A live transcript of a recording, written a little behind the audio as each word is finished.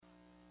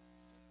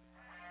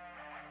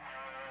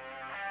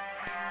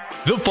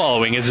The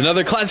following is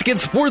another Classic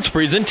Hits Sports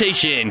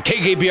presentation.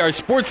 KKPR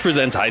Sports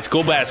presents high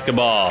school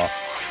basketball.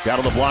 Down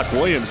on the block,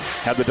 Williams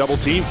had the double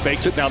team,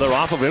 fakes it, now they're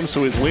off of him,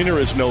 so his leaner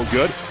is no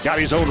good. Got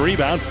his own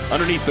rebound,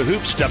 underneath the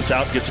hoop, steps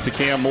out, gets it to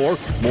Cam Moore.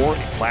 Moore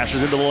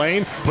flashes into the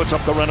lane, puts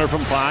up the runner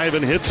from 5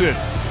 and hits it.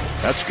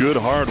 That's good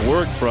hard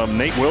work from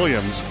Nate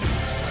Williams.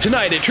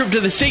 Tonight, a trip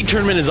to the state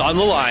tournament is on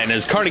the line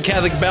as Kearney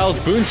Catholic battles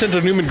Boone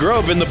Central Newman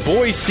Grove in the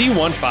boys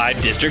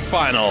C1-5 district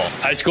final.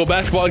 High school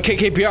basketball at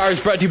KKPR is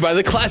brought to you by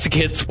the Classic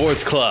Hits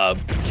Sports Club.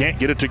 Can't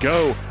get it to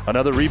go.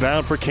 Another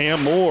rebound for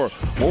Cam Moore.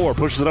 Moore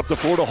pushes it up the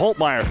floor to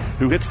Holtmeyer,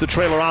 who hits the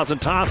trailer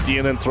Ozentowski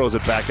and then throws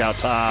it back out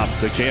top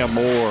to Cam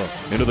Moore.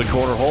 Into the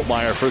corner,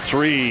 Holtmeyer for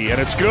 3,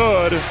 and it's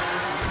good.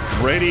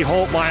 Brady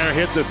Holtmeyer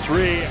hit the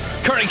 3.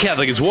 Kearney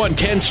Catholic has won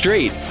 10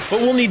 straight, but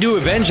will need to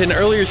avenge an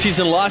earlier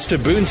season loss to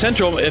Boone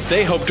Central if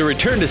they hope to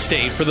return to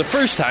state for the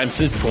first time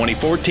since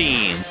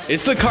 2014.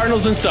 It's the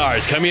Cardinals and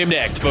Stars coming up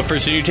next, but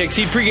first a New Tech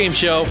Seed pregame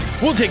show.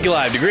 We'll take you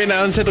live to Grand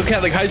Island Central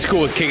Catholic High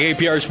School with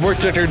KKPR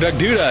Sports Director Doug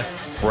Duda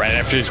right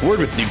after this word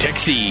with New Tech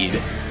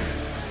Seed.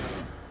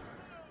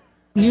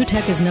 New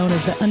Tech is known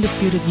as the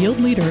undisputed yield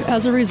leader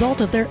as a result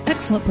of their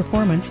excellent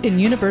performance in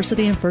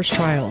university and first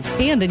trials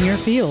and in your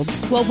fields.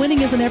 While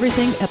winning isn't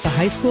everything at the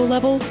high school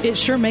level, it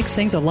sure makes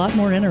things a lot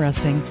more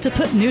interesting. To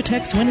put New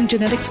Tech's winning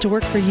genetics to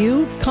work for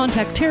you,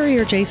 contact Terry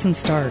or Jason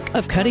Stark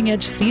of Cutting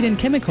Edge Seed and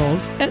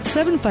Chemicals at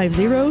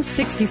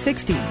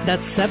 750-6060.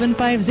 That's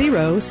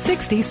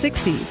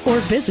 750-6060.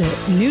 Or visit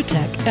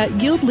newtech at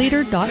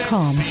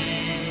yieldleader.com.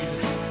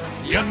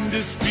 The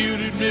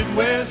undisputed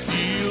Midwest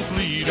yield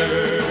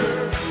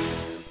leader.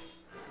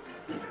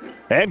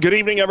 And good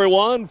evening,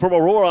 everyone, from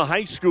Aurora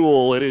High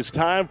School. It is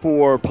time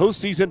for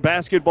postseason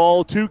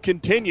basketball to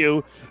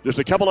continue. Just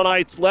a couple of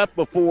nights left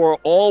before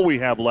all we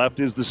have left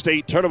is the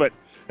state tournament.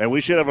 And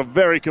we should have a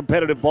very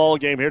competitive ball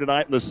game here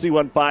tonight in the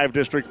C1-5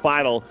 district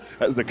final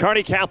as the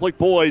Kearney Catholic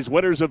boys,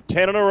 winners of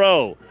 10 in a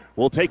row,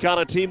 will take on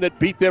a team that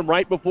beat them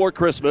right before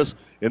Christmas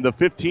in the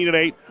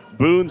 15-8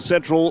 Boone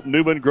Central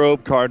Newman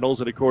Grove Cardinals.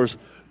 And, of course,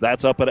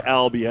 that's up at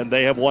Albion.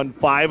 They have won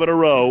 5 in a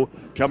row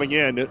coming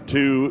in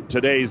to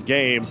today's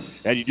game.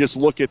 And you just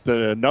look at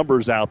the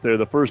numbers out there.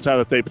 The first time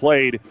that they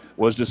played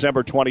was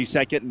December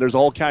 22nd, and there's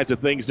all kinds of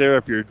things there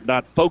if you're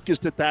not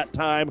focused at that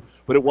time.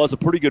 But it was a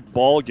pretty good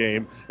ball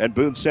game, and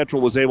Boone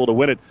Central was able to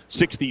win it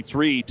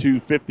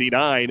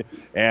 63-59.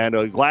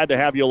 And glad to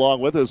have you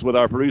along with us with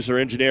our producer,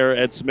 engineer,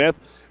 Ed Smith.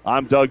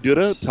 I'm Doug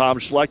Duda. Tom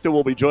Schlechter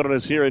will be joining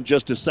us here in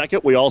just a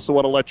second. We also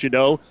want to let you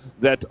know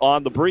that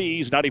on the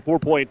breeze,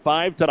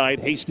 94.5 tonight,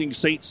 Hastings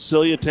St.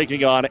 Cecilia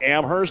taking on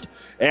Amherst.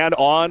 And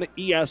on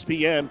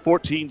ESPN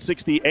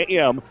 1460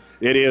 AM,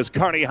 it is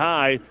Kearney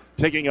High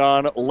taking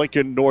on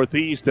Lincoln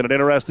Northeast. And an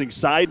interesting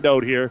side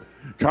note here,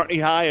 Kearney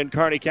High and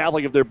Kearney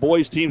Catholic, if their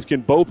boys' teams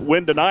can both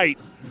win tonight,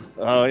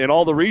 in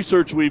all the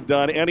research we've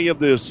done, any of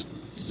the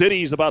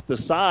cities about the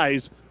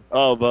size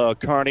of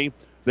Kearney,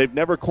 they've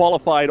never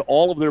qualified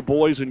all of their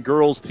boys and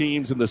girls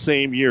teams in the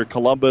same year.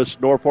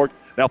 Columbus, Norfolk.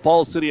 Now,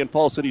 Falls City and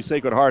Falls City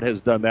Sacred Heart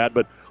has done that,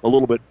 but a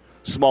little bit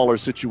smaller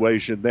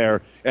situation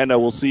there. And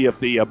we'll see if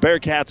the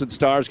Bearcats and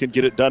Stars can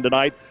get it done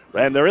tonight.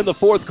 And they're in the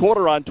fourth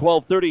quarter on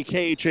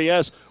 1230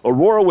 KHAS.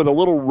 Aurora with a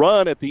little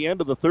run at the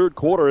end of the third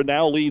quarter and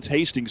now leads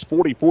Hastings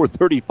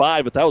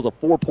 44-35, but that was a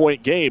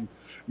 4-point game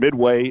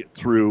midway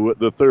through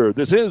the third.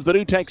 This is the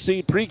New Tech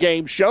Seed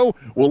pregame show.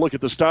 We'll look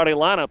at the starting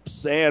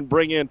lineups and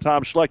bring in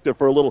Tom Schlechter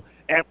for a little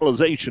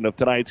analyzation of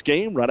tonight's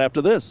game right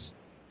after this.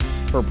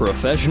 For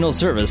professional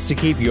service to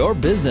keep your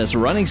business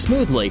running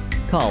smoothly,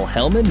 call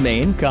Hellman,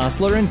 Maine,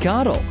 Kostler, and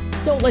Cottle.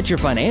 Don't let your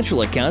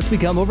financial accounts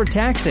become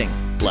overtaxing.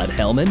 Let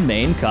Hellman,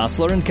 Maine,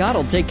 Kostler, and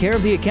Cottle take care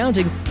of the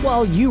accounting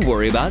while you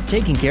worry about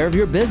taking care of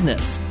your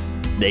business.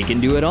 They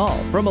can do it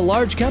all, from a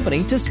large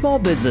company to small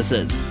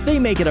businesses. They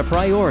make it a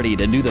priority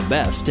to do the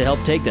best to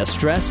help take the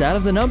stress out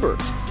of the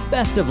numbers.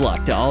 Best of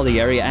luck to all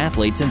the area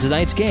athletes in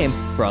tonight's game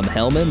from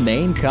Hellman,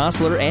 Maine,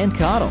 Kostler, and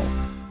Cottle.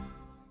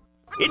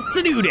 It's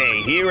a new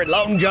day here at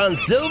Long John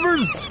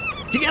Silver's.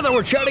 Together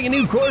we're charting a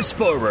new course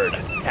forward.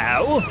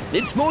 How?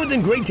 It's more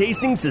than great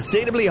tasting,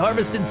 sustainably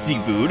harvested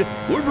seafood.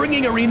 We're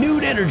bringing a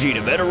renewed energy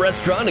to better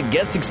restaurant and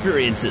guest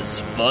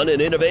experiences, fun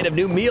and innovative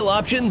new meal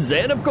options,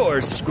 and of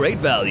course, great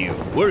value.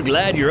 We're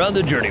glad you're on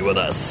the journey with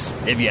us.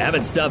 If you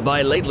haven't stopped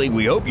by lately,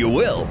 we hope you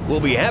will. We'll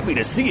be happy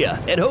to see you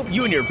and hope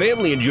you and your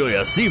family enjoy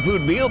a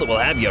seafood meal that will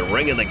have you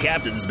ringing the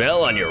captain's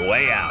bell on your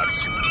way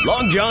out.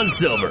 Long John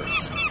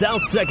Silver's,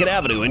 South 2nd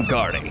Avenue in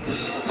Kearney.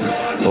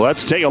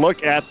 Let's take a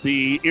look at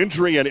the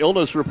injury and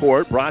illness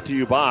report brought to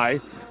you by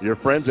your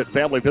friends at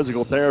Family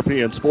Physical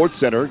Therapy and Sports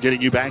Center,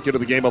 getting you back into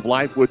the game of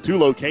life with 2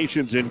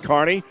 locations in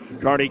Kearney.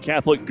 Kearney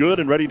Catholic good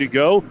and ready to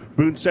go.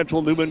 Boone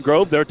Central Newman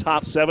Grove, their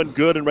top 7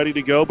 good and ready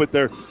to go, but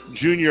their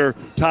junior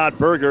Todd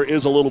Berger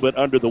is a little bit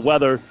under the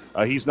weather.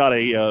 He's not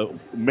a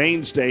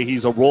mainstay.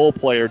 He's a role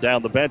player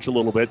down the bench a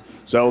little bit,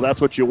 so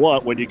that's what you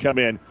want when you come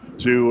in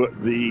to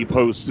the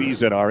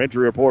postseason. Our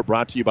injury report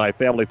brought to you by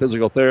Family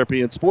Physical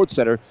Therapy and Sports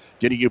Center,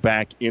 getting you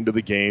back into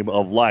the game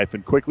of life.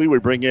 And quickly, we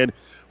bring in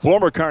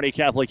former Kearney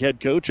Catholic head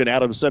coach and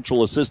Adams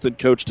Central assistant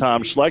coach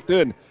Tom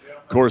Schlechter. And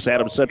course,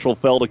 Adams Central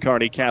fell to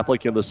Kearney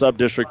Catholic in the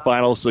sub-district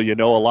final, so you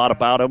know a lot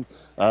about them.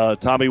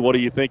 Tommy, what do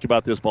you think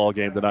about this ball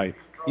game tonight?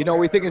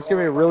 We think it's going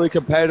to be a really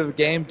competitive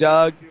game,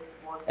 Doug,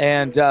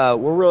 and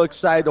we're real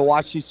excited to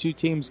watch these two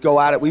teams go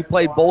at it. We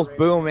played both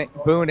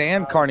Boone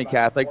and Kearney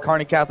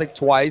Catholic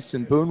twice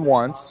and Boone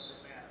once,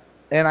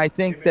 and I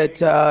think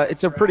that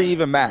it's a pretty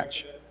even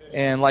match.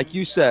 And like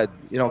you said,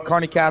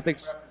 Kearney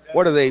Catholic's,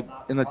 what are they,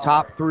 in the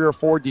top 3 or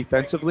 4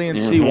 defensively in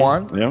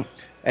C1? Yeah.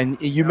 And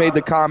you made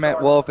the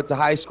comment, well, if it's a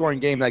high-scoring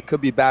game, that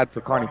could be bad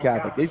for Kearney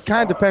Catholic. It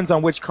kind of depends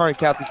on which Kearney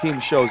Catholic team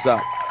shows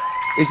up.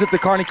 Is it the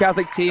Kearney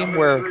Catholic team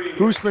where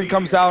Hoosman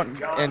comes out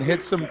and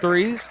hits some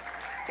threes?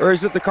 Or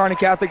is it the Kearney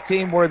Catholic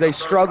team where they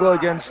struggle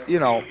against,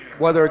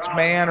 whether it's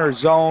man or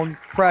zone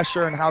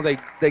pressure and how they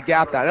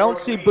gap that? I don't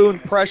see Boone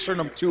pressuring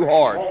them too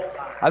hard.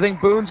 I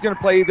think Boone's going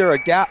to play either a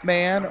gap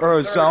man or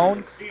a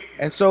zone.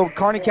 And so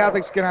Kearney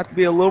Catholic's going to have to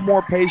be a little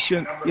more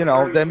patient,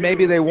 than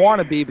maybe they want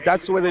to be, but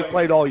that's the way they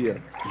played all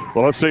year.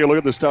 Well, let's take a look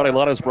at the starting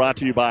lineup. It's brought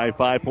to you by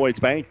 5 Points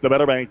Bank, the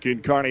better bank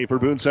in Kearney. For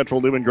Boone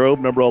Central Newman Grove,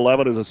 number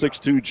 11 is a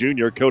 6'2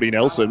 junior, Cody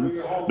Nelson.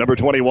 Number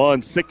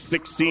 21,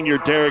 6'6 senior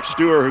Derek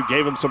Stewart, who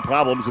gave him some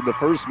problems in the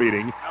first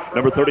meeting.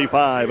 Number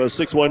 35, a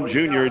 6'1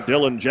 junior,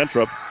 Dylan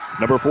Gentrup.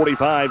 Number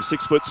 45,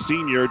 6'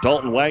 senior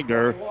Dalton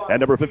Wagner.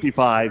 And number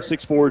 55,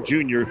 6'4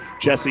 junior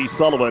Jesse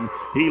Sullivan.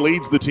 He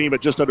leads the team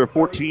at just under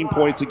 14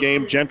 points a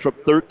game.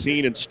 Gentrup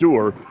 13 and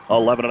Stewart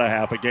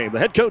 11.5 a game. The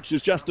head coach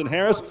is Justin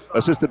Harris,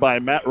 assisted by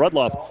Matt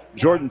Rudloff,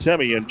 Jordan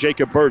Temmie, and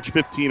Jacob Birch,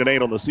 15 and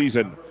 8 on the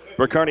season.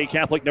 For Kearney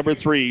Catholic, number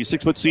 3,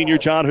 6' senior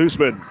John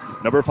Hoosman.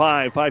 Number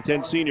 5,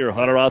 5'10 senior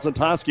Hunter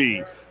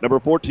Ozentowski. Number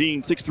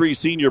 14, 6'3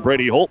 senior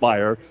Brady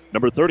Holtmeyer.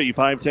 Number 30,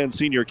 5'10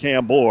 senior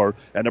Cam Moore.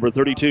 And number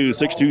 32,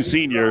 6'2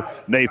 senior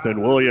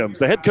Nathan Williams.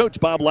 The head coach,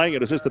 Bob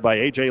Langen, assisted by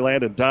A.J.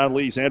 Landon, Don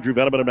Lees, Andrew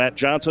Veneman, and Matt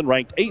Johnson,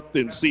 ranked 8th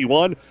in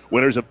C1.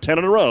 Winners of 10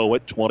 in a row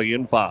at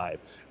 20-5.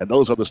 And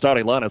those are the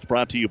starting lineups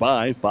brought to you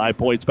by 5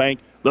 Points Bank,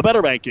 the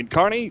better bank in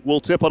Kearney. We'll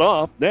tip it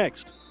off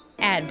next.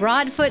 At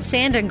Broadfoot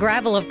Sand and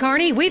Gravel of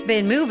Kearney, we've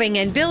been moving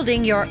and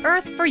building your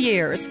earth for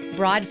years.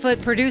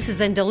 Broadfoot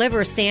produces and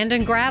delivers sand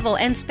and gravel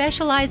and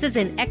specializes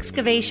in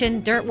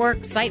excavation, dirt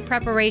work, site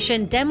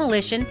preparation,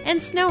 demolition,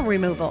 and snow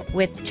removal,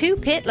 with 2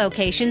 pit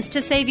locations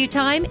to save you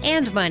time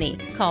and money.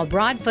 Call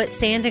Broadfoot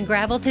Sand and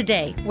Gravel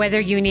today. Whether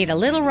you need a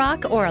little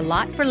rock or a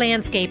lot for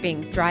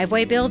landscaping,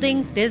 driveway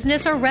building,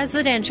 business, or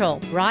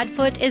residential,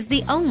 Broadfoot is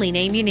the only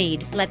name you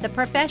need. Let the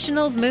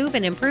professionals move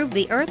and improve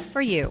the earth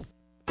for you.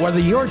 Whether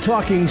you're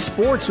talking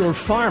sports or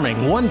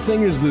farming, one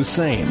thing is the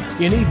same.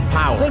 You need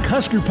power. Think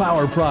Husker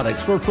Power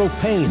products for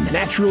propane,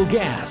 natural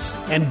gas,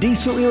 and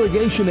diesel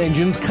irrigation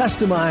engines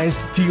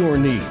customized to your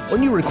needs.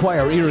 When you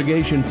require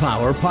irrigation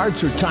power,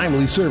 parts, or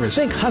timely service,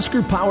 think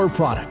Husker Power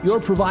products, your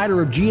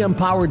provider of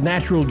GM-powered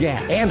natural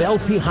gas and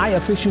LP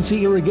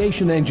high-efficiency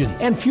irrigation engines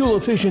and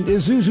fuel-efficient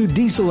Isuzu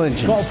diesel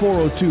engines. Call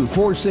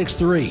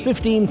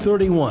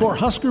 402-463-1531 for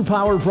Husker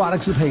Power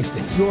products of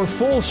Hastings, your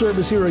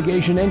full-service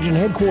irrigation engine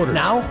headquarters.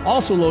 Now,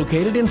 also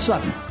located in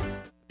Sutton.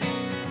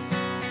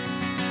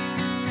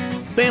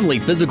 Family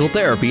Physical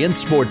Therapy and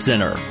Sports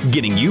Center,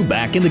 getting you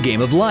back in the game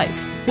of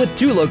life. With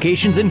 2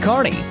 locations in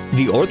Kearney,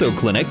 the Ortho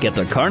Clinic at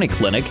the Kearney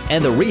Clinic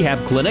and the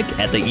Rehab Clinic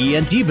at the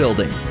ENT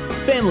Building.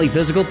 Family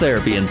Physical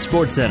Therapy and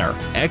Sports Center,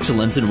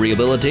 excellence in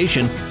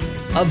rehabilitation.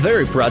 A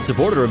very proud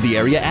supporter of the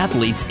area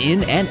athletes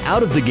in and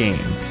out of the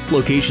game.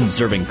 Locations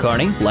serving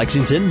Kearney,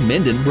 Lexington,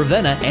 Minden,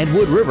 Ravenna, and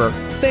Wood River.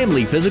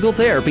 Family Physical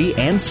Therapy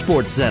and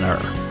Sports Center.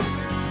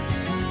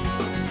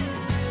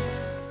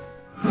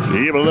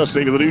 You've been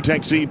listening to the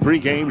NewTek Seed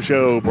pregame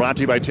show, brought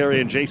to you by Terry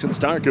and Jason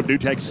Stark of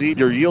NewTek Seed,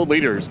 your yield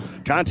leaders.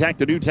 Contact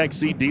the NewTek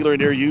Seed dealer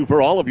near you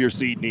for all of your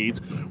seed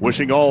needs.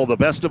 Wishing all the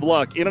best of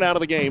luck in and out of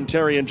the game,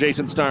 Terry and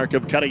Jason Stark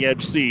of Cutting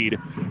Edge Seed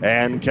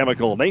and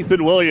Chemical.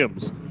 Nathan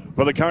Williams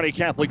for the Kearney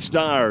Catholic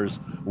Stars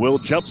will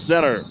jump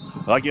center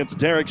against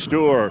Derek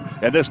Stewart,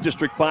 and this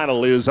district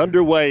final is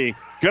underway.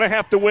 Going to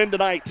have to win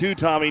tonight, too,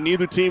 Tommy.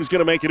 Neither team's going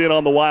to make it in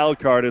on the wild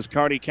card, as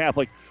Kearney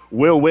Catholic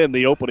will win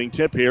the opening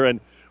tip here, and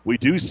we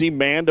do see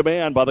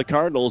man-to-man by the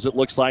Cardinals, it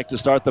looks like, to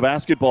start the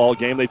basketball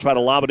game. They try to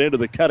lob it into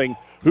the cutting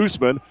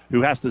Hoosman,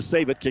 who has to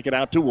save it, kick it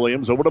out to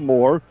Williams, over to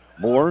Moore.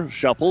 Moore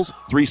shuffles,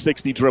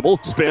 360 dribble,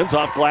 spins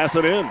off glass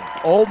and in.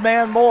 Old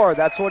man Moore,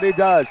 that's what he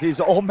does. He's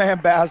old man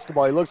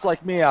basketball. He looks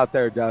like me out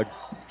there, Doug.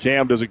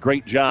 Cam does a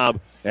great job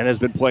and has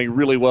been playing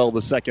really well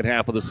the second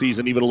half of the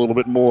season, even a little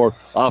bit more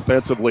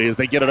offensively as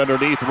they get it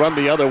underneath, run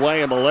the other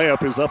way, and the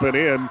layup is up and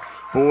in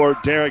for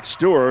Derek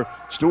Stewart.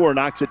 Stewart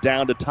knocks it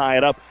down to tie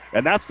it up.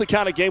 And that's the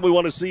kind of game we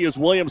want to see as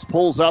Williams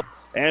pulls up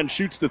and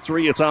shoots the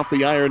 3. It's off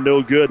the iron,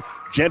 no good.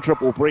 Gentrup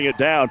will bring it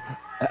down.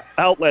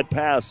 Outlet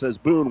pass as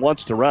Boone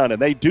wants to run,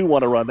 and they do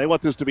want to run. They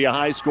want this to be a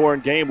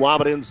high-scoring game.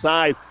 Lob it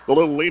inside. The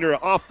little leader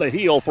off the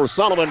heel for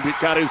Sullivan.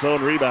 Got his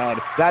own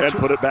rebound and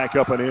put it back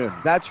up and in.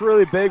 That's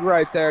really big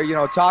right there. You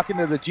know, talking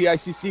to the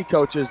GICC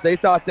coaches, they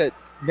thought that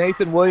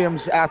Nathan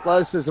Williams'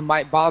 athleticism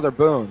might bother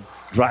Boone.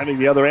 Driving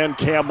the other end,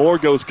 Cam Moore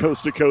goes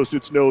coast to coast.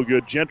 It's no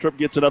good. Gentrup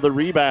gets another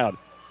rebound.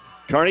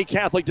 Kearney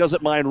Catholic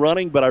doesn't mind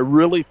running, but I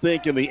really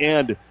think in the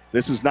end,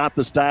 this is not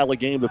the style of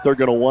game that they're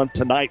going to want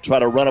tonight. Try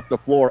to run up the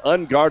floor.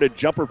 Unguarded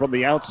jumper from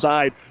the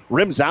outside.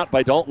 Rims out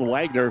by Dalton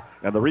Wagner.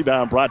 And the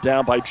rebound brought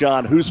down by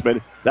John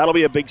Hoosman. That'll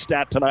be a big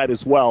stat tonight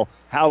as well.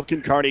 How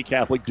can Kearney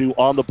Catholic do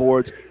on the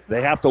boards?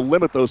 They have to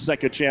limit those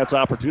second chance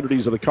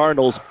opportunities of the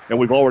Cardinals, and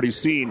we've already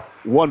seen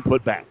one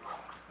put back.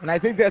 And I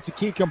think that's a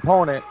key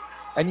component.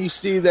 And you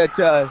see that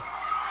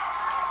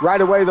right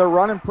away they're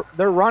running.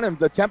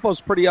 The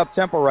tempo's pretty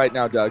up-tempo right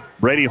now, Doug.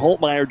 Brady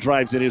Holtmeyer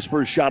drives in. His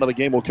first shot of the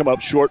game will come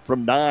up short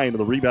from 9.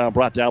 The rebound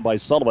brought down by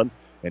Sullivan.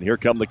 And here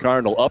come the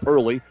Cardinal up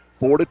early.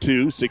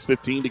 4-2,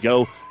 6:15 to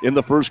go in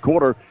the first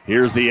quarter.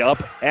 Here's the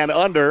up and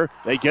under.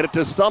 They get it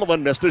to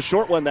Sullivan. Missed a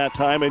short one that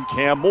time, and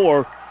Cam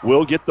Moore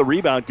will get the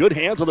rebound. Good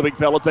hands on the big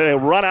fella. They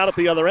run out at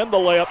the other end. The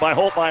layup by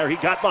Holtmeyer. He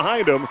got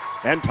behind him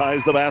and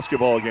ties the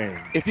basketball game.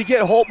 If you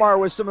get Holtmeyer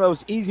with some of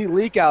those easy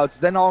leak outs,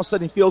 then all of a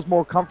sudden he feels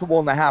more comfortable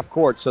in the half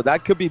court. So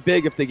that could be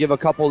big if they give a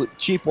couple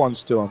cheap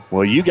ones to him.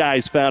 Well, you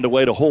guys found a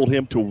way to hold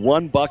him to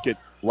one bucket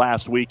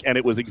last week, and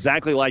it was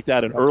exactly like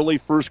that, an early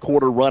first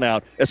quarter run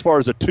out. As far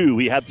as a 2,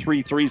 he had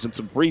 3 threes and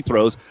some free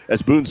throws.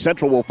 As Boone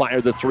Central will fire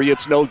the 3,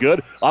 it's no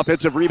good.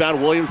 Offensive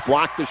rebound, Williams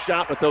blocked the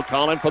shot, but they'll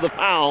call in for the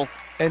foul.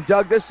 And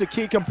Doug, this is a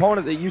key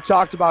component that you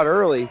talked about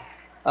early.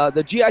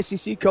 The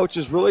GICC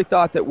coaches really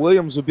thought that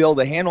Williams would be able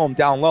to handle him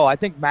down low. I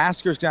think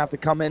Masker's going to have to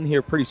come in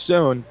here pretty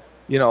soon.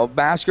 You know,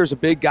 Masker's a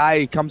big guy.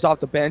 He comes off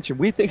the bench, and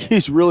we think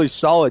he's really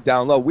solid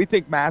down low. We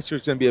think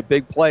Masker's going to be a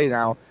big play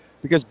now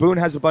because Boone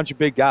has a bunch of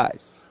big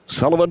guys.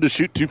 Sullivan to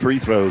shoot 2 free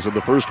throws, and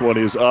the first one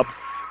is up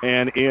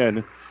and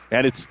in.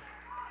 And it's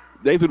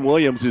Nathan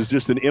Williams is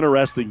just an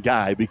interesting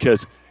guy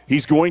because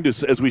he's going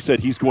to, as we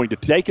said, he's going to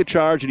take a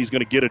charge and he's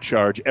going to get a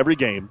charge every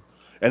game.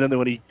 And then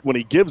when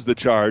he gives the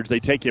charge, they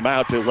take him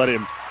out to let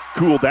him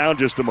cool down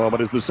just a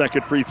moment as the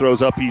second free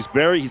throw's up. He's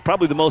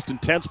probably the most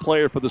intense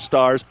player for the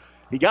Stars.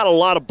 He got a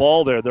lot of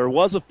ball there. There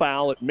was a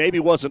foul. It maybe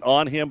wasn't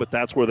on him, but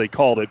that's where they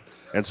called it.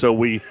 And so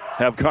we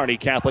have Kearney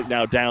Catholic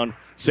now down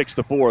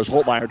 6-4 as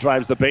Holtmeyer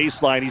drives the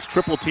baseline. He's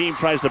triple team,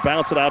 tries to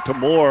bounce it out to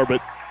Moore,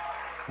 but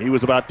he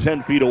was about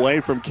 10 feet away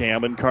from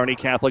Cam, and Kearney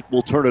Catholic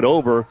will turn it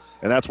over.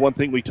 And that's one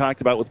thing we talked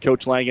about with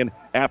Coach Langen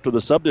after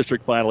the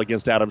sub-district final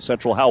against Adams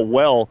Central, how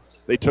well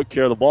they took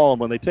care of the ball.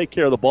 And when they take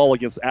care of the ball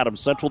against Adams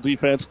Central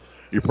defense,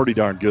 you're pretty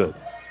darn good.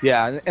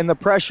 Yeah, and the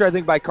pressure, I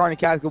think, by Kearney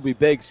Catholic will be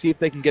big. See if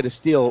they can get a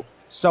steal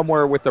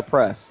somewhere with the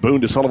press.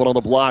 Boone to Sullivan on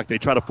the block. They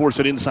try to force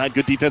it inside.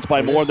 Good defense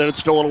by Moore. Then it's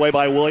stolen away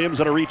by Williams,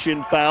 and a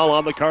reach-in foul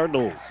on the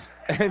Cardinals.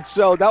 And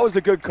so that was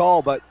a good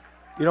call, but,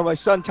 you know, my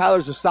son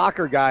Tyler's a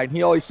soccer guy, and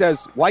he always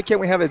says, why can't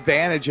we have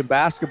advantage in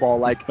basketball?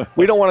 Like,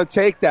 we don't want to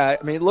take that.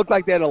 I mean, it looked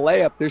like they had a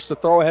layup. There's a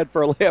throw ahead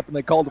for a layup, and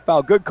they called a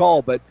foul. Good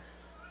call, but,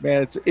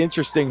 man, it's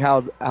interesting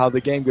how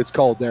the game gets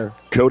called there.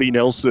 Cody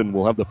Nelson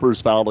will have the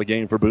first foul of the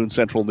game for Boone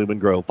Central Newman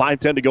Grove.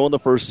 5:10 to go in the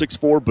first.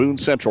 6-4 Boone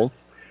Central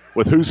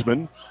with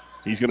Hoosman.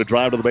 He's going to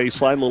drive to the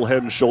baseline, little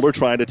head and shoulder,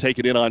 trying to take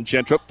it in on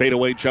Gentrup.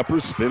 Fadeaway jumper,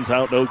 spins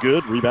out, no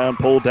good. Rebound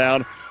pulled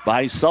down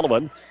by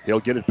Sullivan.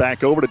 He'll get it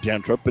back over to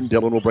Gentrup, and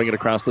Dillon will bring it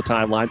across the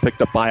timeline.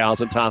 Picked up by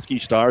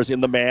Ozentowski. Stars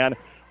in the man.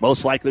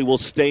 Most likely will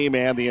stay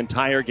man the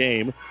entire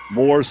game.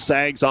 Moore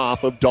sags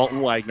off of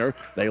Dalton Wagner.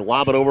 They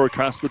lob it over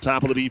across the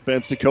top of the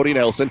defense to Cody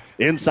Nelson.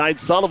 Inside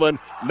Sullivan.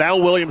 Now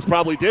Williams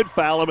probably did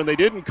foul him, and they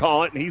didn't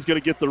call it, and he's going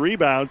to get the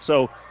rebound.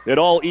 So it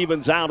all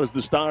evens out as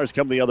the Stars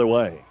come the other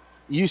way.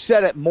 You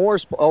said it,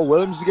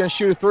 Williams is going to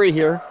shoot a 3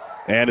 here.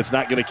 And it's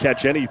not going to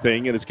catch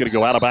anything, and it's going to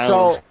go out of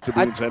bounds to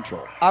Boone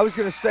Central. I was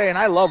going to say, and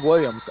I love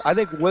Williams. I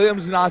think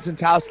Williams and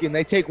Ozentowski, and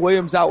they take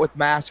Williams out with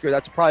Masker.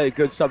 That's probably a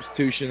good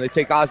substitution. They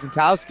take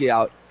Ozentowski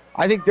out.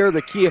 I think they're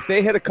the key. If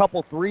they hit a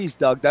couple threes,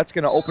 Doug, that's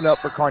going to open up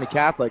for Kearney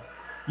Catholic.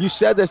 You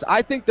said this.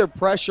 I think their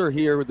pressure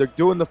here, they're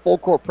doing the full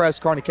court press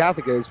Kearney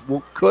Catholic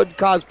could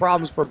cause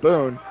problems for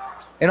Boone.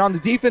 And on the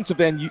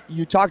defensive end,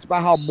 you talked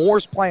about how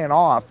Moore's playing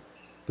off.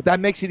 But that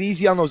makes it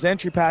easy on those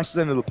entry passes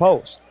into the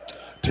post.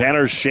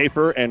 Tanner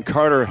Schaefer and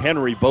Carter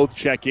Henry both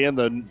check in,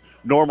 the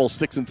normal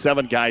 6 and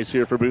 7 guys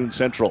here for Boone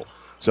Central.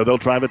 So they'll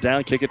drive it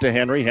down, kick it to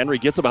Henry. Henry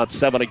gets about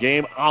 7 a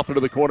game. Off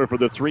into the corner for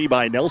the 3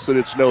 by Nelson.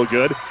 It's no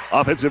good.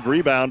 Offensive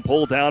rebound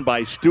pulled down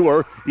by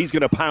Stewart. He's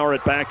going to power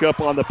it back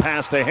up on the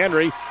pass to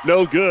Henry.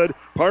 No good.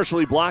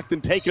 Partially blocked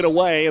and taken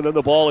away. And then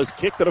the ball is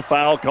kicked at a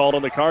foul called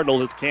on the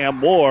Cardinals. It's Cam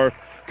Moore.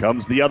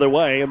 Comes the other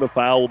way, and the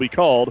foul will be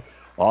called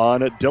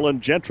on Dylan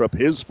Gentrup,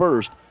 his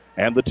first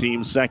and the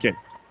team's second.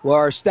 Well,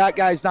 our stat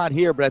guy's not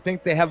here, but I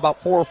think they have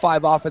about 4 or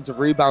 5 offensive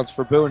rebounds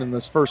for Boone in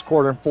this first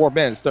quarter in 4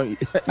 minutes, don't you?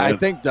 I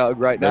think, Doug,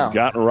 right now. They've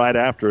gotten right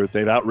after it.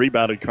 They've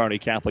out-rebounded Kearney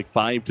Catholic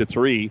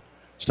 5-3.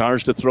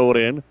 Stars to throw it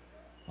in.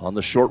 On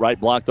the short right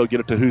block, they'll get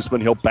it to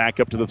Hoosman. He'll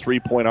back up to the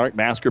three-point arc.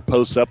 Masker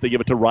posts up. They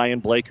give it to Ryan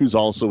Blake, who's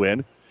also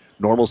in.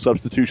 Normal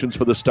substitutions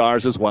for the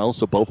Stars as well,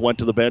 so both went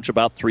to the bench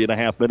about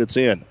 3.5 minutes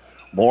in.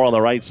 Moore on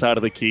the right side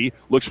of the key.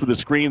 Looks for the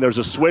screen. There's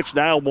a switch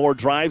now. Moore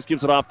drives,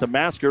 gives it off to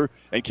Masker,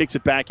 and kicks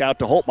it back out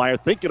to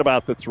Holtmeyer, thinking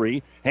about the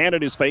 3. Hand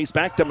in his face,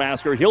 back to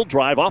Masker. He'll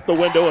drive off the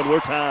window, and we're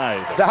tied.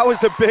 That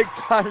was a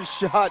big-time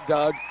shot,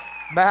 Doug.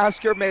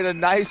 Masker made a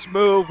nice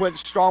move, went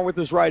strong with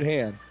his right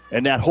hand.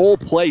 And that whole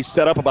play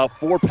set up about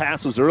 4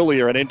 passes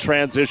earlier, and in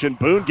transition,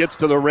 Boone gets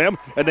to the rim,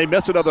 and they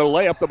miss another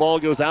layup. The ball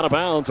goes out of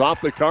bounds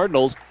off the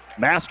Cardinals.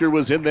 Masker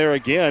was in there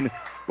again.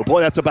 But,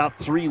 boy, that's about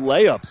 3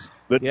 layups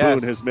that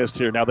Boone has missed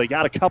here. Now, they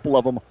got a couple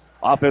of them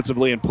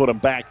offensively and put them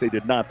back. They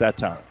did not that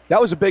time. That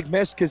was a big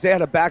miss because they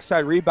had a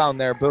backside rebound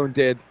there, Boone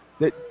did.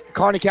 That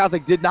Kearney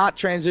Catholic did not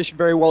transition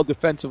very well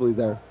defensively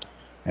there.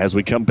 As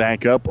we come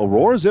back up,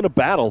 Aurora's in a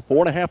battle.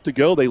 4.5 to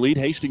go. They lead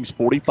Hastings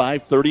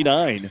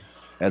 45-39.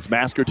 As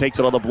Masker takes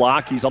it on the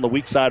block, he's on the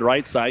weak side,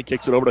 right side,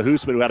 kicks it over to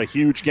Hoosman, who had a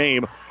huge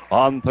game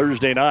on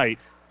Thursday night.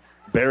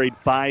 Buried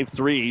 5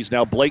 threes.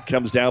 Now Blake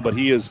comes down, but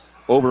he is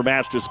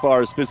overmatched as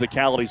far as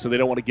physicality, so they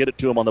don't want to get it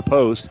to him on the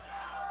post.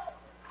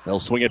 They'll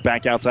swing it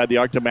back outside the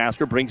arc to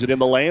Masker, brings it in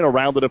the lane,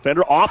 around the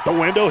defender, off the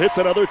window, hits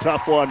another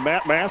tough one.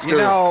 Matt Masker. You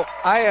know,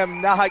 I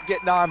am not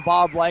getting on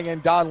Bob Langen,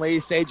 Don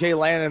Lease, A.J.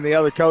 Lannon, and the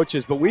other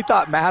coaches, but we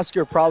thought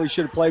Masker probably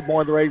should have played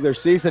more in the regular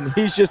season.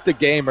 He's just a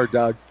gamer,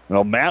 Doug.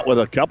 Well, Matt with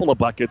a couple of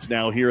buckets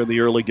now here in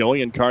the early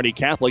going, and Kearney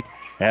Catholic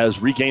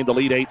has regained the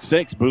lead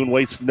 8-6. Boone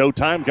wastes no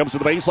time, comes to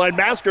the baseline.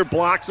 Masker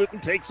blocks it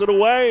and takes it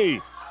away.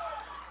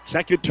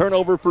 Second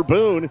turnover for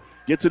Boone,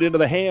 gets it into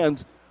the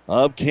hands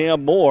of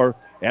Cam Moore.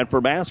 And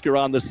for Masker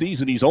on the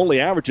season, he's only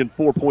averaging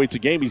 4 points a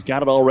game. He's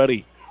got it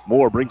already.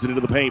 Moore brings it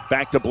into the paint.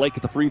 Back to Blake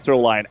at the free throw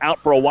line. Out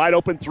for a wide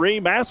open 3.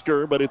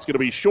 Masker, but it's going to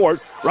be short.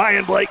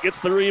 Ryan Blake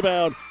gets the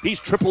rebound. He's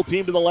triple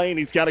teamed in the lane.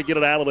 He's got to get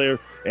it out of there.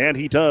 And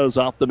he does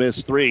off the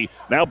missed 3.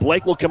 Now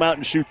Blake will come out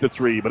and shoot the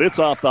 3, but it's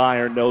off the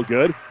iron. No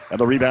good. And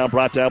the rebound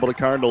brought down by the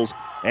Cardinals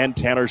and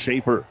Tanner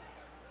Schaefer.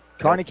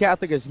 Kearney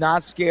Catholic is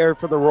not scared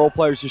for the role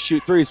players to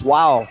shoot threes.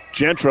 Wow.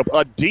 Gentrup,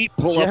 a deep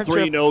pull-up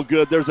 3, no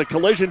good. There's a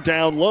collision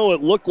down low.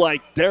 It looked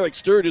like Derek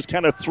Sturr just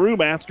kind of threw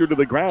Masker to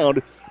the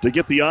ground to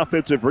get the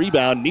offensive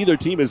rebound. Neither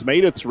team has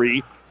made a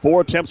 3.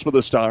 4 attempts for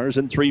the Stars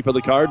and 3 for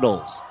the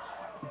Cardinals.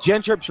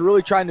 Gentrup's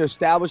really trying to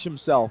establish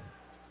himself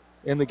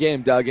in the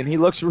game, Doug, and he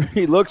looks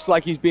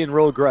like he's being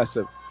real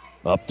aggressive.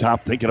 Up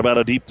top, thinking about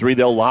a deep 3.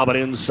 They'll lob it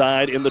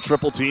inside in the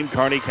triple team.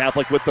 Kearney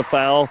Catholic with the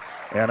foul.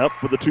 And up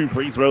for the 2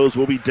 free throws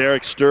will be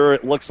Derek Sturr.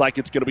 It looks like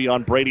it's going to be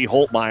on Brady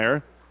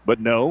Holtmeyer. But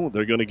no,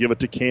 they're going to give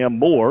it to Cam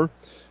Moore.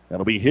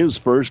 That'll be his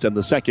first and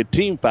the second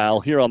team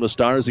foul here on the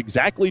Stars.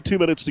 Exactly 2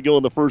 minutes to go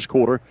in the first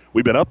quarter.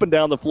 We've been up and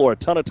down the floor a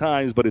ton of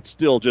times, but it's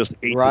still just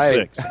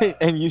 8-6.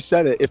 And you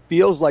said it. It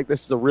feels like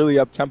this is a really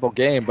up-tempo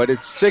game, but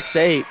it's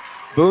 6-8.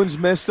 Boone's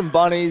missed some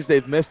bunnies.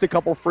 They've missed a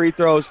couple free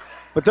throws.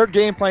 But their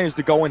game plan is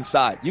to go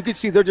inside. You can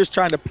see they're just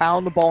trying to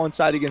pound the ball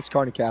inside against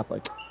Kearney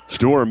Catholic.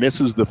 Sturr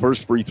misses the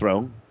first free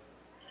throw.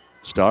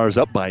 Stars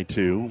up by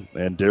 2,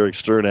 and Derek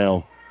Sturr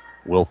now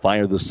will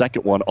fire the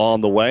second one on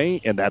the way,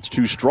 and that's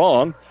too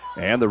strong.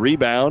 And the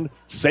rebound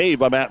saved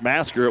by Matt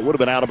Masker. It would have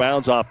been out of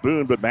bounds off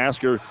Boone, but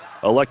Masker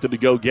elected to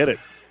go get it.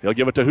 He'll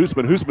give it to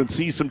Hoosman. Hoosman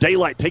sees some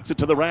daylight, takes it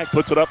to the rack,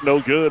 puts it up,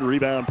 no good.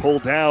 Rebound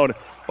pulled down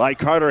by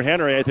Carter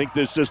Henry. I think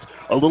there's just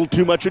a little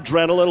too much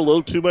adrenaline, a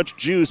little too much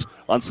juice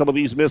on some of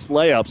these missed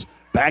layups.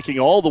 Backing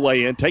all the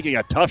way in, taking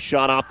a tough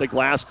shot off the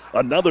glass.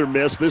 Another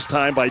miss, this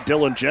time by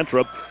Dylan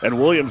Gentrup. And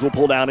Williams will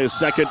pull down his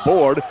second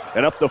board.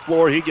 And up the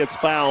floor, he gets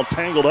fouled,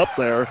 tangled up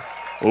there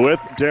with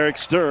Derek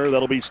Sturr.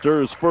 That'll be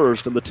Sturr's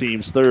first and the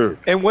team's third.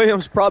 And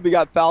Williams probably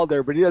got fouled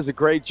there, but he does a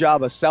great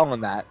job of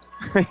selling that.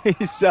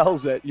 He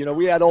sells it. You know,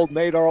 we had old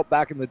Nate Arlt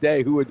back in the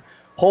day who would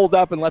hold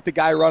up and let the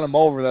guy run him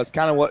over. That's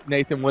kind of what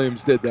Nathan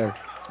Williams did there.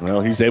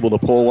 Well, he's able to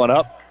pull one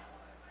up,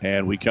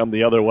 and we come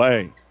the other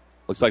way.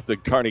 Looks like the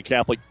Kearney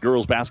Catholic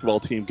girls basketball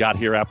team got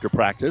here after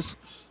practice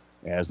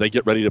as they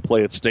get ready to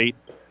play at State.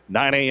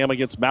 9 a.m.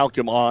 against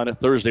Malcolm on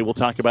Thursday. We'll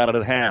talk about it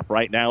at half.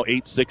 Right now,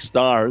 8-6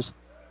 Stars.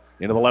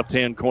 Into the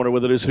left-hand corner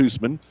with it is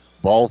Hoosman.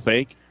 Ball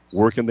fake.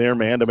 Working there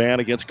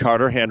man-to-man against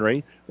Carter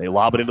Henry. They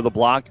lob it into the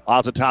block.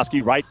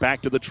 Ozatoski right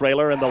back to the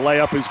trailer, and the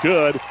layup is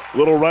good.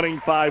 Little running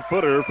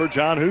 5-footer for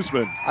John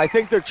Hoosman. I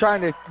think they're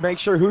trying to make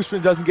sure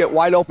Hoosman doesn't get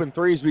wide-open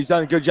threes, but he's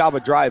done a good job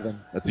of driving.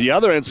 At the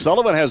other end,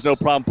 Sullivan has no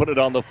problem putting it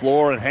on the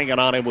floor, and hanging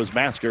on him was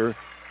Masker.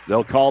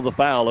 They'll call the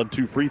foul, and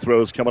 2 free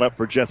throws coming up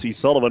for Jesse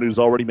Sullivan, who's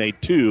already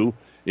made 2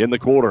 in the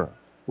quarter.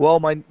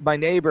 Well, my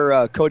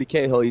neighbor, Cody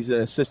Cahill, he's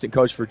an assistant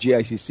coach for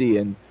GICC,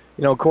 and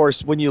you know, of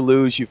course, when you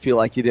lose, you feel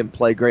like you didn't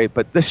play great.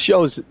 But this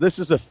shows this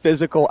is a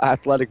physical,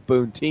 athletic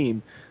Boone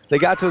team. They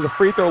got to the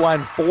free throw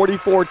line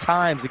 44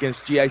 times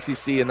against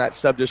GICC in that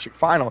sub-district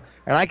final.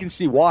 And I can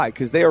see why,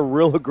 because they are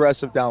real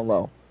aggressive down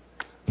low.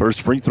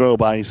 First free throw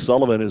by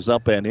Sullivan is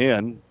up and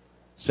in.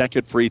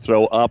 Second free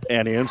throw up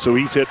and in. So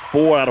he's hit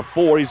 4 out of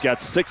 4. He's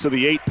got 6 of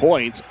the 8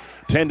 points.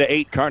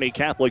 10-8 Kearney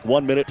Catholic.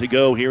 1 minute to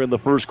go here in the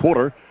first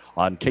quarter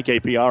on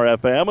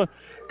KKPR-FM.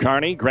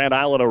 Kearney, Grand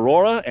Island,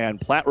 Aurora, and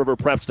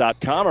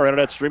PlatteRiverPreps.com. Our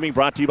internet streaming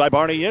brought to you by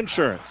Barney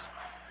Insurance.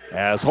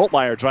 As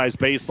Holtmeyer tries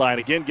baseline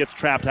again, gets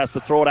trapped, has to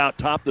throw it out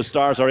top. The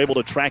Stars are able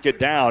to track it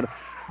down.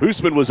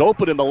 Hoosman was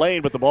open in the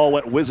lane, but the ball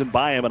went whizzing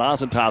by him, and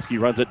Ozatoski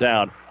runs it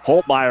down.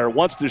 Holtmeyer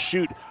wants to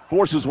shoot,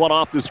 forces one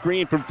off the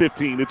screen from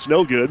 15. It's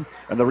no good,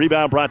 and the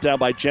rebound brought down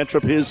by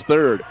Gentrup, his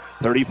third.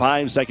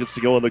 35 seconds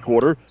to go in the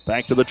quarter.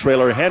 Back to the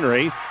trailer,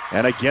 Henry,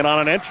 and again on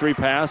an entry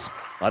pass,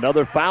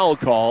 another foul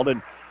called,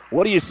 and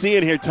What are you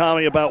seeing here,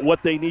 Tommy, about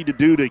what they need to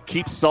do to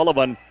keep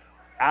Sullivan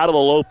out of the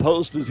low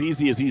post as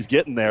easy as he's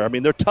getting there? I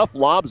mean, they're tough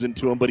lobs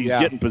into him, but he's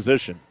getting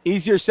position.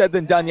 Easier said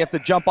than done. You have to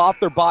jump off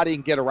their body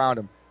and get around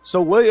him.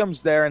 So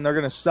Williams there, and they're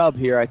going to sub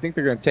here. I think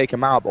they're going to take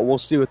him out, but we'll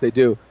see what they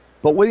do.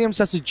 But Williams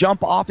has to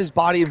jump off his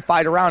body and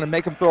fight around and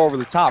make him throw over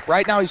the top.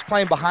 Right now he's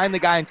playing behind the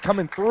guy and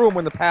coming through him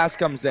when the pass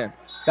comes in.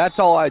 That's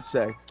all I'd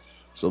say.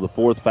 So the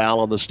fourth foul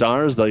on the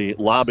Stars. The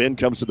lob in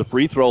comes to the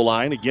free throw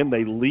line. Again,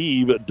 they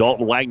leave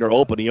Dalton Wagner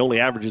open. He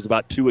only averages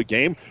about 2 a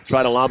game.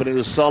 Try to lob it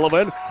into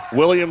Sullivan.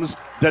 Williams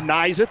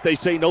denies it. They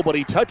say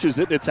nobody touches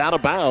it. It's out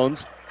of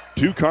bounds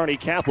to Kearney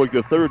Catholic,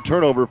 the third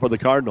turnover for the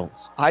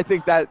Cardinals. I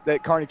think that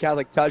Kearney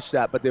Catholic touched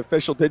that, but the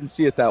official didn't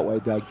see it that way,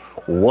 Doug.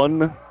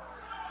 One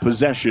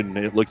possession,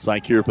 it looks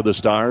like, here for the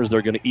Stars.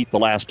 They're going to eat the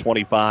last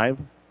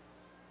 25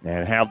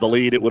 and have the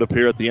lead, it would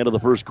appear, at the end of the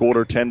first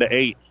quarter,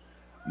 10-8.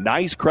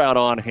 Nice crowd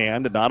on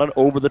hand, not an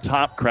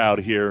over-the-top crowd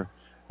here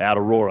at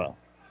Aurora.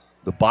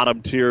 The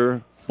bottom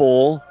tier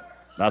full,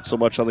 not so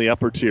much on the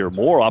upper tier.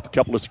 Moore off a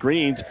couple of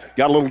screens,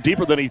 got a little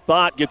deeper than he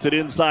thought, gets it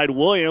inside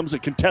Williams. A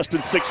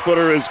contested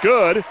 6-footer is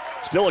good.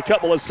 Still a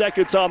couple of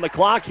seconds on the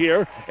clock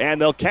here,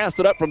 and they'll cast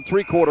it up from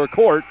three-quarter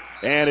court,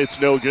 and it's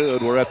no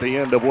good. We're at the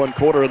end of one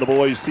quarter of the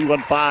boys'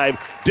 C1-5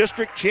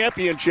 District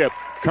Championship.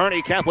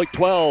 Kearney Catholic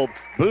 12,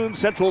 Boone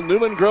Central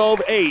Newman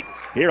Grove 8.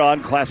 Here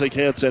on Classic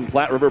Hits and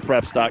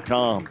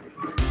PlatteRiverPreps.com.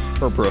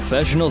 For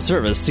professional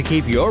service to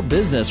keep your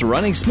business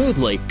running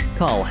smoothly,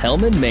 call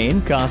Hellman,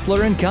 Maine,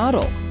 Kostler, and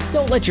Cottle.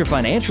 Don't let your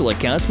financial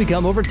accounts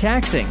become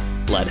overtaxing.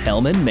 Let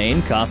Hellman,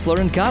 Maine, Kostler,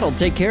 and Cottle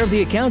take care of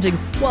the accounting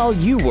while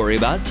you worry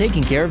about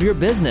taking care of your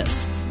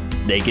business.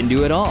 They can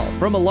do it all,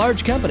 from a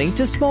large company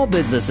to small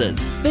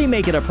businesses. They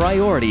make it a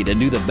priority to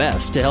do the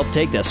best to help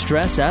take the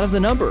stress out of the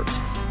numbers.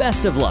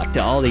 Best of luck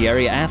to all the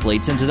area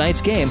athletes in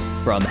tonight's game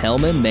from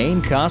Hellman,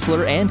 Maine,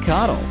 Kostler, and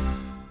Cottle.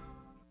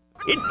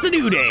 It's a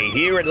new day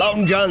here at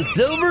Long John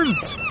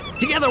Silver's.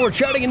 Together we're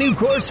charting a new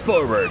course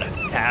forward.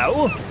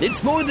 How?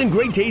 It's more than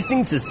great tasting,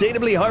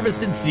 sustainably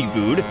harvested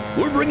seafood.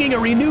 We're bringing a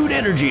renewed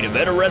energy to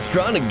better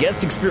restaurant and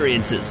guest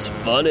experiences,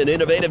 fun and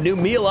innovative new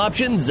meal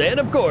options,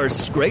 and of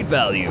course, great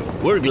value.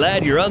 We're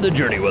glad you're on the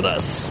journey with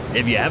us.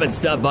 If you haven't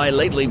stopped by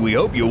lately, we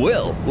hope you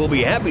will. We'll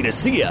be happy to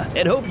see you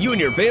and hope you and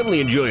your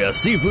family enjoy a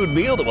seafood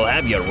meal that will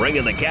have you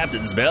ringing the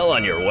captain's bell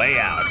on your way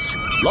out.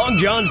 Long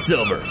John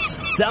Silver's,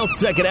 South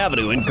 2nd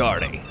Avenue in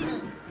Kearney.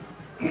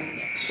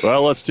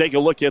 Well, let's take a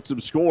look at some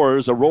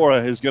scores.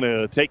 Aurora is going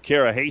to take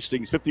care of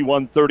Hastings,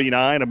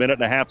 51-39, a minute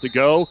and a half to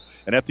go.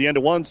 And at the end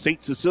of one,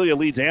 St. Cecilia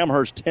leads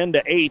Amherst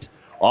 10-8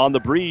 on the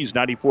breeze,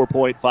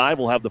 94.5.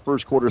 We'll have the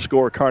first quarter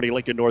score, Kearney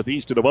Lincoln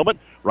Northeast, in a moment.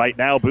 Right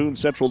now, Boone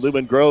Central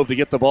Newman Grove to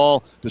get the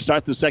ball to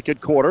start the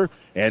second quarter.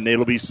 And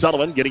it'll be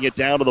Sullivan getting it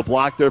down to the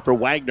block there for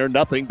Wagner.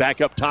 Nothing.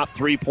 Back up top,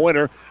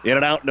 three-pointer. In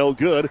and out, no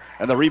good.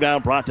 And the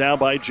rebound brought down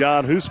by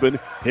John Hoosman,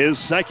 his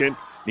second.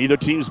 Neither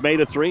team's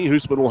made a three.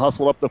 Hoosman will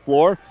hustle up the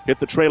floor, hit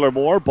the trailer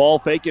Moore, ball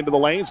fake into the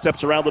lane,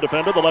 steps around the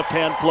defender. The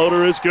left-hand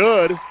floater is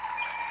good.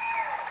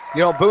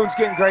 You know, Boone's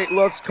getting great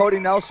looks. Cody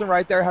Nelson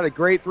right there had a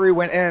great three,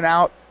 went in and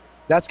out.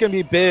 That's going to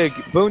be big.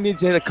 Boone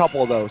needs to hit a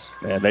couple of those.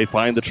 And they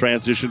find the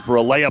transition for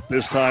a layup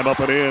this time, up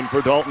and in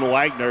for Dalton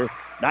Wagner.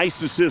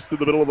 Nice assist in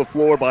the middle of the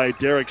floor by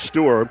Derek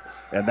Stewart.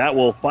 And that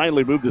will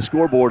finally move the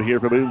scoreboard here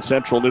for Boone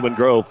Central Newman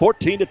Grove.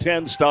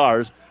 14-10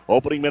 Stars.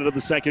 Opening minute of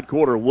the second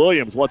quarter.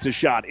 Williams wants a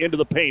shot into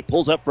the paint.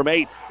 Pulls up from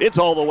 8. It's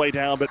all the way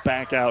down, but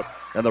back out.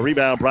 And the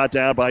rebound brought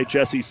down by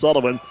Jesse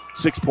Sullivan.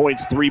 6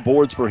 points, 3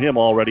 boards for him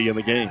already in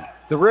the game.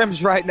 The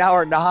rims right now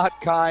are not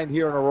kind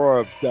here in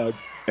Aurora, Doug.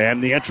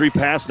 And the entry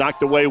pass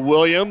knocked away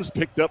Williams.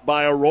 Picked up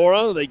by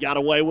Aurora. They got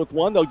away with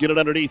one. They'll get it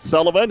underneath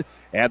Sullivan.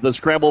 And the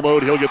scramble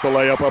mode, he'll get the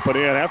layup up and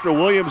in. After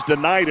Williams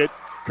denied it,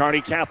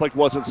 Kearney Catholic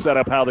wasn't set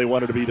up how they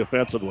wanted to be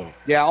defensively.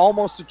 Yeah,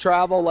 almost a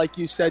travel, like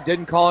you said.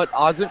 Didn't call it.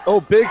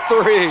 Big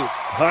three.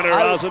 Hunter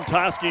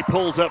Ozentowski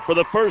pulls up for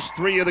the first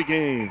 3 of the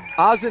game.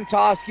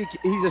 Ozentowski,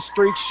 he's a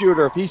streak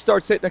shooter. If he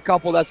starts hitting a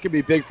couple, that's going to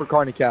be big for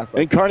Kearney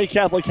Catholic. And Kearney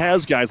Catholic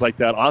has guys like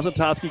that.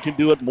 Ozentowski can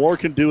do it. Moore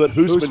can do it.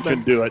 Hoosman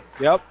can do it.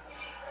 Yep,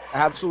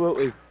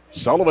 absolutely.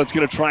 Sullivan's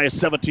going to try a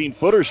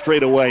 17-footer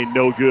straight away.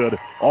 No good.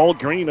 All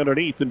green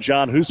underneath, and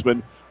John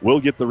Hoosman will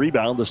get the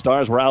rebound. The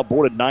Stars were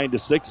outboarded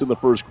 9-6 in the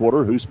first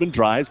quarter. Hoosman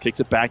drives, kicks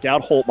it back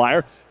out.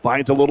 Holtmeyer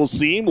finds a little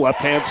seam.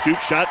 Left-hand scoop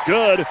shot,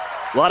 good.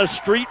 A lot of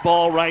street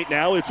ball right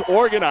now. It's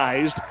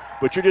organized,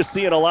 but you're just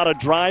seeing a lot of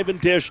drive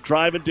and dish.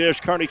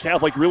 Kearney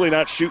Catholic really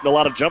not shooting a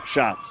lot of jump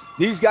shots.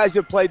 These guys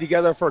have played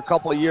together for a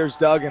couple of years,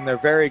 Doug, and they're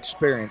very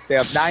experienced. They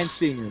have 9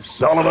 seniors.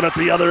 Sullivan at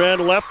the other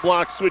end. Left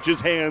block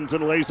switches hands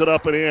and lays it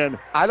up and in.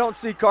 I don't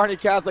see Kearney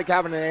Catholic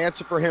having an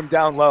answer for him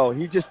down low.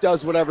 He just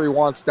does whatever he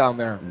wants down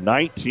there.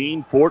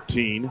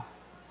 19-14.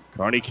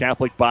 Kearney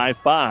Catholic by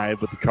 5,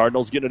 but the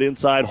Cardinals get it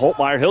inside.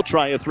 Holtmeyer, he'll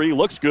try a 3.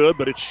 Looks good,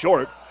 but it's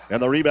short.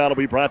 And the rebound will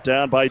be brought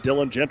down by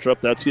Dylan Gentrup.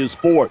 That's his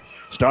 4th.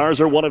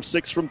 Stars are 1 of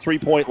 6 from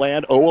three-point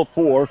land, 0 of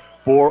 4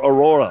 for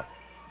Aurora.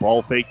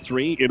 Ball fake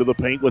 3 into the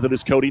paint with it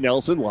is Cody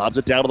Nelson. Lobs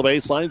it down to the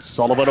baseline.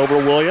 Sullivan over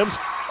Williams.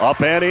 Up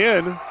and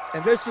in.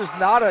 And this is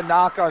not a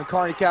knock on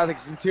Kearney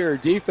Catholic's interior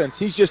defense.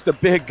 He's just a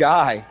big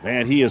guy.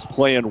 Man, he is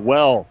playing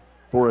well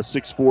for a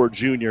 6'4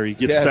 junior. He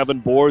gets 7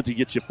 boards. He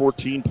gets you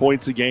 14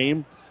 points a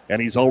game,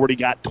 and he's already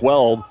got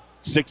 12,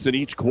 6 in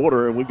each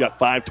quarter, and we've got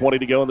 5:20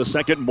 to go in the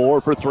second. Moore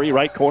for 3,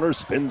 right corner,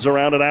 spins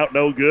around and out,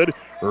 no good.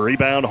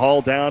 Rebound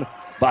hauled down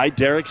by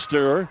Derek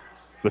Sturr.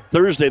 But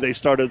Thursday they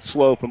started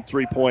slow from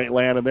three-point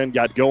land and then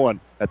got going.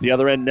 At the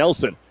other end,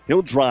 Nelson.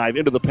 He'll drive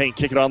into the paint,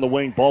 kick it on the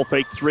wing, ball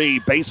fake 3,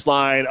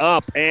 baseline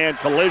up, and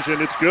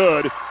collision. It's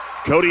good.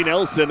 Cody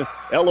Nelson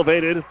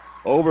elevated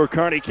over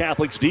Kearney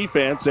Catholic's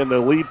defense, and the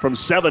lead from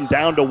 7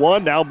 down to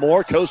 1. Now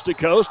Moore coast to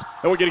coast,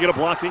 and we're going to get a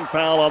blocking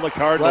foul on the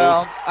Cardinals.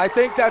 Well, I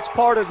think that's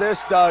part of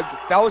this, Doug.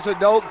 That was a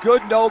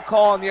good no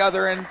call on the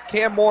other end.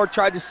 Cam Moore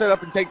tried to set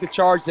up and take the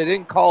charge. They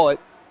didn't call it.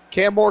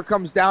 Cam Moore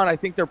comes down. I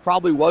think there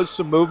probably was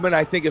some movement.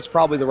 I think it's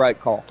probably the right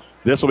call.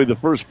 This will be the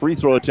first free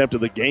throw attempt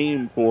of the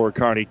game for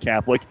Kearney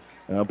Catholic.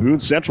 Boone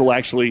Central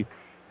actually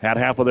had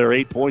half of their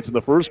 8 points in the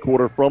first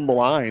quarter from the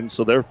line,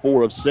 so they're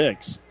 4 of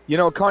 6. You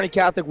know, Kearney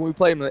Catholic, when we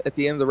played them at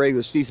the end of the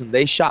regular season,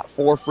 they shot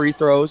 4 free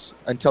throws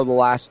until the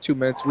last 2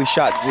 minutes. We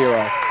shot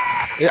 0.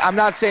 I'm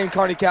not saying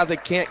Kearney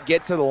Catholic can't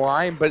get to the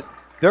line, but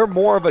they're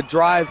more of a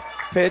drive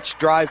pitch,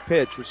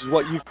 which is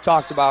what you've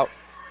talked about,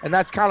 and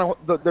that's kind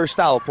of their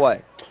style of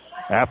play.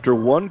 After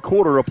 1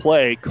 quarter of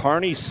play,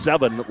 Kearney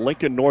 7,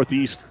 Lincoln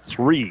Northeast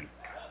 3.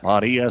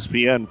 On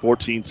ESPN,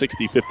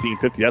 1460,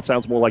 1550. That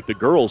sounds more like the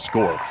girls'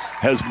 score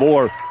as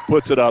Moore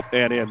puts it up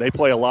and in. They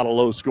play a lot of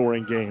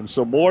low-scoring games.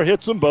 So Moore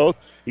hits them both.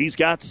 He's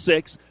got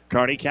 6.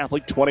 Kearney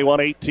Catholic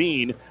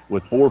 21-18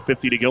 with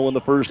 4:50 to go in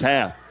the first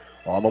half.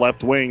 On the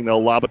left wing,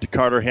 they'll lob it to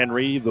Carter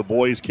Henry. The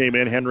boys came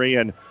in, Henry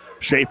and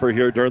Schaefer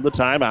here during the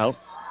timeout.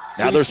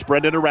 Now they're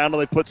spreading it around,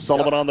 and they put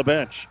Sullivan on the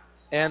bench.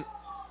 And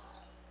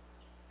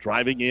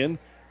driving in.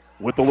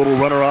 With the little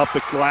runner off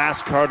the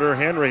glass, Carter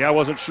Henry. I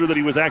wasn't sure that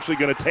he was actually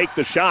going to take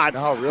the shot.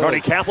 No, really.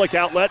 Kearney Catholic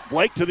outlet,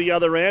 Blake to the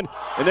other end.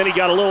 And then he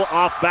got a little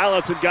off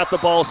balance and got the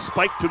ball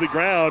spiked to the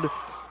ground.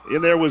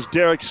 In there was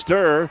Derek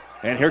Sturr.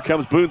 And here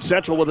comes Boone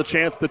Central with a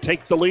chance to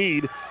take the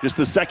lead. Just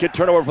the second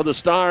turnover for the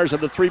Stars,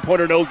 and the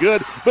three-pointer no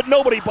good. But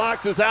nobody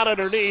boxes out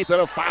underneath,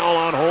 and a foul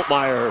on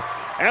Holtmeyer.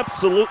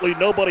 Absolutely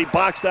nobody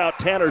boxed out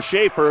Tanner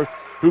Schaefer,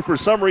 who for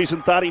some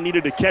reason thought he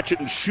needed to catch it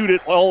and shoot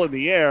it all in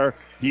the air.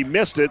 He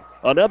missed it.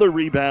 Another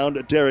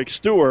rebound, Derek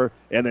Stewart,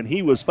 and then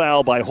he was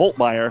fouled by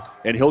Holtmeyer,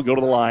 and he'll go to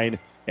the line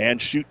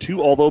and shoot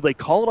 2, although they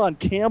call it on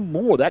Cam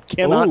Moore. That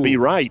cannot be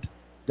right.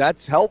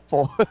 That's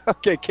helpful.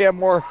 Okay, Cam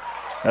Moore.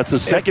 That's the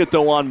second,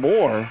 though, on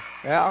Moore.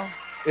 Yeah.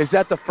 Is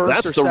that the first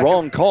That's or the second?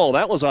 wrong call.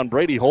 That was on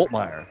Brady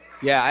Holtmeyer.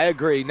 Yeah, I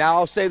agree. Now,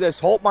 I'll say this.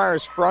 Holtmeyer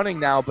is fronting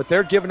now, but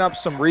they're giving up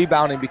some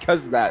rebounding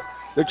because of that.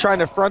 They're trying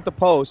to front the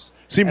post.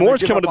 See,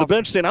 Moore's coming to the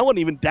bench saying, I wasn't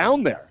even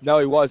down there. No,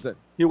 he wasn't.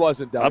 He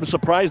wasn't down. I'm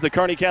surprised the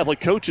Kearney Catholic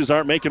coaches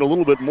aren't making a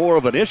little bit more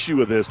of an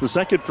issue of this. The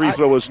second free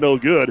throw was no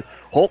good.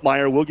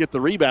 Holtmeyer will get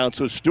the rebound,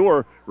 so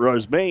Stewart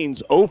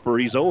remains 0 for.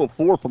 He's 0 of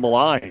 4 from the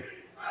line.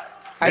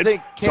 I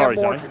think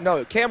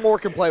Cam Moore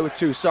can play with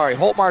 2. Sorry.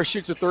 Holtmeyer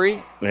shoots a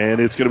 3.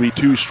 And it's going to be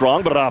too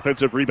strong, but an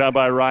offensive rebound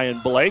by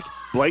Ryan Blake.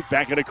 Blake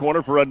back in the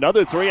corner for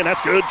another 3, and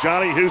that's good.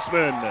 Johnny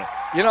Hoosman.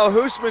 You know,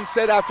 Hoosman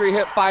said after he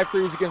hit 5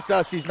 threes against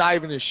us, he's not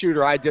even a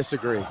shooter. I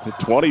disagree.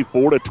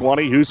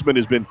 24-20. Hoosman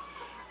has been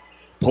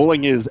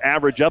pulling his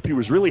average up. He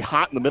was really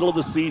hot in the middle of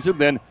the season,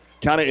 then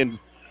kind of in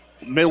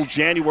middle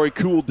January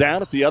cooled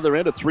down. At the other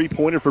end, a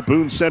three-pointer for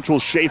Boone Central.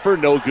 Schaefer,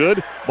 no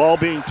good. Ball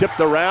being tipped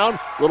around.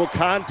 Little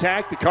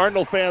contact. The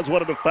Cardinal fans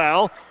wanted a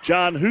foul.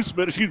 Hunter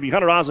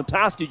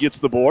Ozentowski gets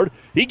the board.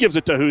 He gives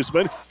it to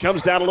Hoosman.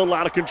 Comes down a little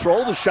out of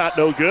control. The shot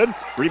no good.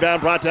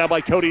 Rebound brought down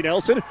by Cody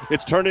Nelson.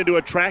 It's turned into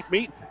a track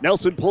meet.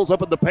 Nelson pulls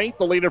up in the paint.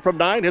 The leader from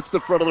 9 hits the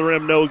front of the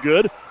rim, no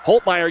good.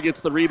 Holtmeyer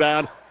gets the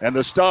rebound, and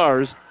the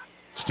Stars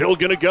still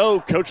going to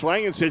go. Coach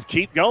Langen says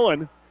keep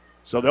going.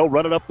 So they'll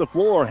run it up the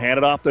floor, hand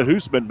it off to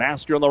Hoosman.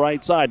 Masker on the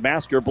right side.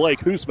 Masker, Blake,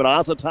 Hoosman,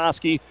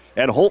 Ozentowski,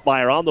 and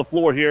Holtmeyer on the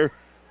floor here.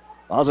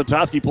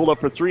 Ozentowski pulled up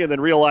for 3 and then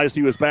realized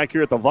he was back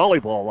here at the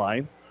volleyball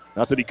line.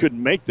 Not that he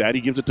couldn't make that. He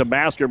gives it to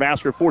Masker.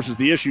 Masker forces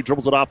the issue,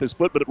 dribbles it off his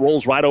foot, but it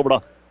rolls right over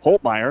to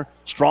Holtmeyer.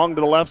 Strong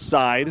to the left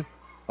side.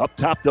 Up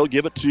top, they'll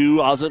give it to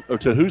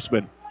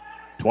Hoosman.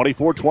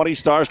 24-20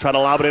 Stars try to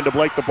lob it into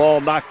Blake. The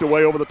ball knocked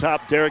away over the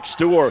top. Derek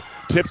Stewart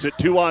tips it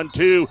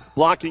 2-on-2.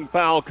 Blocking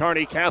foul,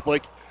 Kearney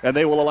Catholic. And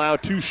they will allow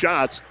 2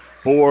 shots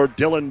for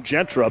Dylan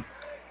Gentrup.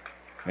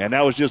 And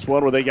that was just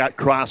one where they got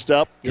crossed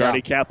up.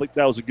 Kearney Catholic,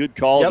 that was a good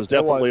call. It was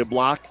definitely a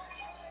block.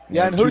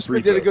 Yeah, and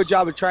Hoosman did a good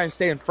job of trying to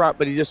stay in front,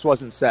 but he just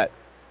wasn't set.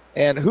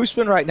 And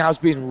Hoosman right now is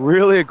being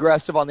really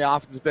aggressive on the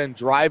offensive end,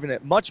 driving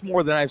it much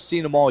more than I've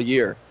seen him all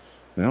year.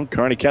 Well,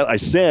 Kearney Catholic, I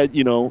said,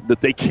 that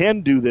they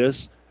can do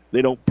this.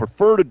 They don't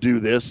prefer to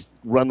do this,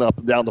 run up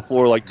and down the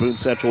floor like Boone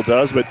Central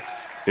does. But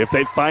if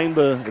they find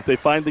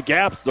the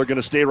gaps, they're going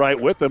to stay right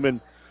with them.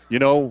 And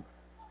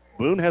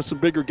Boone has some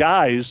bigger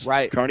guys.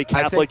 Right. Kearney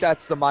Catholic. I think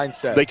that's the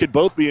mindset. They could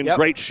both be in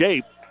great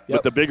shape,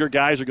 but the bigger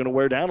guys are going to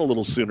wear down a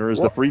little sooner as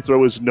the free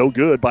throw is no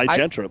good by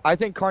Gentrup. I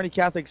think Kearney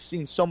Catholic's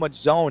seen so much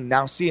zone,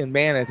 now seeing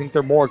man. I think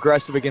they're more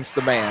aggressive against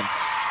the man.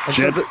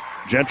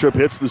 Gentrup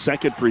hits the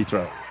second free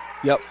throw.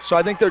 Yep. So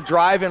I think they're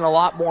driving a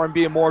lot more and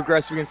being more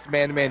aggressive against the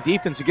man-to-man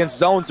defense. Against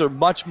zones, they're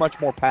much, much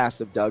more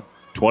passive, Doug.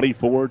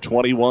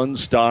 24-21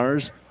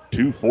 Stars.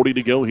 2:40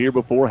 to go here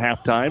before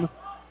halftime.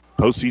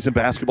 Postseason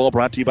basketball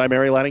brought to you by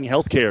Mary Lanning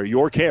Healthcare.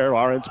 Your care,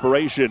 our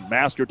inspiration.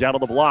 Masker down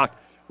on the block.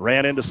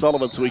 Ran into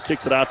Sullivan, so he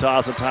kicks it out to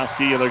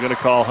Ozentowski, and they're going to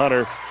call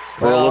Hunter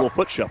for a little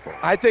foot shuffle.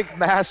 I think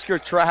Masker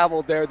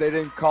traveled there. They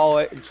didn't call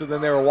it, and so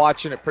then they were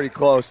watching it pretty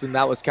close, and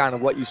that was kind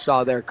of what you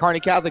saw there. Kearney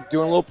Catholic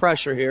doing a little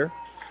pressure here.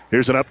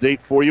 Here's an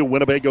update for you.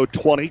 Winnebago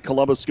 20,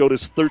 Columbus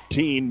Scotus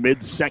 13,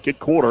 mid-second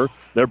quarter.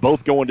 They're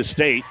both going to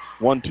state.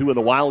 1-2 in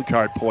the wild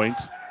card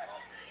points.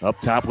 Up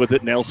top with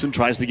it, Nelson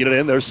tries to get it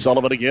in. There's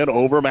Sullivan again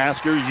over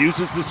Masker.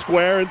 Uses the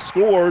square and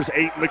scores.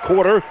 8 in the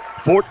quarter.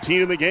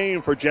 14 in the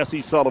game for Jesse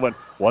Sullivan.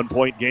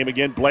 1-point game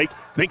again. Blake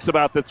thinks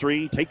about the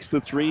three. Takes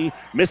the three.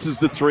 Misses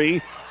the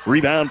three.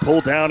 Rebound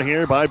pulled down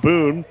here by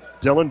Boone.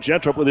 Dylan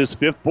Gentrup with his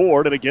 5th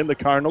board. And again, the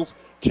Cardinals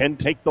can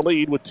take the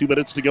lead with 2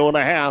 minutes to go in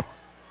the half.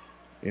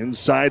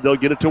 Inside, they'll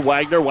get it to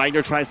Wagner.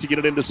 Wagner tries to get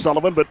it into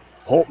Sullivan, but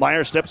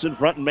Holtmeyer steps in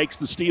front and makes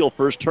the steal.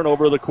 First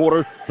turnover of the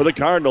quarter for the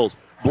Cardinals.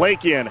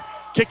 Blake in.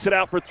 Kicks it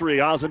out for 3.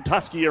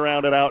 Ozentowski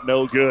around it out.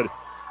 No good.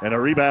 And a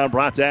rebound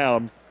brought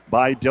down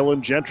by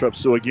Dylan Gentrup.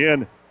 So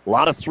again, a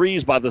lot of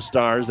threes by the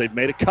Stars. They've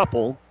made a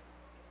couple.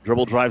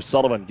 Dribble drive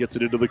Sullivan. Gets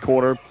it into the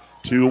corner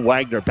to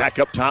Wagner. Back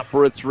up top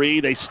for a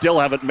 3. They still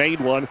haven't made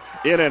one.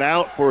 In and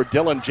out for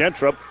Dylan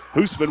Gentrup.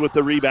 Hoosman with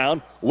the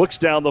rebound. Looks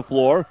down the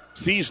floor.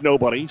 Sees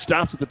nobody.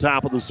 Stops at the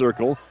top of the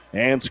circle.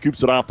 And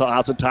scoops it off to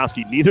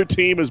Ozentowski. Neither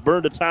team has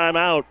burned a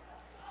timeout.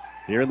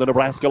 Here in the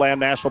Nebraska Land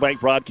National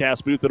Bank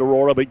broadcast booth at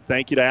Aurora, big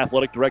thank you to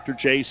Athletic Director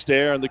Jay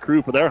Stair and the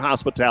crew for their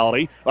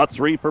hospitality. A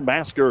 3 for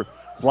Masker.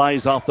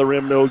 Flies off the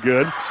rim, no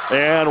good.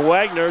 And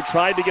Wagner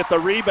tried to get the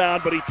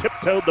rebound, but he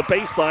tiptoed the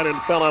baseline and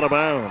fell out of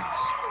bounds.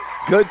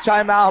 Good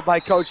timeout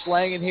by Coach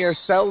Langen here.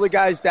 Settle the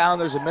guys down.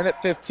 There's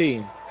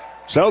 1:15.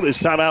 So this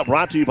timeout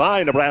brought to you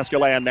by Nebraska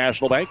Land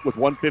National Bank with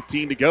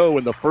 1:15 to go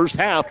in the first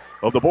half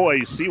of the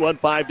boys'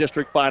 C1-5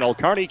 district final.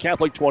 Kearney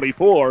Catholic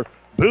 24,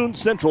 Boone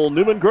Central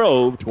Newman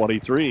Grove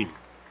 23.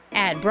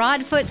 At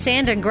Broadfoot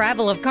Sand and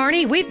Gravel of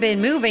Kearney, we've been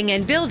moving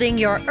and building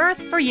your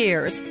earth for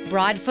years.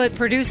 Broadfoot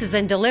produces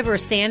and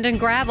delivers sand and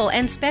gravel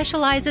and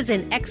specializes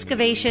in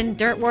excavation,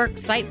 dirt work,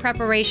 site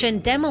preparation,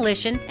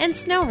 demolition, and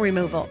snow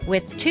removal,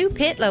 with 2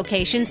 pit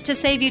locations to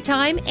save you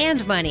time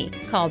and money.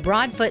 Call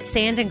Broadfoot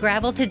Sand and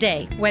Gravel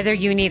today, whether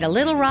you need a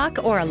little rock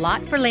or a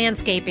lot for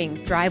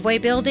landscaping, driveway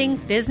building,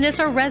 business,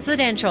 or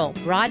residential.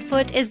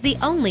 Broadfoot is the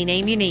only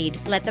name you need.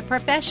 Let the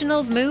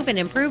professionals move and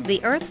improve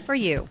the earth for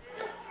you.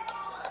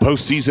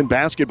 Postseason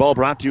basketball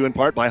brought to you in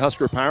part by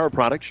Husker Power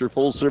Products, your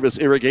full-service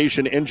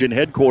irrigation engine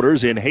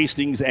headquarters in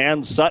Hastings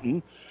and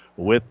Sutton,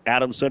 with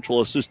Adams Central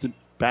assistant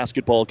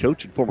basketball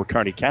coach and former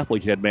Kearney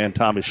Catholic head man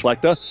Thomas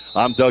Schlechter.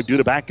 I'm Doug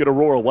Duda back at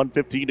Aurora.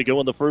 1:15 to go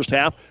in the first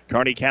half.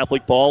 Kearney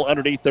Catholic ball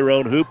underneath their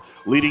own hoop,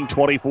 leading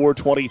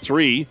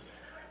 24-23.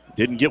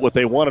 Didn't get what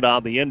they wanted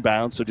on the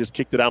inbound, so just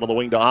kicked it out on the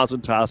wing to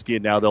Ozentowski,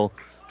 and now they'll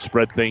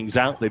spread things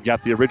out. They've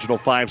got the original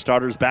 5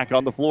 starters back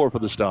on the floor for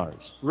the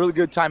Stars. Really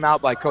good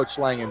timeout by Coach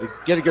Langen to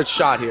get a good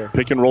shot here.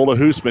 Pick and roll to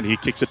Hoosman. He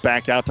kicks it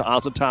back out to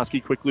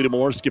Ozentowski, quickly to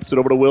Moore, skips it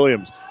over to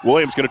Williams.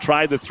 Williams going to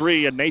try the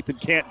 3, and Nathan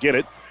can't get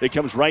it. It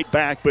comes right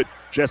back, but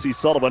Jesse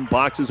Sullivan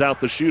boxes out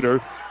the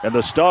shooter, and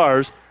the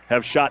Stars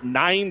have shot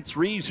 9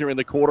 threes here in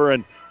the quarter,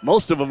 and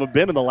most of them have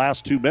been in the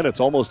last 2 minutes.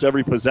 Almost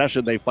every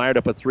possession they fired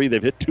up a 3.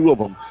 They've hit 2 of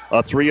them.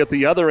 A 3 at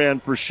the other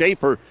end for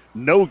Schaefer.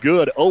 No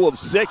good. 0 of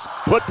 6.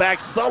 Put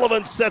back.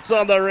 Sullivan sets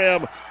on the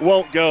rim.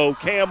 Won't go.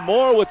 Cam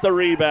Moore with the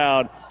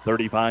rebound.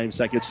 35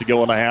 seconds to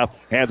go in the half.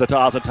 Hands it to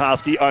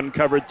Ozentowski.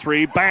 Uncovered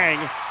 3. Bang.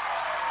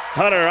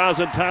 Hunter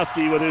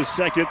Ozentowski with his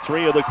second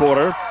 3 of the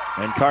quarter.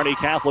 And Kearney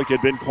Catholic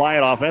had been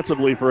quiet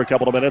offensively for a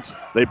couple of minutes.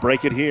 They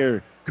break it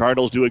here.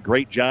 Cardinals do a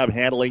great job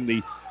handling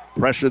the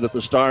pressure that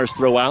the Stars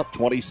throw out.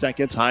 20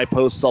 seconds. High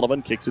post.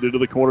 Sullivan kicks it into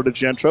the corner to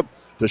Gentrup.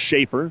 To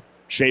Schaefer.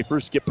 Schaefer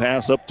skip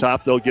pass up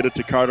top. They'll get it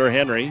to Carter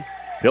Henry.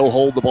 He'll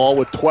hold the ball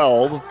with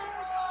 12.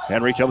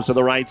 Henry comes to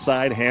the right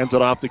side. Hands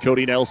it off to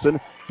Cody Nelson.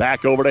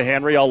 Back over to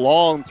Henry. A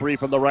long 3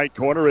 from the right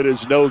corner. It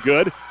is no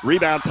good.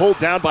 Rebound pulled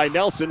down by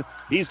Nelson.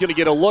 He's going to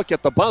get a look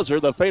at the buzzer.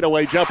 The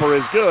fadeaway jumper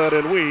is good,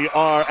 and we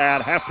are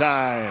at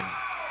halftime.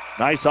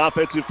 Nice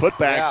offensive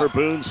putback for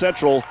Boone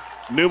Central.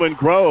 Newman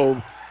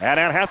Grove. And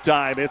at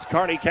halftime, it's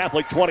Kearney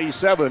Catholic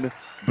 27,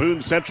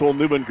 Boone Central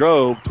Newman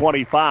Grove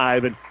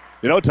 25. And,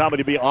 you know, Tommy,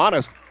 to be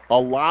honest, a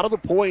lot of the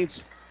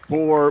points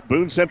for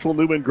Boone Central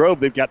Newman Grove,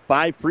 they've got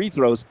 5 free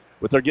throws,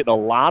 but they're getting a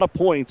lot of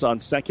points on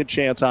second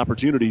chance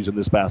opportunities in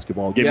this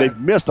basketball game. Yeah. They've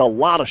missed a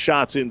lot of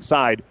shots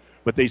inside,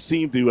 but they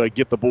seem to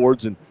get the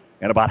boards, and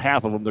about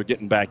half of them they're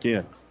getting back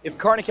in. If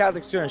Kearney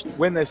Catholic students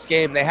win this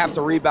game, they have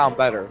to rebound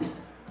better.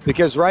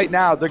 Because right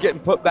now they're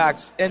getting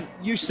putbacks. And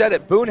you said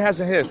it, Boone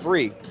hasn't hit a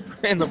 3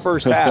 in the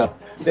first half.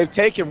 They've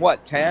taken,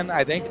 10,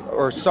 I think,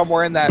 or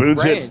somewhere in that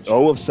Boone's range. Hit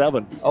 0 of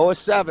 7. 0 of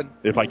 7.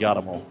 If I got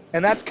them all.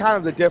 And that's kind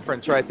of the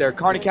difference right there.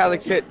 Kearney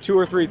Catholic's hit 2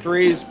 or 3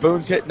 threes.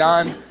 Boone's hit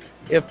none.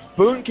 if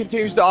Boone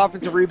continues to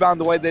offensive rebound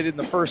the way they did in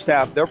the first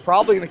half, they're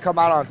probably going to come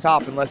out on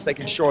top unless they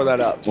can shore that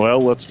up.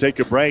 Well, let's take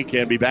a break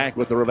and be back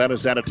with the Ravenna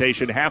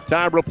Sanitation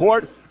halftime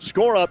report,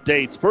 score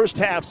updates, first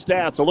half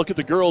stats, a look at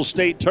the girls'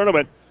 state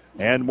tournament,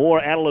 and more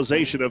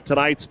analyzation of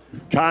tonight's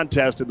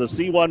contest in the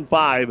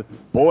C1-5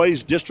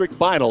 Boys District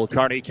Final.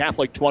 Kearney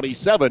Catholic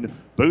 27,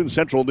 Boone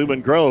Central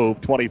Newman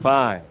Grove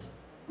 25.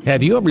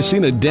 Have you ever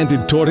seen a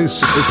dented tortoise?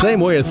 The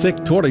same way a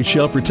thick tortoise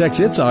shell protects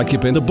its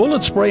occupant, the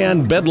bullet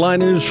spray-on bed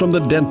liners from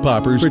the Dent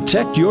Poppers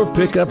protect your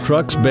pickup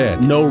truck's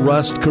bed. No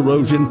rust,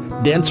 corrosion,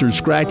 dents, or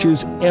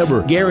scratches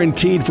ever.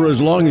 Guaranteed for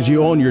as long as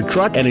you own your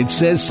truck, and it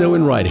says so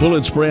in writing.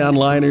 Bullet spray-on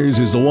liners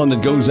is the one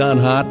that goes on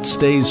hot,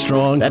 stays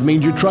strong. That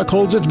means your truck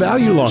holds its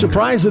value longer.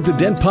 Surprised that the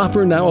Dent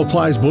Popper now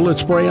applies bullet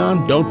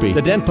spray-on? Don't be.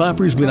 The Dent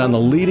Popper's been on the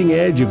leading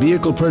edge of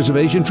vehicle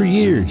preservation for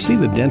years. See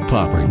the Dent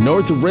Popper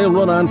north of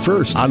Railroad on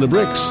First, on the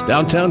Bricks,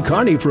 downtown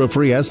Kearney for a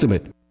free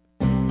estimate.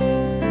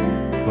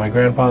 My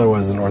grandfather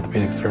was an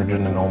orthopedic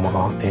surgeon in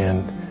Omaha,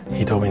 and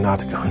he told me not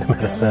to go into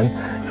medicine.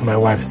 And my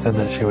wife said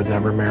that she would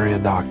never marry a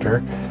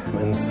doctor,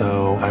 and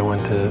so I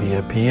went to be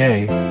a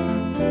PA.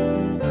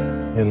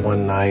 And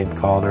one night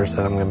called her,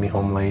 said I'm going to be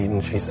home late,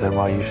 and she said,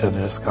 well, you should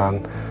have just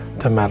gone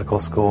to medical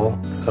school.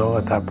 So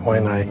at that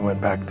point I went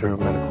back through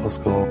medical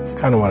school. It's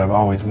kind of what I've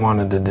always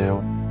wanted to do.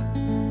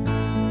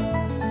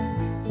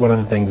 One of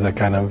the things that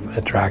kind of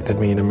attracted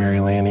me to Mary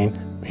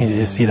Lanning,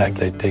 you see that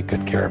they take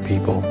good care of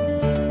people.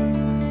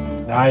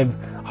 I've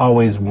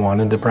always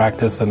wanted to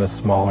practice in a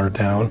smaller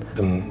town,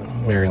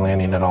 and Mary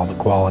Lanning had all the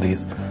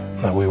qualities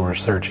that we were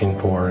searching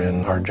for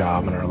in our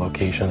job and our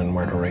location and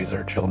where to raise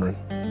our children.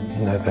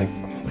 And I think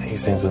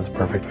Hastings was the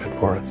perfect fit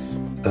for us.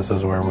 This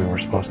is where we were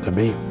supposed to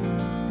be.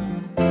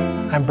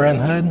 I'm Brent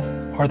Hood,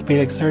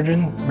 orthopedic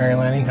surgeon, Mary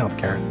Lanning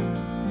Healthcare.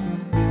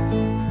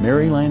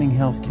 Mary Lanning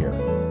Healthcare.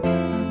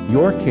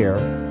 Your care,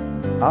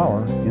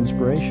 our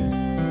inspiration.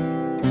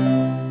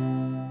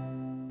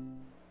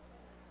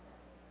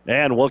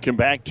 And welcome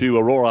back to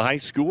Aurora High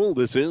School.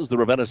 This is the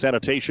Ravenna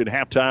Sanitation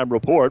Halftime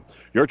Report.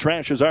 Your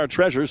trash is our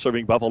treasure,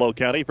 serving Buffalo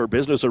County for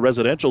business or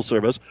residential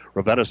service.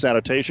 Ravenna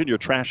Sanitation, your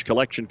trash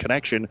collection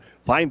connection.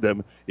 Find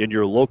them in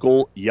your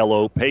local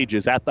yellow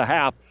pages. At the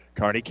half,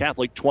 Kearney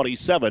Catholic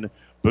 27,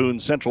 Boone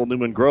Central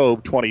Newman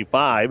Grove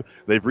 25.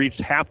 They've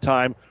reached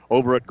halftime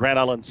over at Grand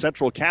Island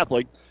Central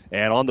Catholic.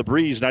 And on the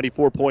breeze,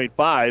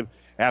 94.5.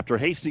 After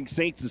Hastings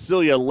St.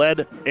 Cecilia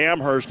led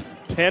Amherst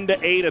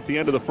 10-8 at the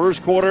end of the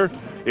first quarter,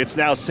 it's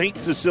now St.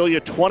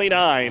 Cecilia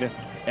 29,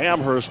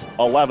 Amherst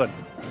 11.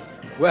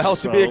 Well,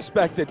 to be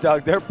expected,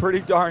 Doug. They're pretty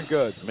darn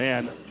good.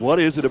 Man, what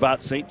is it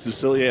about St.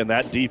 Cecilia and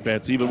that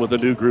defense, even with a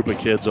new group of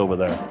kids over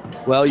there?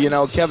 Well, you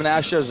know, Kevin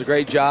Ash does a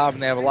great job,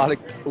 and they have a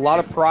lot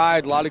of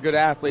pride, a lot of good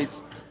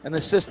athletes, and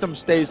the system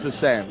stays the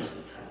same.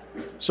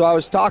 So I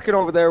was talking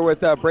over there with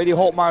Brady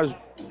Holtmeyer's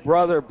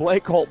brother,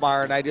 Blake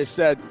Holtmeyer, and I just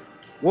said,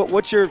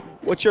 What's your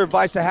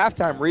advice at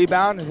halftime?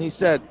 Rebound? And he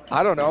said,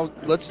 I don't know.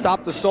 Let's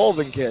stop the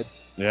Sullivan kid.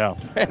 Yeah.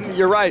 And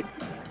you're right.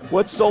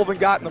 What's Sullivan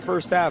got in the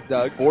first half,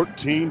 Doug?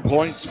 14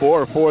 points,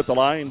 4 at the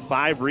line,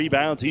 5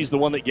 rebounds. He's the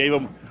one that gave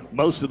them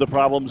most of the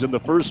problems in the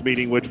first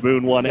meeting, which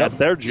Boone won at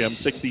their gym,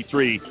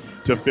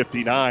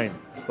 63-59.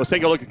 Let's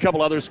take a look at a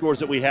couple other scores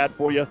that we had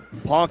for you.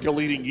 Ponca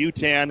leading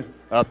UTAN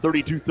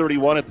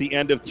 32-31 at the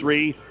end of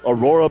 3.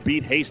 Aurora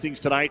beat Hastings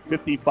tonight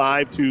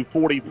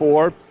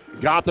 55-44.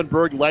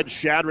 Gothenburg led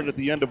Shadron at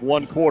the end of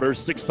one quarter,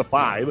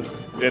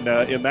 6-5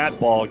 in that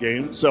ball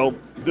game. So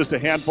just a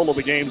handful of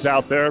the games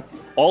out there.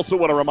 Also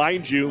want to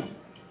remind you,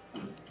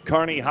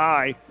 Kearney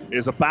High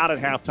is about at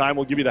halftime.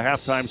 We'll give you the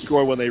halftime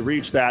score when they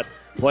reach that,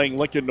 playing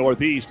Lincoln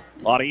Northeast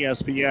on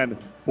ESPN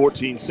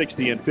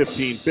 1460 and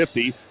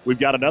 1550. We've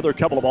got another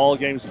couple of ball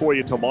games for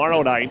you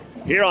tomorrow night.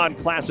 Here on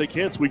Classic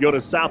Hits, we go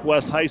to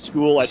Southwest High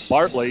School at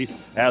Bartley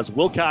as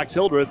Wilcox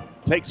Hildreth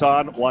takes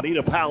on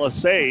Juanita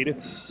Palisade.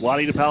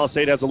 Juanita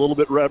Palisade has a little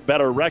bit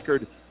better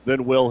record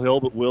than Will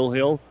Hill, but Will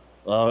Hill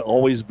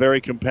always very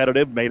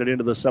competitive, made it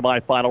into the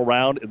semifinal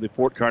round in the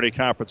Fort Kearney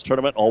Conference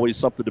Tournament. Always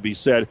something to be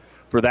said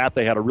for that.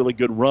 They had a really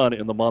good run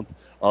in the month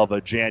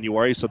of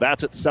January. So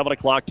that's at 7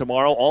 o'clock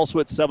tomorrow. Also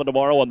at 7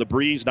 tomorrow on the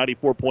Breeze,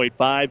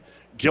 94.5.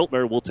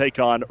 Giltner will take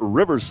on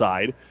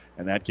Riverside,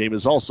 and that game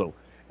is also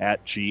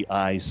at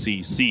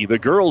GICC. The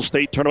girls'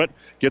 state tournament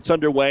gets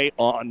underway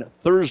on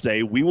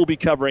Thursday. We will be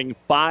covering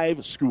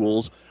 5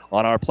 schools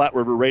on our Platte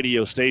River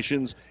radio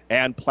stations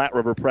and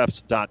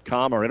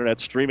PlatteRiverPreps.com. Our internet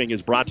streaming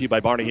is brought to you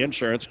by Barney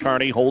Insurance,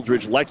 Kearney,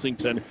 Holdridge,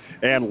 Lexington,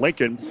 and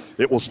Lincoln.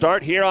 It will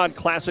start here on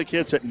Classic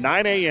Hits at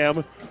 9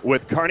 a.m.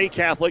 with Kearney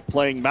Catholic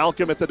playing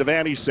Malcolm at the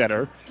Devaney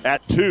Center.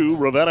 At 2,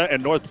 Ravenna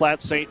and North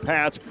Platte St.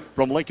 Pat's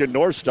from Lincoln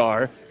North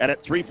Star. And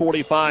at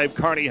 3:45,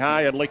 Kearney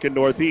High and Lincoln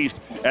Northeast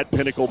at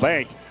Pinnacle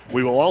Bank.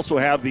 We will also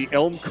have the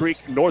Elm Creek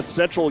North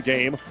Central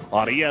game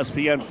on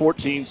ESPN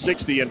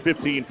 1460 and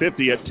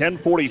 1550 at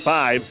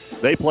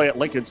 10:45. They play at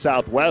Lincoln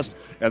Southwest.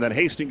 And then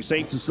Hastings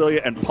St. Cecilia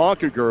and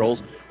Ponca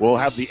girls will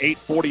have the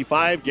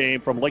 8:45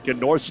 game from Lincoln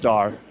North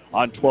Star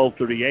on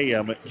 12:30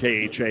 a.m. at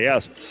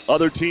KHAS.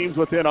 Other teams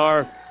within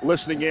our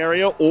listening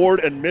area. Ord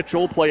and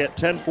Mitchell play at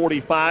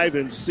 10:45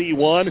 in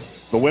C1.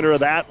 The winner of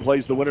that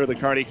plays the winner of the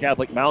Kearney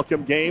Catholic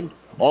Malcolm game.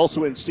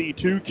 Also in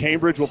C2,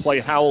 Cambridge will play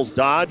Howells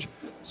Dodge,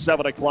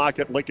 7 o'clock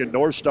at Lincoln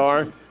North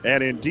Star.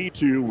 And in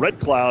D2, Red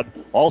Cloud,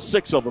 all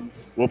 6 of them,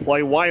 will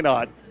play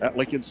Wynot at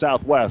Lincoln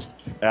Southwest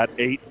at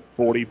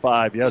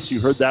 8:45. Yes, you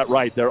heard that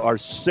right. There are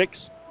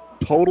 6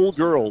 total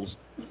girls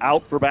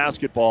out for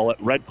basketball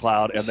at Red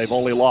Cloud, and they've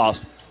only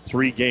lost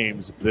 3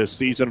 games this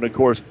season. And, of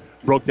course,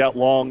 broke that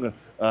long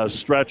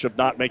stretch of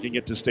not making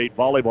it to state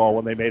volleyball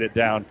when they made it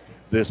down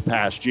this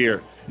past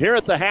year. Here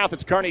at the half,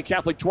 it's Kearney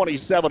Catholic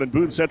 27 and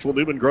Boone Central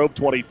Newman Grove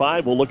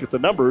 25. We'll look at the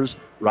numbers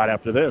right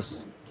after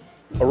this.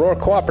 Aurora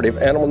Cooperative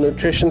Animal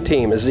Nutrition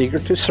Team is eager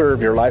to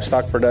serve your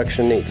livestock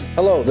production needs.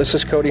 Hello, this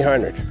is Cody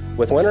Heinrich.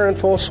 With winter in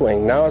full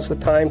swing, now is the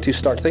time to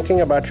start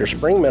thinking about your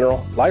spring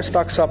mineral,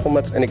 livestock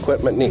supplements, and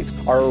equipment needs.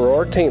 Our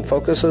Aurora team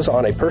focuses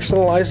on a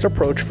personalized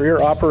approach for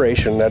your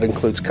operation that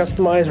includes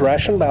customized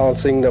ration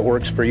balancing that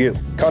works for you.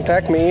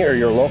 Contact me or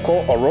your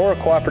local Aurora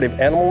Cooperative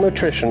Animal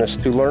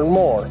Nutritionist to learn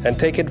more and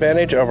take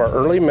advantage of our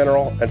early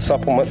mineral and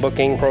supplement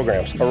booking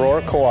programs.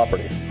 Aurora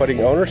Cooperative,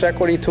 putting owner's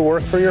equity to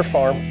work for your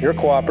farm, your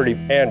cooperative,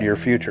 and your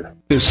future.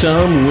 To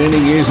some,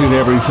 winning isn't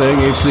everything,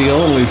 it's the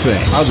only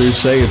thing. Others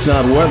say it's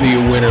not whether you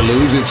win or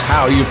lose, it's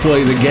how you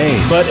play the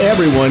game. But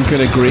everyone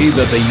can agree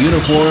that the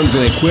uniforms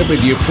and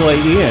equipment you play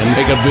in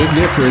make a big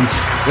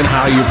difference in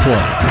how you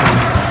play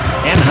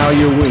and how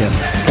you win.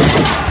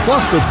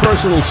 Plus the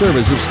personal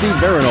service of Steve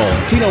Barinol,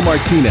 Tino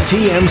Martinez,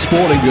 TM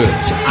Sporting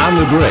Goods, on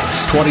the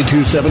bricks,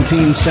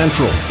 2217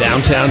 Central,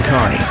 downtown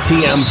Kearney.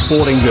 TM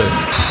Sporting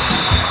Goods,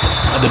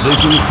 a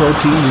division pro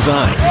team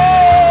design.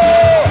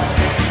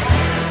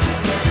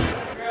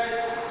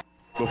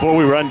 Before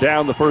we run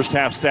down the first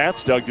half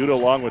stats, Doug Duda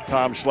along with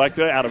Tom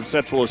Schlechter, Adams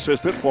Central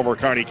assistant, former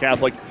Kearney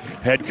Catholic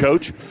head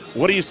coach.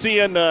 What are you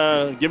seeing?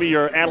 Give me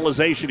your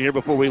analyzation here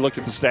before we look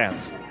at the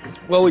stats.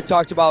 Well, we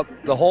talked about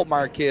the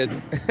Holtmeyer kid,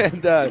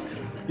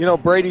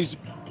 and, Brady's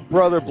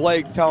brother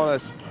Blake telling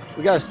us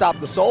we got to stop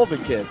the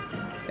Sullivan kid.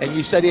 And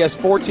you said he has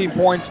 14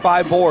 points,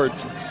 5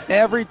 boards.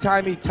 Every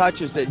time he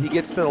touches it, he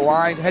gets to the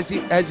line. Has he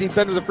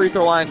been to the free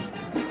throw line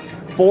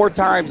 4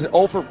 times?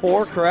 0 for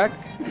 4,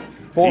 correct?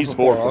 He's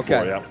 4 for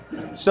 4, yeah.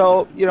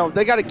 So,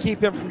 they got to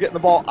keep him from getting the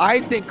ball. I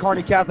think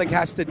Kearney Catholic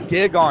has to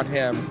dig on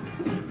him,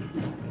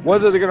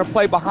 whether they're going to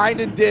play behind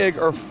and dig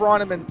or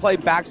front him and play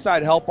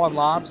backside help on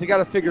lobs. They got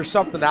to figure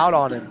something out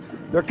on him.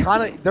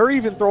 They're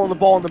even throwing the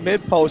ball in the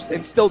mid post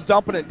and still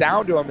dumping it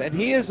down to him, and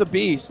he is a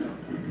beast.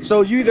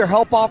 So you either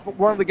help off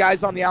one of the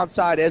guys on the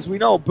outside. As we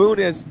know, Boone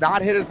is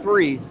not hit a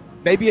 3.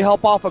 Maybe you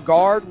help off a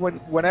guard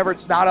whenever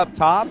it's not up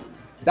top.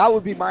 That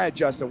would be my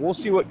adjustment. We'll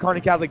see what Kearney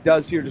Catholic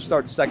does here to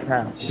start the second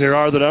half. Here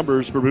are the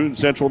numbers for Boone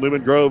Central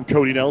Newman Grove.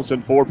 Cody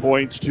Nelson, 4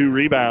 points, 2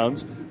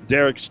 rebounds.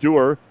 Derek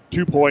Stewart,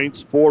 2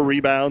 points, 4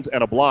 rebounds,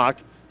 and a block.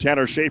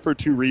 Tanner Schaefer,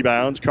 2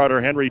 rebounds. Carter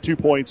Henry, 2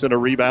 points and a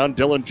rebound.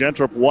 Dylan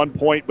Gentrup, 1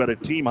 point, but a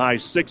team-high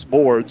 6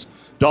 boards.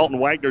 Dalton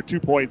Wagner, 2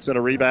 points and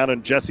a rebound.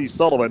 And Jesse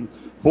Sullivan,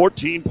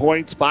 14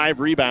 points,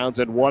 5 rebounds,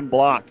 and 1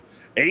 block.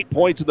 8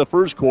 points in the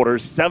first quarter,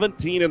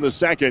 17 in the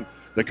second.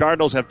 The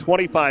Cardinals have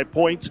 25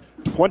 points,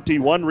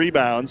 21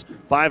 rebounds,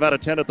 5 out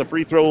of 10 at the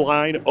free throw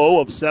line, 0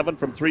 of 7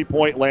 from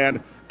three-point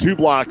land, 2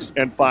 blocks,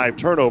 and 5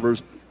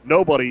 turnovers.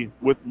 Nobody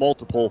with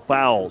multiple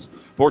fouls.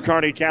 For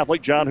Kearney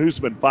Catholic, John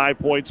Hoosman, 5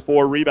 points,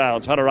 4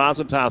 rebounds. Hunter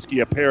Ozentowski,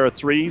 a pair of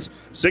threes,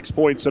 6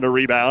 points and a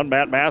rebound.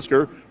 Matt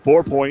Masker,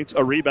 4 points,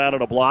 a rebound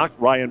and a block.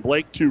 Ryan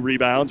Blake, 2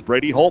 rebounds.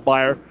 Brady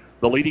Holtmeyer,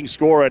 the leading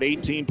scorer at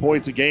 18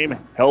 points a game,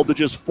 held to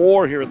just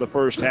 4 here in the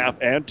first half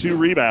and 2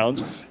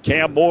 rebounds.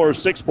 Cam Moore,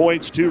 6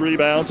 points, 2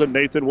 rebounds, and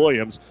Nathan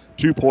Williams,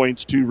 2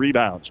 points, 2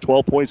 rebounds.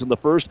 12 points in the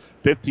first,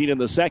 15 in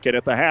the second.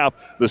 At the half,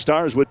 the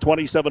Stars with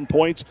 27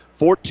 points,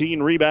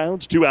 14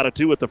 rebounds, 2 out of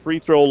 2 at the free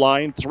throw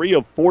line, 3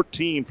 of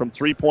 14 from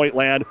three-point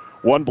land,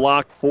 1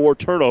 block, 4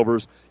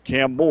 turnovers.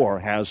 Cam Moore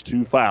has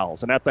 2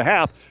 fouls. And at the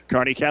half,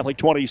 Kearney Catholic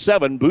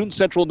 27, Boone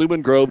Central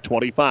Newman Grove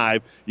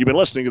 25. You've been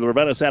listening to the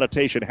Ravenna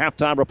Sanitation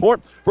Halftime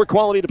Report. For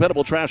quality,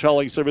 dependable trash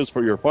hauling service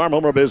for your farm,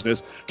 home, or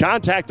business,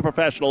 contact the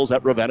professionals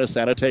at Ravenna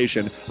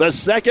Sanitation. The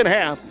second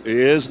half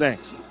is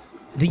next.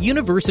 The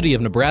University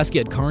of Nebraska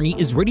at Kearney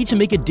is ready to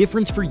make a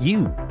difference for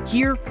you.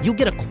 Here, you'll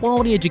get a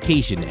quality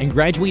education and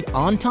graduate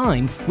on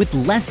time with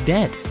less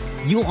debt.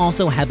 You'll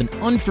also have an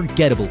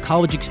unforgettable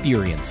college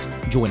experience.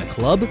 Join a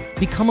club,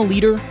 become a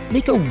leader,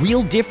 make a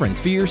real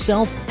difference for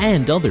yourself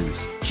and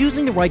others.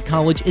 Choosing the right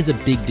college is a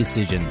big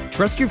decision.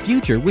 Trust your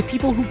future with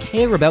people who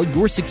care about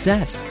your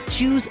success.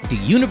 Choose the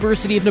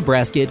University of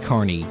Nebraska at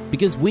Kearney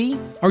because we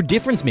are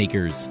difference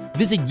makers.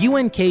 Visit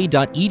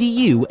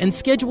unk.edu and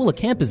schedule a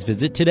campus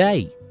visit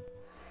today.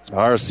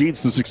 Our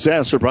Seeds to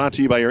Success are brought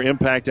to you by your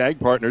Impact Ag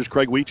partners,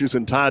 Craig Weeches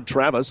and Todd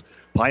Travis.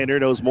 Pioneer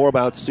knows more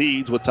about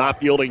seeds with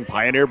top-yielding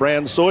Pioneer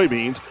brand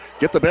soybeans.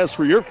 Get the best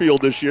for your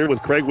field this year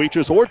with Craig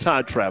Weeches or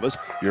Todd Travis,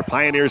 your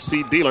Pioneer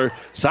seed dealer.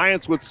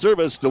 Science with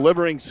service,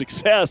 delivering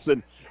success.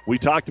 And we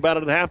talked about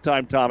it at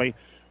halftime, Tommy.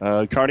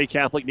 Kearney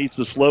Catholic needs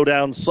to slow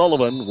down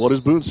Sullivan. What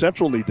does Boone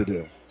Central need to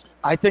do?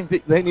 I think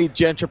that they need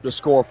Gentryp to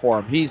score for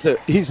him. He's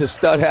a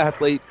stud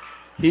athlete.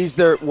 He's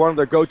one of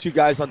their go-to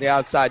guys on the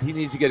outside. He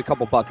needs to get a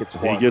couple buckets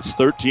for him. He gets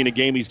 13 a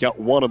game. He's got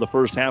 1 in the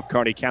first half.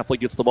 Kearney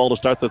Catholic gets the ball to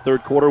start the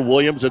third quarter.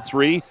 Williams at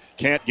 3.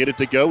 Can't get it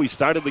to go. He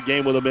started the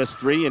game with a missed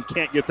 3 and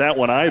can't get that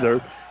one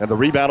either. And the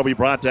rebound will be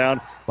brought down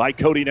by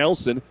Cody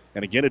Nelson.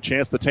 And again, a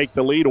chance to take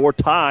the lead or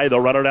tie. The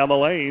runner down the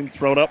lane,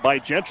 thrown up by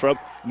Gentryp.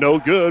 No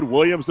good.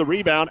 Williams the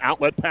rebound.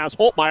 Outlet pass.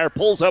 Holtmeyer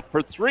pulls up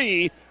for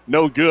 3.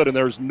 No good. And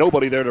there's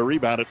nobody there to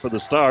rebound it for the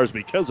Stars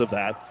because of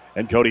that.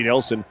 And Cody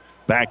Nelson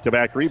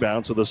back-to-back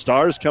rebounds. So the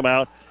Stars come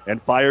out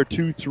and fire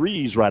 2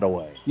 threes right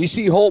away. You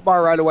see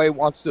Holtmeyer right away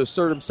wants to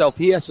assert himself.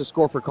 He has to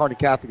score for Kearney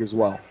Catholic as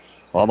well.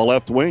 On the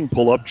left wing,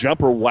 pull-up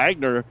jumper,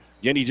 Wagner.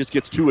 Again, he just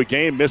gets 2 a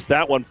game. Missed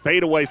that one.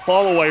 Fade away,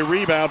 fall away,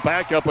 rebound,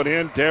 back up and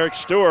in. Derek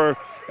Stewart.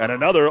 And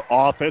another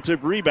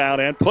offensive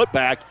rebound and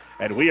putback.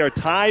 And we are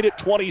tied at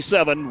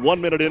 27,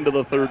 1 minute into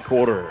the third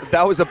quarter.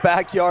 That was a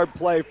backyard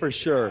play for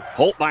sure.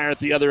 Holtmeyer at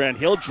the other end.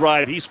 He'll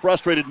drive. He's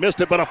frustrated,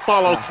 missed it, but a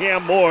follow.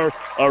 Cam Moore,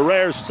 a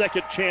rare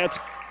second chance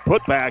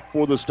putback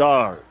for the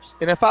Stars.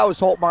 And if I was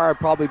Holtmeyer, I'd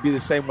probably be the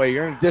same way.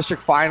 You're in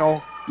district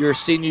final. You're a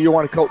senior. You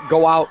want to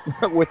go out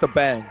with a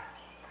bang.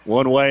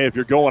 One way, if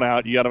you're going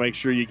out, you got to make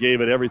sure you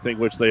gave it everything,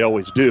 which they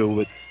always do.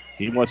 But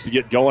he wants to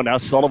get going. Now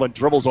Sullivan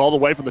dribbles all the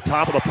way from the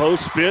top of the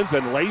post, spins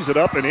and lays it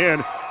up and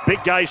in.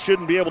 Big guy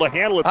shouldn't be able to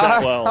handle it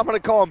that well. I'm going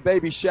to call him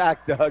Baby Shaq,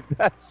 Doug.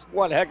 That's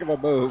one heck of a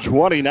move.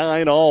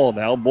 29 all.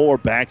 Now Moore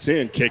backs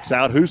in, kicks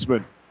out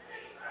Hoosman.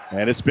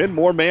 And it's been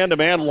more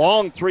man-to-man.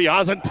 Long 3.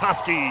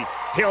 Ozentowski,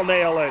 he'll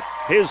nail it.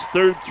 His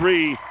third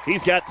 3.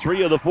 He's got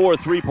 3 of the 4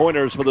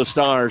 3-pointers for the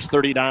Stars,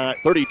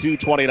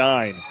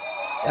 32-29.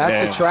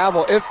 That's a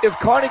travel. If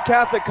Kearney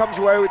Catholic comes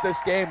away with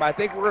this game, I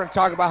think we're going to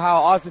talk about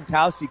how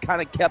Ozentowski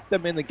kind of kept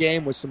them in the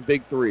game with some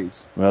big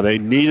threes. Well, they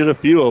needed a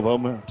few of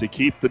them to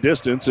keep the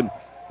distance, and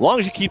as long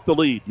as you keep the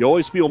lead, you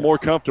always feel more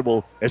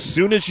comfortable. As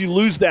soon as you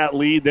lose that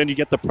lead, then you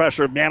get the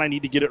pressure, man, I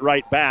need to get it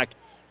right back,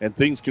 and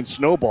things can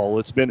snowball.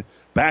 It's been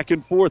back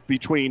and forth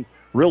between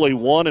really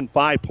 1 and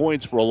 5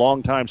 points for a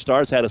long time.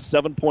 Stars had a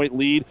 7-point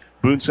lead.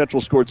 Boone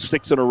Central scored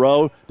 6 in a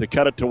row to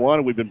cut it to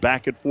 1. We've been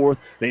back and forth.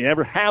 They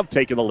never have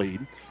taken the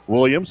lead.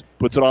 Williams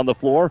puts it on the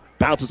floor,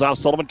 bounces off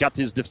Sullivan, got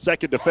his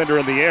second defender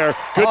in the air.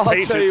 Good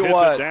patience, hits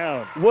it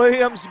down.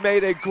 Williams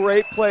made a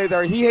great play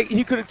there.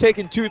 He could have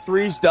taken 2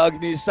 threes, Doug,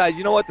 and he decided,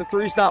 you know what, the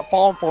three's not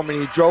falling for me,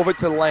 and he drove it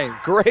to the lane.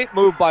 Great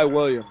move by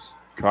Williams.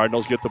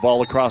 Cardinals get the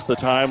ball across the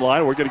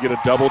timeline. We're going to get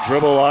a double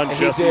dribble on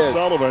Jesse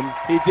Sullivan.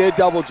 He did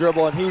double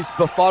dribble, and he's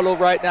befuddled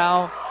right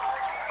now.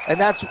 And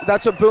that's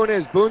what Boone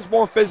is. Boone's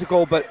more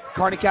physical, but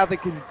Kearney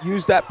Catholic can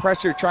use that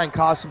pressure to try and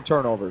cause some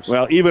turnovers.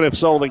 Well, even if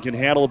Sullivan can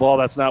handle the ball,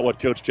 that's not what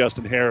Coach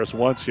Justin Harris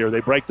wants here. They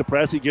break the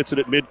press. He gets it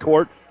at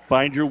midcourt.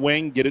 Find your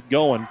wing. Get it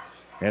going.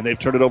 And they've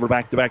turned it over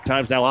back-to-back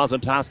times. Now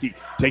Ozentowski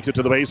takes it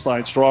to the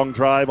baseline. Strong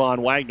drive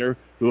on Wagner,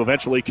 who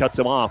eventually cuts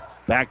him off.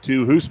 Back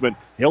to Hoosman.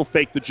 He'll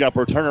fake the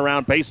jumper. Turn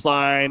around,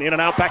 baseline. In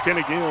and out, back in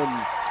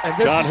again. And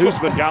John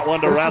Hoosman got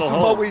one to rattle home. This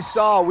is what we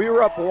saw. We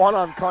were up 1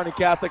 on Kearney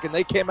Catholic, and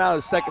they came out of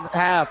the second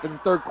half in the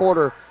third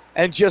quarter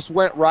and just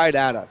went right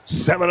at us.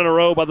 7 in a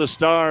row by the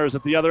Stars.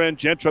 At the other end,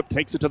 Gentryp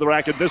takes it to the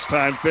rack, and this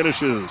time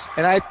finishes.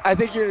 And I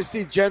think you're going to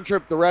see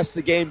Gentryp the rest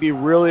of the game be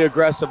really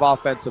aggressive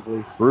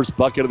offensively. First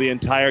bucket of the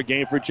entire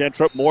game for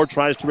Gentryp. Moore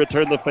tries to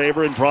return the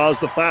favor and draws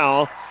the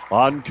foul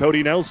on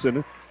Cody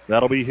Nelson.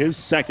 That'll be his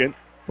second.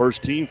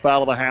 First team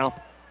foul of the half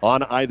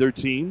on either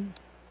team.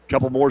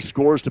 Couple more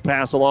scores to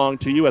pass along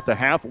to you at the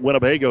half.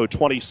 Winnebago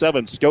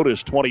 27,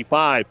 Scotus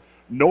 25.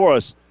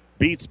 Norris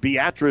beats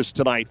Beatrice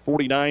tonight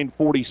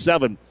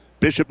 49-47.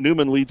 Bishop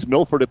Newman leads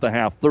Milford at the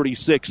half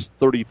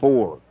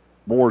 36-34.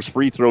 Moore's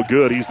free throw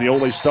good. He's the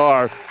only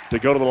Star to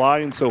go to the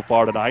line so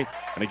far tonight.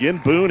 And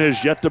again, Boone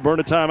has yet to burn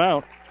a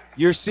timeout.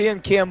 You're seeing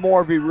Cam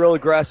Moore be real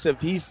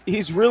aggressive.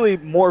 He's really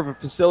more of a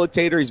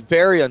facilitator. He's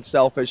very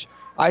unselfish.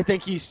 I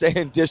think he's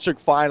saying district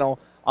final,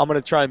 I'm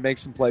going to try and make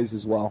some plays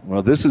as well.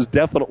 Well, this is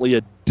definitely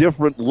a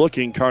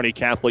different-looking Kearney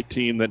Catholic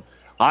team that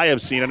I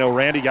have seen. I know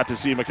Randy got to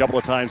see him a couple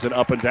of times in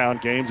up-and-down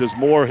games as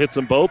Moore hits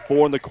them both.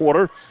 4 in the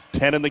quarter,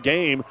 10 in the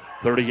game,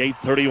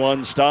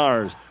 38-31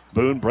 Stars.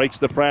 Boone breaks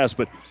the press,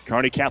 but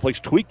Kearney Catholic's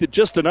tweaked it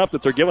just enough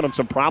that they're giving them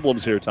some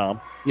problems here,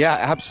 Tom. Yeah,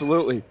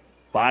 absolutely.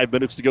 5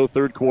 minutes to go,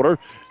 third quarter.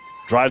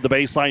 Drive the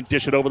baseline,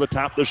 dish it over the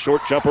top. The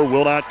short jumper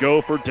will not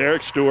go for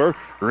Derek Stewart.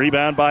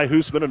 Rebound by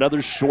Hoosman.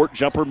 Another short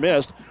jumper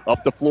missed.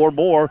 Up the floor,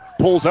 Moore.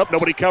 Pulls up.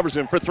 Nobody covers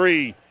him for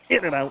 3.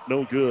 In and out,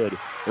 no good.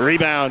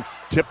 Rebound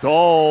tipped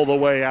all the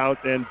way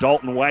out, and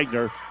Dalton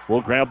Wagner will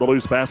grab the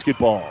loose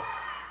basketball.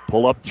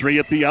 Pull up 3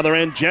 at the other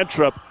end.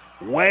 Gentryp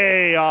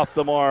way off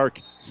the mark.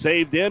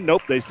 Saved in.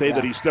 Nope, they say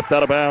that he stepped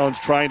out of bounds.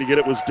 Trying to get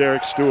it was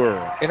Derek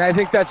Stewart. And I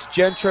think that's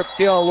Gentryp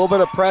feeling a little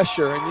bit of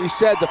pressure. And you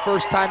said the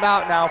first time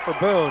out now for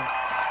Boone.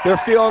 They're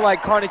feeling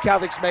like Kearney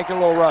Catholic's making a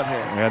little run here.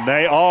 And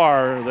they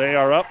are. They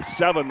are up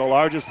 7, the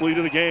largest lead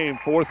of the game.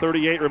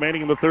 4:38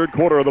 remaining in the third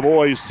quarter of the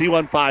boys.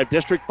 C1-5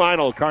 district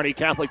final. Kearney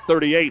Catholic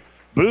 38,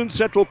 Boone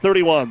Central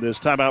 31. This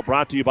timeout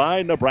brought to you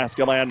by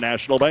Nebraska Land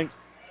National Bank.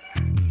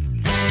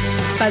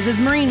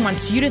 Buzz's Marine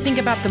wants you to think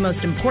about the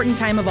most important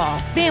time of all,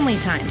 family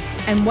time,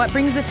 and what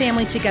brings a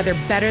family together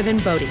better than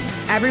boating.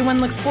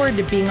 Everyone looks forward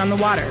to being on the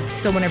water,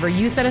 so whenever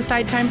you set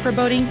aside time for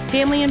boating,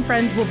 family and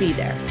friends will be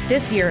there.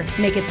 This year,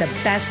 make it the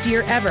best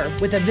year ever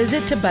with a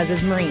visit to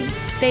Buzz's Marine.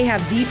 They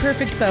have the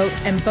perfect boat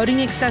and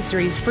boating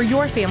accessories for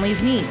your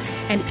family's needs,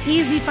 and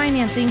easy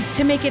financing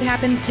to make it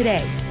happen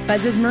today.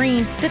 Buzz's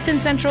Marine, 5th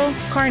and Central,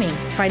 Kearney.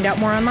 Find out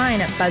more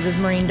online at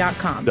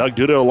buzzesmarine.com. Doug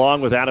Duda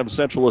along with Adams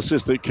Central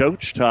assistant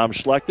coach Tom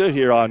Schlechter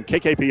here on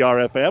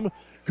KKPR-FM,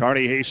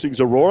 Kearney, Hastings,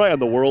 Aurora,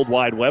 and the World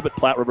Wide Web at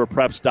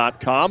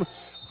PlatteRiverPreps.com.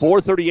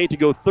 4:38 to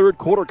go, third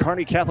quarter.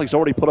 Kearney Catholic's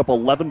already put up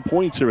 11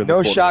 points here in the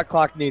quarter. No shot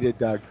clock needed,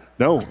 Doug.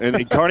 No,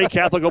 and Kearney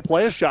Catholic will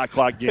play a shot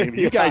clock game.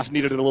 You guys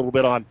needed it a little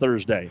bit on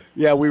Thursday.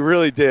 Yeah, we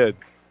really did.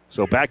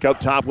 So back up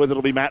top with it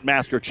will be Matt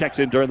Masker. Checks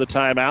in during the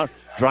timeout.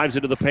 Drives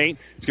into the paint.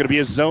 It's going to be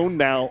a zone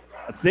now.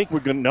 I think they're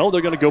going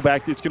to go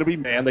back. It's going to be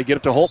man. They get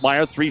it to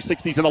Holtmeyer.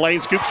 360s in the lane.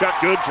 Scoop shot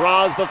good.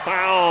 Draws the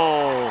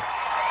foul.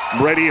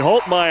 Brady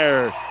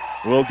Holtmeyer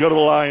will go to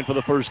the line for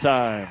the first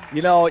time.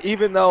 You know,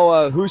 even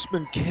though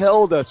Hoosman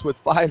killed us with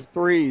 5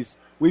 threes,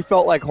 we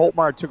felt like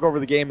Holtmeyer took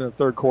over the game in the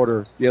third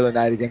quarter the other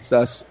night against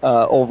us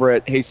over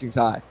at Hastings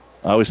High.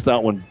 I always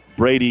thought when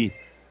Brady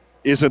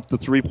isn't the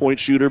three-point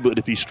shooter, but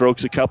if he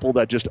strokes a couple,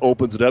 that just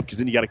opens it up because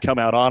then you got to come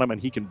out on him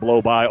and he can blow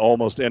by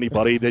almost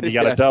anybody. Then you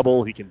got to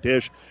double. He can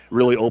dish.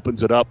 Really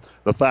opens it up.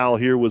 The foul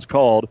here was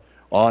called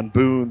on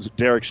Boone's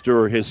Derek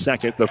Sturr, his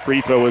second. The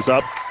free throw is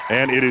up,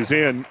 and it is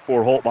in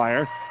for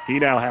Holtmeyer. He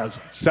now has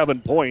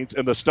 7 points,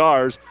 and the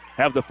Stars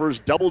have the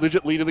first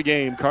double-digit lead of the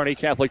game. Kearney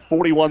Catholic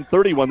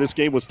 41-31. This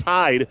game was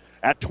tied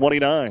at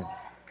 29.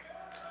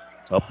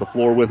 Up the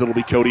floor with it will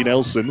be Cody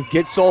Nelson.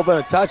 Get Sullivan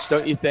a touch,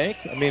 don't you think?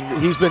 I mean,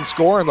 he's been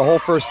scoring the whole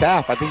first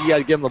half. I think you got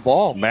to give him the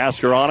ball.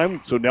 Masker on him,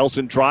 so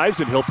Nelson drives,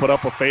 and he'll put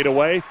up a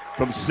fadeaway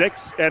from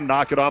 6 and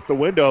knock it off the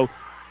window.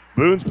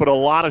 Boone's put a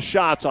lot of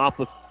shots off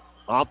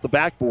the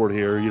backboard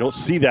here. You don't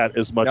see that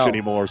as much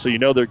anymore, so you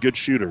know they're good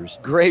shooters.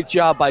 Great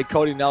job by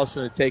Cody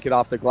Nelson to take it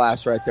off the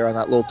glass right there on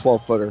that little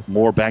 12-footer.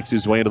 Moore backs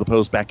his way into the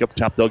post. Back up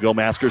top, they'll go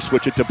Masker.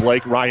 Switch it to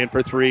Blake. Ryan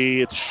for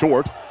 3. It's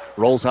short.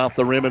 Rolls off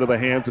the rim into the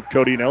hands of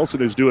Cody Nelson,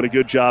 who's doing a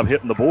good job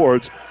hitting the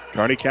boards.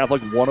 Kearney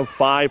Catholic 1 of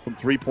 5 from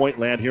three-point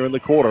land here in the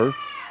quarter.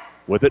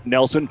 With it,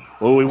 Nelson.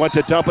 Oh, he went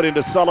to dump it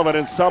into Sullivan,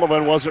 and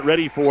Sullivan wasn't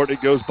ready for it.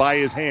 It goes by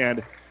his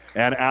hand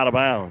and out of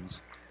bounds.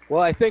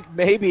 Well, I think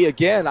maybe,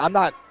 again,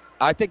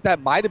 I think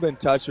that might have been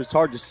touched. It's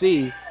hard to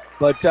see.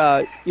 But,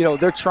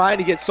 they're trying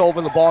to get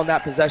Sullivan the ball in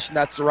that possession.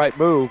 That's the right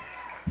move.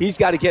 He's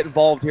got to get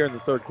involved here in the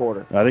third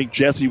quarter. I think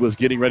Jesse was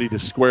getting ready to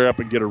square up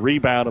and get a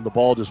rebound, and the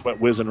ball just went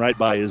whizzing right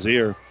by his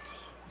ear.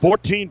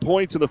 14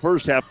 points in the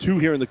first half, 2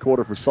 here in the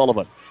quarter for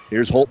Sullivan.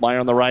 Here's Holtmeyer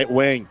on the right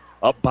wing,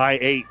 up by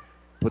 8.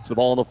 Puts the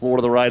ball on the floor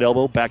to the right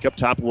elbow. Back up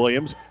top,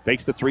 Williams.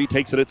 Fakes the 3,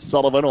 takes it at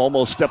Sullivan.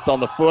 Almost stepped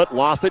on the foot,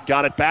 lost it,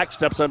 got it back,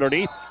 steps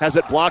underneath, has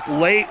it blocked.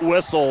 Late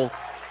whistle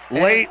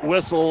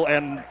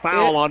and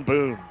foul on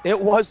Boone. It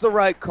was the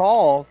right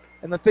call.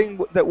 And the thing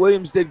that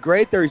Williams did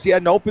great there is he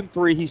had an open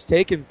 3. He's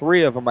taken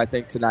 3 of them, I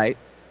think, tonight.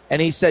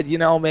 And he said,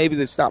 maybe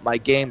that's not my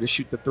game to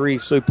shoot the 3.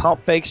 So he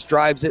pump fakes,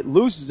 drives it,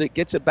 loses it,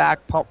 gets it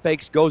back, pump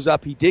fakes, goes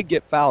up. He did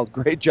get fouled.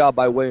 Great job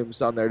by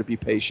Williams on there to be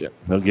patient.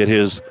 He'll get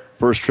his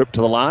first trip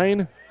to the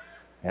line.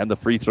 And the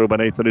free throw by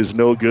Nathan is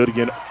no good.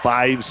 Again,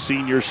 5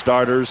 senior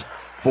starters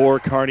for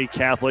Kearney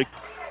Catholic.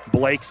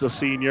 Blake's a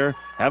senior.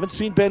 Haven't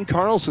seen Ben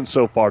Carlson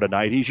so far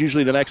tonight. He's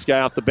usually the next guy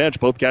off the bench.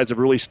 Both guys have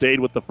really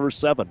stayed with the first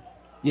 7.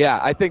 Yeah,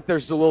 I think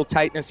there's a little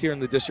tightness here in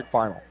the district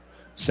final.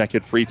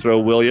 Second free throw,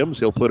 Williams.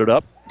 He'll put it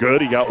up.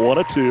 Good. He got 1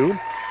 of 2.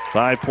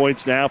 5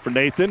 points now for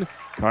Nathan.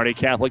 Kearney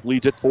Catholic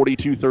leads at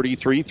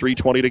 42-33.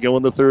 3:20 to go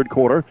in the third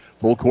quarter.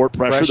 Full court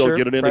pressure. They'll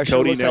get it into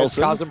Cody Nelson. Like it's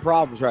causing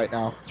problems right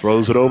now.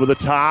 Throws it over the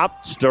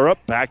top.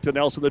 Stirrup. Back to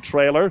Nelson, the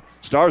trailer.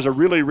 Stars are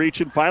really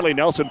reaching. Finally,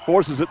 Nelson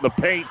forces it in the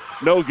paint.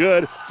 No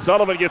good.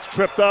 Sullivan gets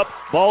tripped up.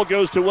 Ball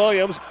goes to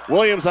Williams.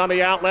 Williams on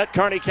the outlet.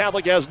 Kearney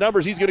Catholic has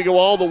numbers. He's going to go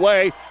all the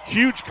way.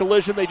 Huge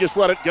collision. They just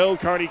let it go.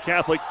 Kearney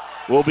Catholic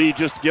will be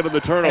just given the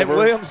turnover. And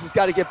Williams has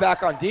got to get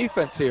back on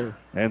defense here.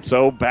 And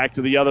so back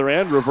to the other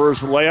end.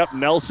 Reverse layup.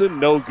 Nelson,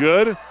 no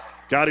good.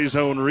 Got his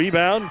own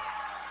rebound.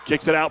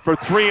 Kicks it out for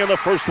 3 in the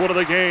first one of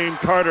the game.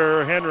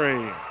 Carter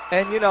Henry.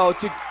 And,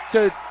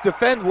 to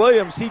defend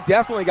Williams, he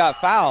definitely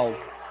got fouled.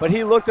 But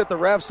he looked at the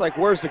refs like,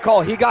 where's the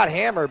call? He got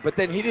hammered, but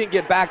then he didn't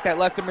get back. That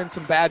left him in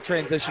some bad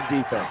transition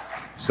defense.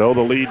 So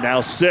the lead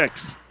now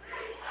 6.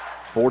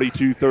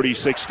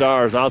 42-36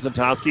 Stars.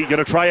 Ozentowski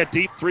going to try a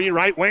deep 3,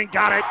 right wing.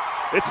 Got it.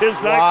 It's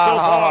his night so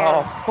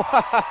far.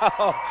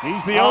 Wow.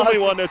 He's the only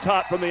one that's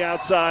hot from the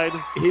outside.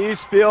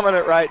 He's feeling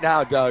it right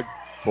now, Doug.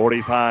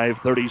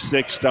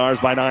 45-36 Stars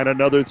by 9.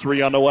 Another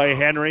 3 on the way.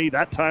 Henry,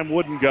 that time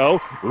wouldn't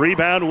go.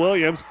 Rebound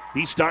Williams.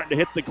 He's starting to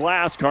hit the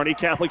glass. Kearney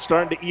Catholic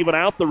starting to even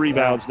out the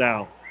rebounds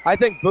now. I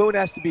think Boone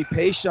has to be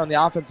patient on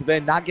the offensive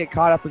end, not get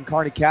caught up in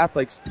Kearney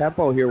Catholic's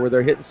tempo here where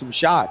they're hitting some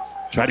shots.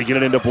 Trying to get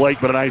it into Blake,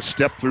 but a nice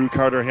step through.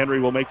 Carter Henry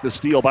will make the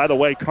steal. By the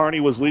way, Kearney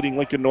was leading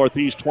Lincoln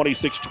Northeast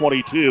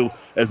 26-22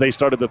 as they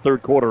started the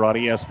third quarter on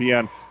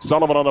ESPN.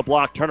 Sullivan on the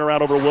block, turnaround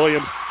over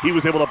Williams. He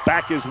was able to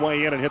back his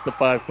way in and hit the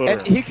 5-footer.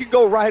 And he can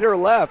go right or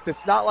left.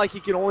 It's not like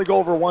he can only go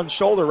over one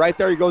shoulder. Right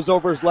there, he goes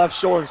over his left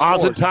shoulder and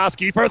scores.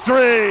 Ozentowski for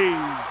three.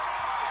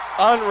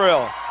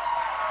 Unreal.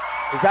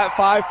 Is that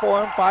 5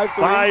 for him? 5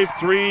 threes? 5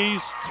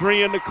 threes,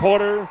 3 in the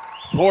quarter,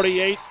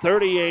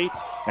 48-38.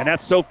 And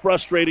that's so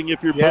frustrating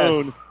if you're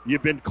Boone.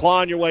 You've been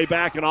clawing your way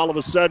back, and all of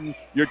a sudden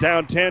you're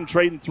down 10,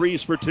 trading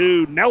threes for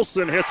 2.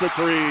 Nelson hits a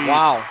 3.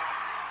 Wow.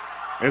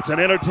 It's an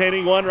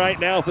entertaining one right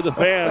now for the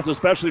fans,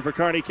 especially for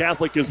Kearney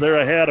Catholic, as they're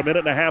ahead. A minute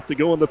and a half to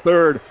go in the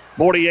third.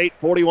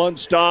 48-41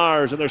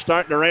 Stars, and they're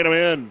starting to rein them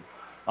in.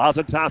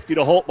 Ozentowski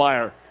to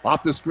Holtmeyer.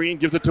 Off the screen,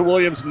 gives it to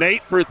Williams.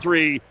 Nate for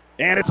 3,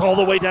 and it's all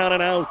the way down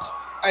and out.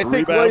 I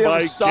think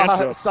Williams saw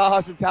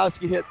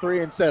Ozentowski hit 3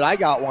 and said, I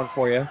got one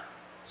for you.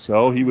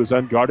 So he was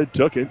unguarded,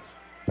 took it.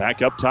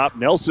 Back up top,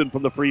 Nelson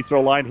from the free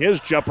throw line. His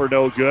jumper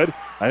no good.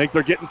 I think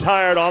they're getting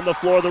tired on the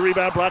floor. The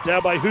rebound brought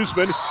down by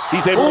Hoosman.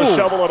 He's able to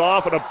shovel it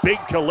off in a big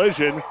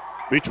collision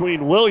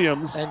between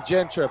Williams and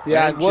Gentrup.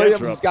 Yeah, and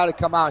Williams has got to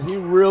come out. He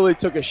really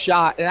took a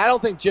shot. And I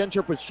don't think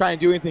Gentrup was trying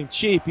to do anything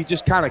cheap. He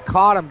just kind of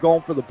caught him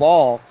going for the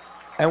ball.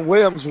 And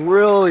Williams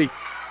really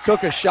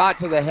took a shot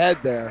to the head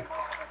there.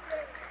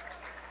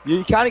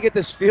 You kind of get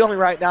this feeling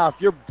right now, if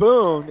you're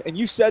Boone, and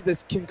you said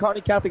this, can Kearney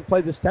Catholic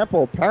play this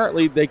tempo?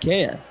 Apparently they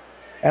can.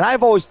 And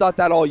I've always thought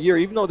that all year,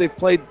 even though they've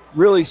played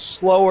really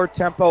slower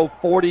tempo,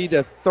 40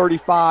 to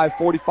 35,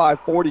 45,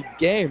 40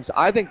 games,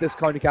 I think this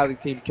Kearney Catholic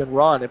team can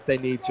run if they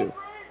need to.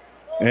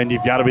 And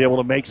you've got to be able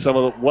to make some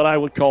of what I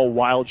would call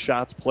wild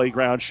shots,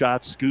 playground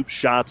shots, scoop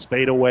shots,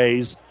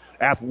 fadeaways,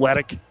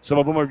 athletic. Some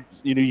of them are,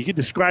 you can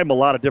describe them a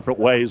lot of different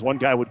ways. One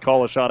guy would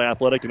call a shot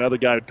athletic, another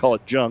guy would call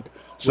it junk.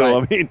 So,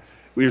 right. I mean,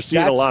 we're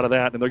seeing a lot of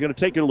that, and they're going to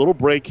take a little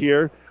break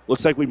here.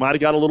 Looks like we might have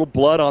got a little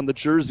blood on the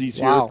jerseys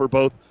here for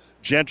both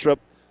Gentrup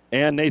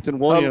and Nathan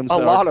Williams. A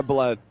lot of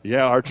blood.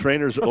 Yeah, our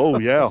trainers. Oh,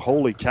 yeah,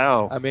 holy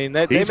cow. I mean,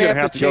 they may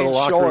have to change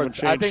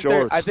shorts. I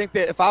think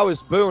that if I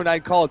was Boone,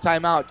 I'd call a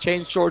timeout,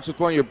 change shorts with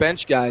one of your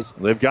bench guys.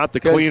 They've got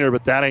the cleaner,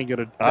 but that ain't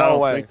going to – I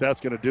don't think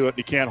that's going to do it.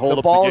 You can't hold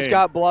up the game. The ball's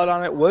got blood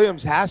on it.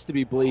 Williams has to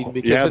be bleeding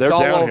because it's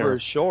all over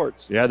his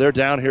shorts. Yeah, they're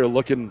down here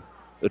looking –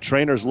 the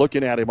trainer's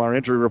looking at him. Our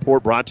injury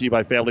report brought to you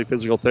by Family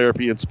Physical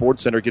Therapy and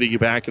Sports Center, getting you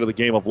back into the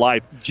game of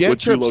life.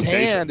 Gentrup's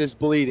hand is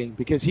bleeding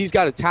because he's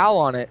got a towel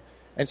on it,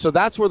 and so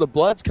that's where the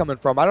blood's coming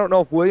from. I don't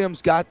know if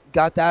Williams got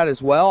that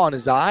as well on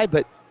his eye,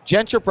 but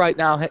Gentrup right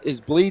now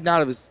is bleeding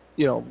out of his,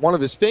 one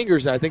of his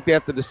fingers, and I think they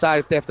have to decide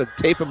if they have to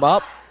tape him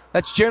up.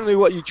 That's generally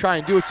what you try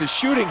and do. It's a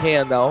shooting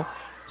hand, though.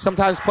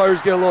 Sometimes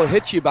players get a little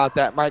hitchy about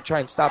that, might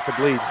try and stop the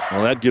bleed.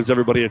 Well, that gives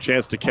everybody a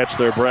chance to catch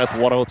their breath.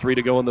 1:03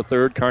 to go in the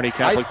third. Kearney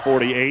Catholic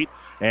 48.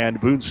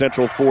 And Boone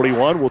Central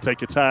 41. We'll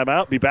take a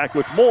timeout. Be back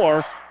with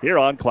more here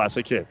on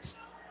Classic Hits.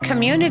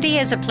 Community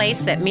is a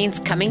place that means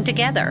coming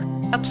together.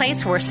 A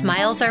place where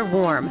smiles are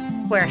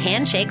warm, where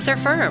handshakes are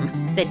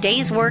firm. The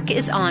day's work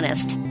is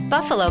honest.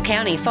 Buffalo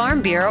County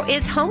Farm Bureau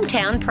is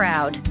hometown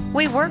proud.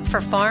 We work for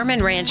farm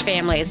and ranch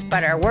families,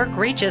 but our work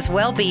reaches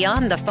well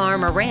beyond the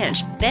farm or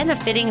ranch,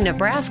 benefiting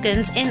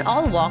Nebraskans in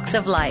all walks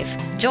of life.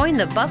 Join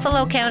the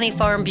Buffalo County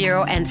Farm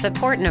Bureau and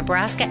support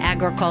Nebraska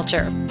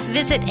agriculture.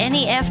 Visit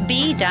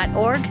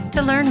nefb.org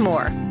to learn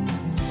more.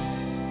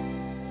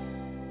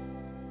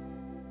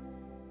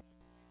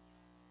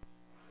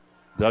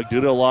 Doug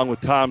Duda along with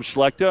Tom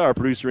Schlechter, our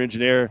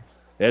producer-engineer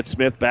Ed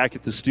Smith back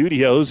at the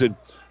studios. And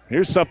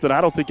here's something I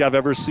don't think I've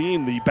ever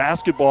seen. The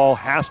basketball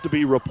has to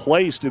be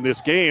replaced in this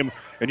game.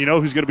 And you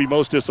know who's going to be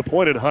most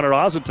disappointed? Hunter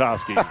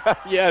Ozentowski.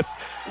 Yes.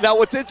 Now,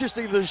 what's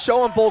interesting, they're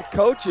showing both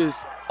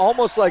coaches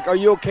almost like, are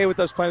you okay with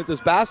us playing with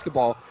this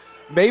basketball?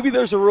 Maybe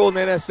there's a rule in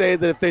the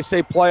NSA that if they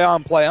say play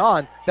on,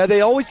 that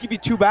they always give you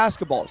 2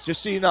 basketballs,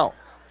 just so you know.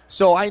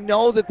 So I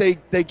know that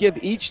they give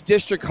each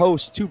district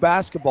host 2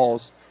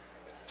 basketballs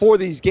for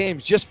these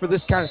games just for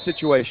this kind of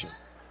situation.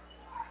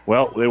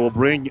 Well, they will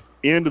bring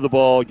into the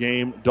ball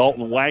game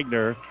Dalton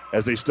Wagner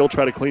as they still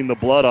try to clean the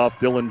blood off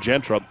Dylan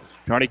Gentrup.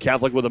 Kearney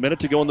Catholic with a minute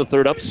to go in the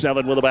third, up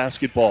 7 with a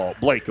basketball.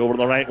 Blake over to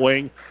the right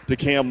wing to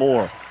Cam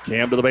Moore.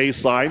 Cam to the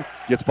baseline,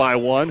 gets by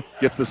 1,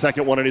 gets the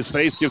second one in his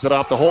face, gives it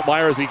off to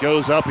Holtmeyer as he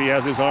goes up. He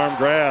has his arm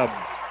grabbed.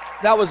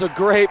 That was a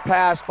great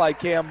pass by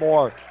Cam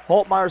Moore.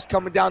 Holtmeyer's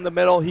coming down the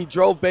middle. He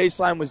drove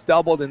baseline, was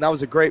doubled, and that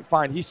was a great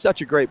find. He's such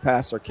a great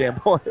passer,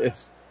 Cam Moore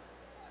is.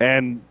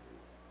 And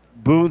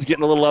Boone's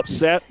getting a little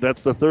upset.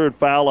 That's the third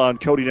foul on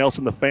Cody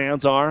Nelson. The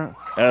fans are,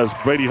 as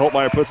Brady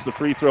Holtmeyer puts the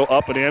free throw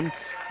up and in.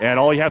 And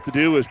all you have to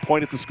do is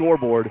point at the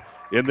scoreboard.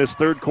 In this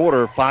third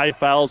quarter, 5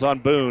 fouls on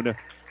Boone,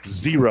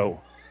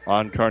 0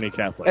 on Kearney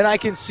Catholic. And I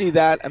can see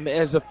that. I mean,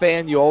 as a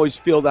fan, you always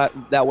feel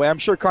that way. I'm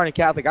sure Kearney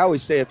Catholic, I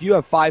always say, if you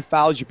have 5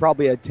 fouls, you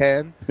probably had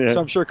 10. Yeah. So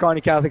I'm sure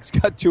Kearney Catholic's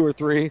got 2 or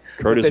 3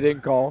 that they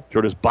didn't call.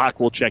 Curtis Bach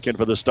will check in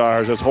for the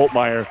Stars as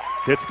Holtmeyer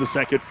hits the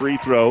second free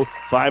throw.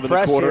 5 in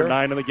the quarter,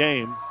 9 in the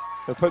game.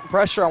 They're putting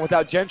pressure on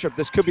without Gentryp.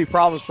 This could be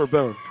problems for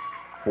Boone.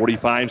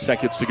 45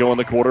 seconds to go in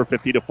the quarter.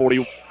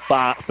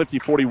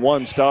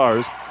 50-41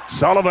 Stars.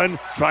 Sullivan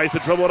tries to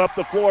dribble it up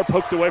the floor,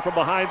 poked away from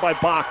behind by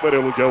Bach, but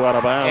it will go out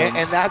of bounds.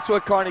 And that's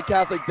what Kearney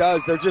Catholic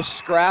does. They're just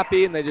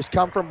scrappy, and they just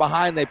come from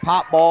behind. They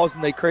pop balls,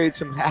 and they create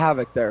some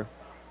havoc there.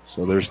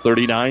 So there's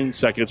 39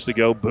 seconds to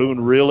go. Boone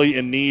really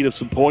in need of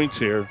some points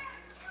here.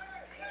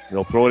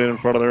 They'll throw it in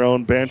front of their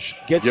own bench.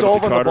 Get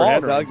Sullivan the ball,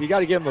 Henry. Doug. You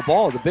got to give him the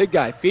ball. The big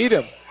guy. Feed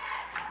him.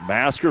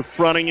 Masker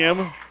fronting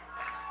him.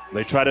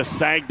 They try to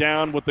sag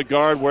down with the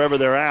guard wherever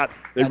they're at.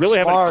 They That's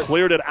really smart. haven't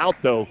cleared it out,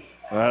 though.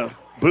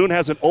 Boone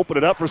hasn't opened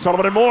it up for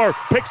Sullivan and Moore.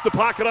 Picks the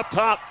pocket up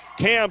top.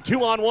 Cam,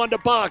 2-on-1 to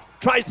Bach.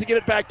 Tries to get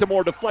it back to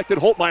Moore. Deflected.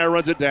 Holtmeyer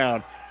runs it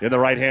down in the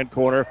right-hand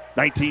corner.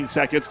 19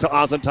 seconds to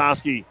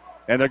Ozentowski,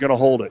 and they're going to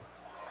hold it.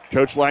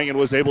 Coach Langen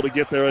was able to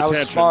get their attention. That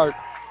was smart.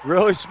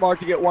 Really smart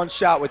to get one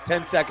shot with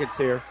 10 seconds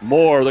here.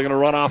 Moore, they're going to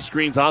run off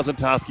screens.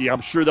 Ozentowski,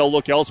 I'm sure they'll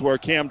look elsewhere.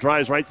 Cam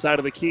drives right side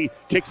of the key.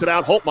 Kicks it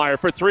out. Holtmeyer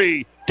for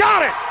three.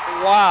 Got it!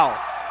 Wow.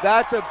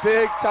 That's a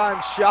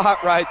big-time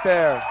shot right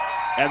there.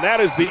 And that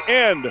is the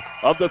end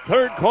of the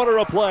third quarter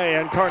of play,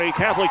 and Kearney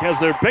Catholic has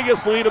their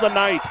biggest lead of the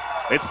night.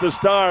 It's the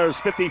Stars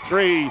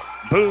 53,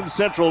 Boone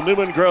Central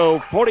Newman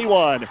Grove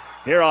 41,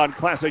 here on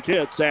Classic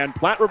Hits and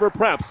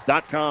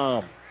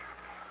PlatteRiverPreps.com.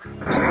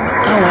 Oh,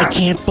 I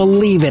can't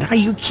believe it. Are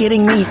you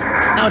kidding me?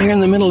 Out here in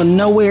the middle of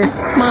nowhere,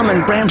 Mom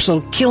and Bramps will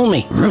kill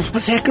me.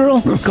 What's that,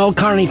 girl? Call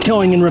Kearney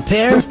Towing and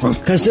Repair?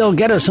 Because they'll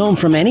get us home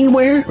from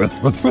anywhere?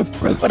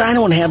 But I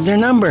don't have their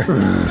number.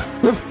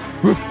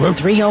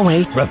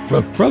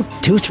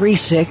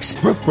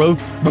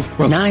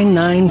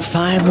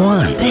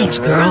 308-236-9951. Thanks,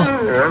 girl.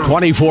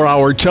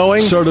 24-hour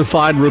towing,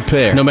 certified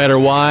repair. No matter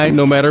why,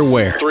 no matter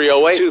where.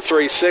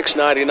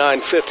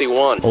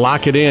 308-236-9951.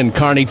 Lock it in,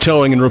 Kearney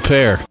Towing and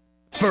Repair.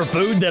 For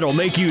food that'll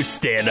make you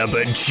stand up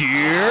and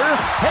cheer,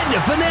 head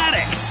to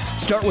Fanatics.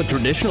 Start with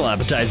traditional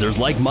appetizers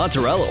like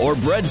mozzarella or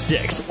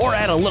breadsticks, or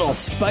add a little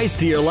spice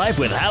to your life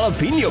with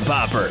jalapeno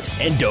poppers.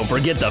 And don't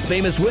forget the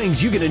famous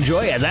wings you can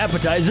enjoy as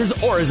appetizers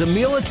or as a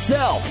meal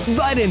itself.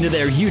 Bite into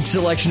their huge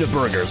selection of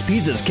burgers,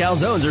 pizzas,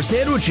 calzones, or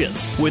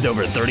sandwiches. With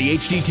over 30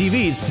 HD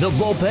TVs, the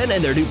bullpen,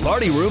 and their new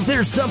party room,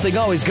 there's something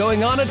always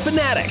going on at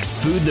Fanatics.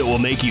 Food that will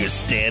make you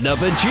stand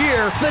up and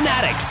cheer.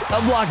 Fanatics,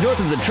 a block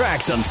north of the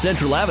tracks on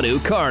Central Avenue,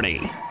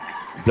 Kearney.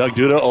 Doug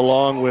Duda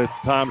along with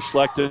Tom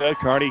Schlechter.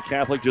 Kearney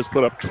Catholic just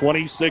put up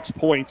 26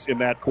 points in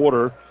that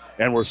quarter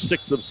and were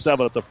 6 of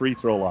 7 at the free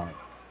throw line.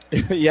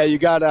 Yeah, you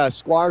got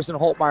Squires and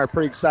Holtmeyer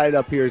pretty excited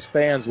up here as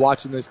fans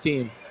watching this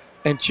team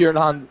and cheering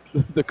on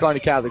the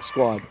Kearney Catholic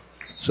squad.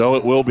 So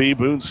it will be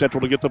Boone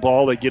Central to get the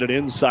ball. They get it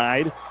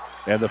inside,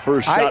 and the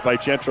first shot by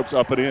Gentrup's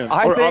up and in.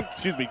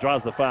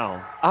 Draws the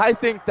foul. I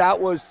think that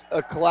was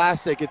a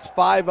classic. It's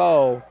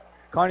 5-0.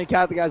 Kearney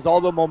Catholic has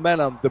all the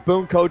momentum. The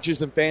Boone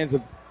coaches and fans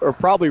are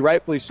probably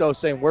rightfully so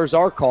saying, where's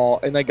our call?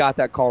 And they got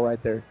that call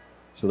right there.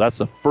 So that's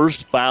the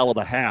first foul of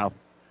the half,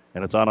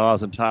 and it's on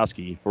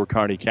Ozentowski for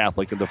Kearney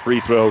Catholic. And the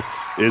free throw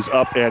is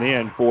up and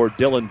in for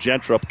Dylan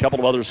Gentrup. A couple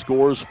of other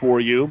scores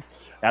for you.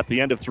 At the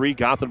end of 3,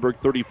 Gothenburg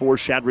 34,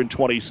 Shadron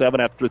 27.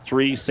 After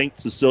 3, St.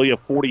 Cecilia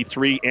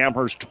 43,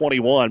 Amherst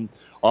 21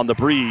 on the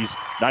breeze,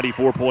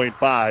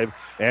 94.5.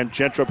 And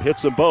Gentrup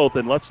hits them both.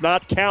 And let's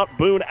not count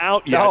Boone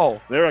out yet.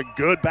 No. They're a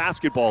good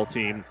basketball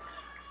team.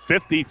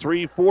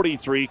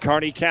 53-43,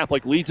 Kearney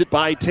Catholic leads it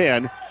by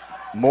 10.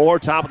 Moore,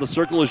 top of the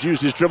circle, has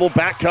used his dribble.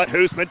 Back cut,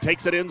 Hoosman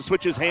takes it in,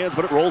 switches hands,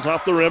 but it rolls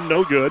off the rim.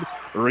 No good.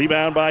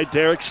 Rebound by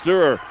Derek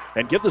Sturr.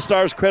 And give the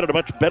Stars credit, a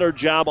much better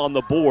job on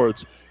the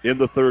boards in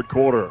the third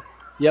quarter.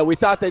 Yeah, we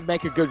thought they'd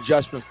make a good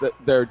adjustments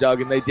there,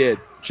 Doug, and they did.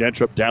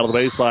 Gentrup down to the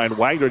baseline.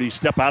 Wagner, did he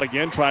step out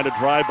again, trying to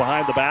drive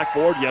behind the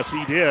backboard? Yes,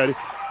 he did.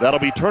 That'll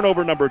be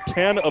turnover number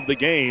 10 of the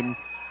game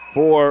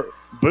for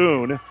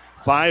Boone.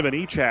 5 in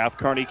each half.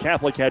 Kearney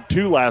Catholic had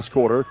 2 last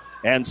quarter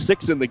and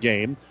 6 in the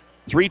game.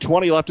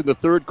 3:20 left in the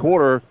third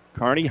quarter.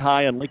 Kearney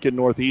High and Lincoln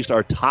Northeast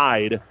are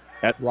tied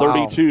at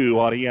 32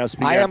 on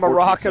ESPN. I am a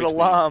Rocket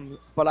alum,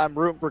 but I'm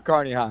rooting for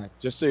Kearney High,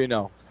 just so you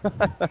know.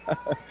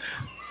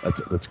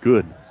 That's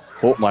good.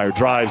 Holtmeyer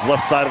drives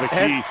left side of the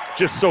key,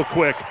 just so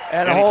quick,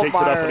 and he takes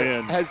it up and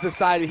in. Has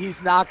decided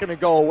he's not going to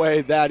go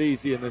away that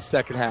easy in the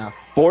second half.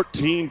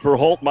 14 for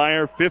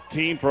Holtmeyer,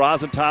 15 for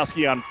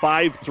Ozentowski on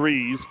 5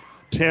 threes.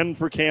 10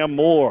 for Cam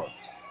Moore.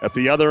 At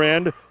the other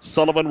end,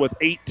 Sullivan with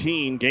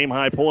 18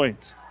 game-high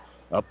points.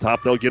 Up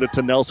top, they'll get it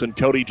to Nelson.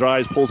 Cody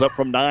drives, pulls up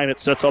from 9. It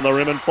sits on the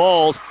rim and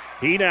falls.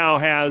 He now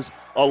has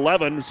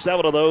 11,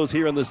 7 of those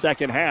here in the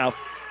second half.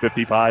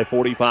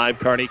 55-45,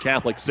 Kearney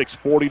Catholic,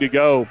 6:40 to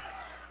go.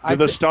 Do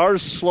the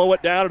Stars slow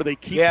it down, or do they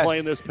keep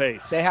playing this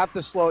pace? They have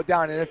to slow it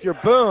down. And if you're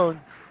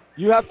Boone,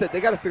 they got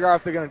to figure out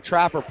if they're going to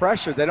trap or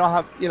pressure. They don't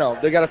have,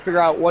 they got to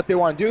figure out what they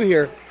want to do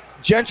here.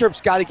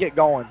 Gentrup's got to get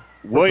going.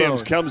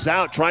 Williams comes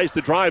out, tries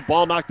to drive,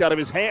 ball knocked out of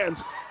his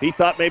hands. He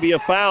thought maybe a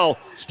foul.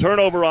 It's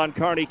turnover on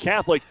Kearney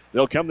Catholic.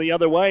 They'll come the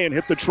other way and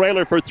hit the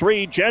trailer for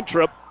 3.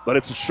 Gentrup, but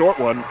it's a short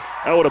one.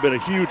 That would have been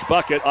a huge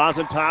bucket.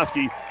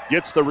 Ozentowski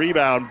gets the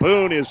rebound.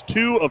 Boone is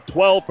 2 of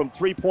 12 from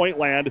three-point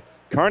land,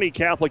 Kearney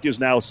Catholic is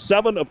now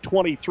 7 of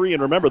 23,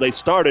 and remember, they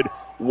started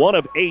 1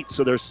 of 8,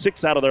 so they're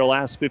 6 out of their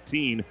last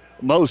 15,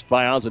 most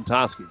by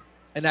Ozentowski.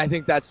 And I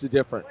think that's the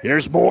difference.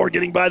 Here's Moore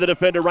getting by the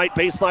defender, right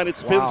baseline. It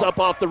spins up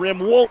off the rim,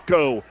 won't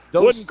go.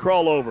 Wouldn't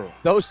crawl over.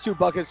 Those 2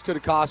 buckets could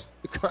have cost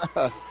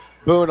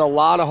Boone a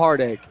lot of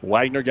heartache.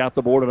 Wagner got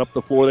the board, and up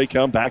the floor they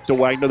come. Back to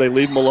Wagner. They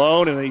leave him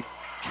alone, and they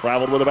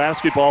traveled with a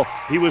basketball.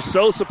 He was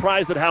so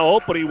surprised at how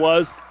open he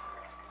was.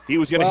 He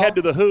was going to head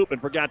to the hoop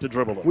and forgot to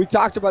dribble it. We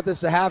talked about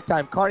this at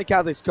halftime. Kearney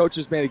Catholic's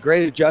coaches made a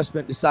great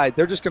adjustment, decide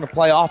they're just going to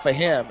play off of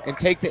him and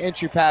take the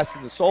entry pass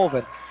into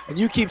Sullivan. And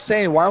you keep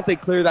saying, why don't they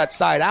clear that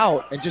side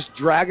out and just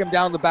drag him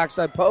down the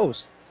backside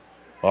post?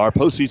 Our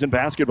postseason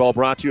basketball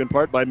brought to you in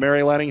part by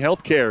Mary Lanning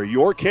Healthcare.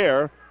 Your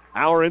care,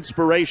 our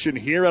inspiration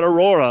here at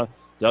Aurora.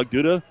 Doug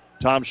Duda,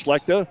 Tom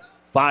Schlechter,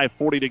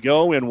 5:40 to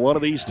go in one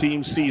of these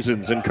team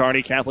seasons. And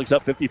Kearney Catholic's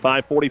up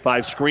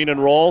 55-45, screen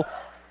and roll.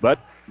 But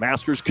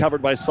Masters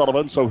covered by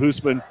Sullivan, so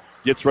Hoosman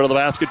gets rid of the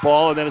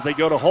basketball. And then as they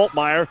go to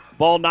Holtmeyer,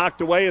 ball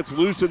knocked away. It's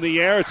loose in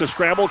the air. It's a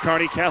scramble.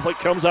 Kearney Catholic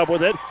comes up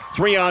with it.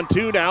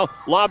 3-on-2 now.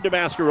 Lob to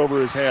Masker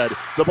over his head.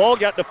 The ball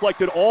got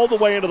deflected all the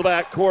way into the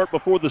back court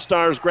before the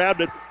Stars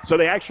grabbed it, so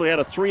they actually had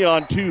a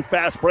 3-on-2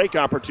 fast break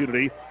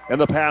opportunity, and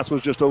the pass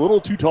was just a little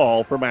too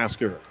tall for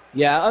Masker.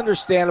 Yeah,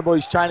 understandable.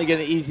 He's trying to get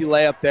an easy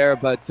layup there,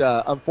 but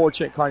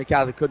unfortunate Kearney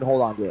Catholic couldn't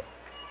hold on to it.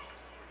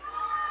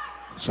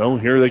 So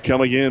here they come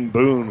again.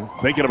 Boone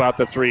thinking about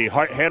the three.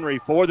 Henry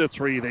for the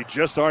three. They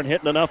just aren't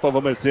hitting enough of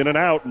them. It's in and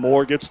out.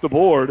 Moore gets the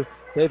board.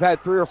 They've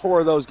had 3 or 4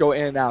 of those go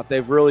in and out.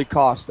 They've really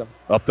cost them.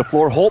 Up the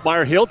floor,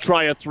 Holtmeyer. He'll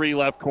try a 3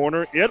 left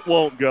corner. It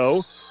won't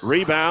go.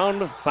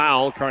 Rebound,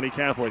 foul, Kearney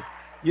Catholic.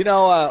 You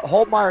know,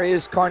 Holtmeyer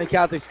is Kearney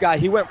Catholic's guy.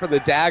 He went for the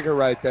dagger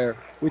right there.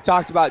 We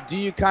talked about, do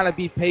you kind of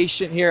be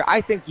patient here?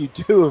 I think you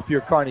do if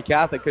you're Kearney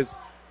Catholic, because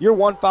you're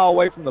 1 foul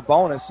away from the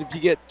bonus. If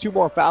you get 2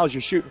 more fouls,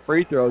 you're shooting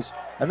free throws,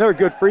 and they're a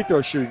good free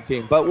throw shooting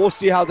team. But we'll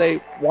see how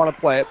they want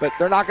to play it, but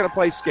they're not going to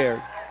play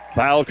scared.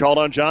 Foul called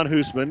on John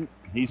Hoosman.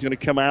 He's going to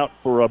come out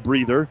for a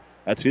breather.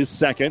 That's his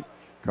second.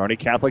 Kearney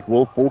Catholic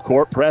will full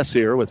court press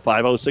here with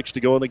 5:06 to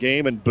go in the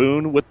game, and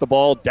Boone with the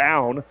ball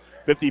down,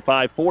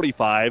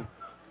 55-45.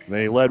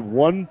 They led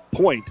 1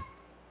 point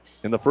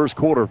in the first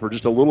quarter for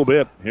just a little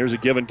bit. Here's a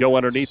give and go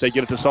underneath. They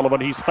get it to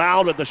Sullivan. He's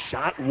fouled, and the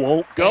shot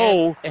won't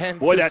go. And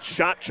boy, that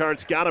shot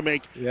chart's got to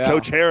make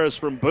Coach Harris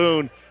from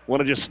Boone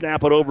want to just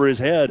snap it over his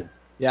head.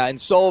 Yeah,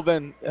 and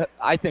Sullivan,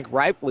 I think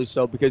rightfully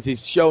so, because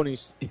he's shown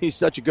he's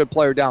such a good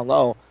player down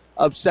low.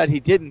 Upset he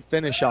didn't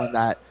finish on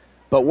that.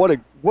 But what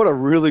a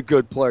really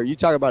good player. You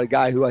talk about a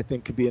guy who I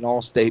think could be an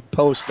all-state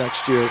post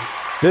next year.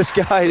 This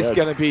guy is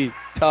going to be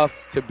tough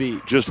to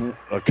beat. Just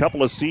a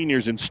couple of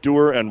seniors in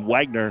Stewart and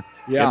Wagner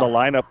in the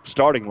lineup,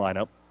 starting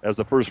lineup, as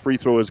the first free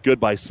throw is good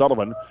by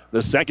Sullivan.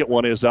 The second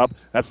one is up.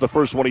 That's the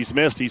first one he's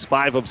missed. He's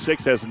 5 of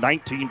 6, has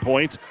 19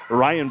 points.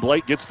 Ryan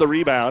Blake gets the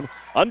rebound.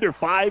 Under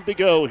 5 to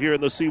go here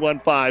in the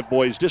C1-5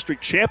 Boys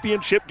District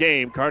Championship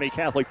game. Kearney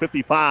Catholic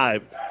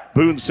 55,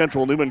 Boone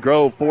Central Newman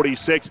Grove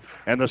 46,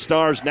 and the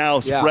Stars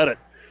now spread it.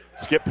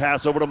 Skip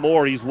pass over to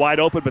Moore. He's wide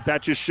open, but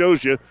that just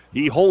shows you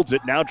he holds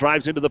it. Now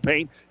drives into the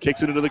paint,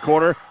 kicks it into the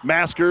corner.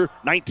 Masker,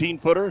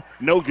 19-footer,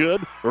 no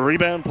good.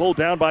 Rebound pulled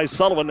down by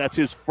Sullivan. That's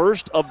his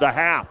first of the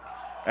half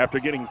after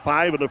getting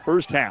 5 in the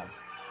first half.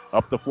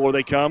 Up the floor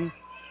they come.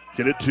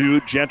 Get it to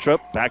Gentrup.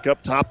 Back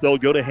up top, they'll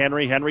go to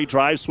Henry. Henry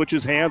drives,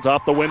 switches hands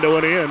off the window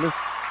and in.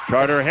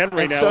 Carter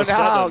Henry now so is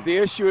now 7. The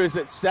issue is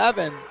at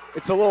 7,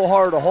 it's a little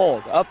harder to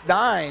hold. Up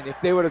 9, if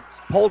they would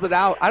have pulled it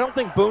out, I don't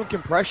think Boone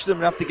can pressure them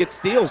enough to get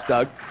steals,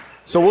 Doug.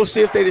 So we'll see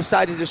if they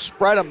decide to just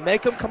spread them,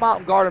 make them come out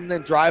and guard them, and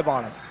then drive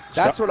on them.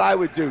 That's what I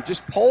would do.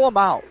 Just pull them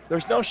out.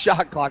 There's no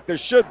shot clock. There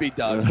should be,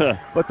 Doug,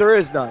 but there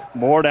is none.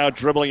 Moore now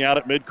dribbling out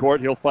at midcourt.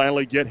 He'll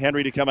finally get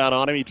Henry to come out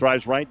on him. He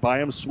drives right by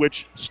him.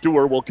 Switch.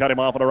 Stewart will cut him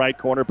off in the right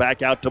corner.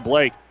 Back out to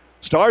Blake.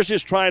 Stars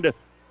just trying to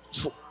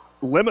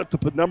limit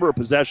the number of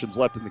possessions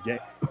left in the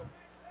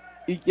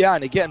game. Yeah,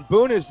 and again,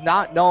 Boone is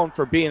not known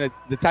for being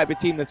the type of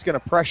team that's going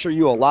to pressure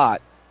you a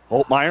lot.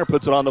 Holtmeyer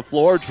puts it on the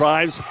floor,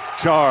 drives,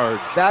 charge.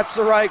 That's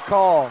the right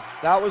call.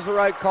 That was the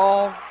right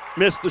call.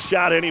 Missed the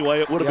shot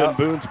anyway. It would have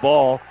been Boone's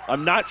ball.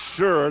 I'm not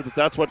sure that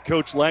that's what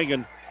Coach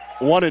Langen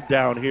wanted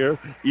down here,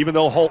 even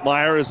though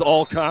Holtmeyer is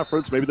all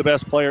conference, maybe the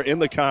best player in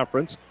the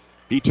conference.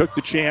 He took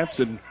the chance,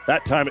 and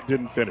that time it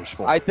didn't finish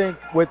for him. I think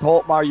with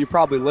Holtmeyer, you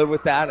probably live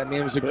with that. I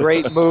mean, it was a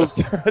great move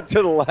to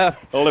the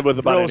left. I'll live with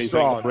about Real anything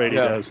strong. Brady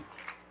does.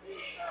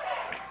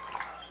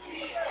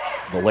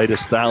 The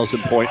latest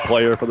 1,000-point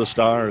player for the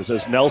Stars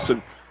as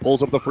Nelson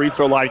pulls up the free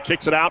throw line,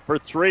 kicks it out for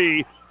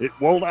 3. It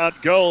will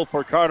not go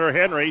for Carter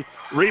Henry.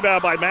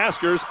 Rebound by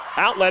Maskers.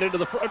 Outlet into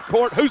the front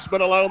court. Hoosman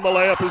alone. The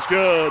layup is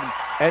good.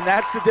 And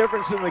that's the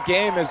difference in the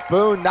game is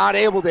Boone not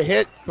able to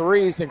hit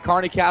threes and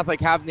Kearney Catholic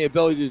having the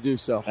ability to do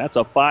so. That's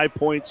a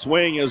 5-point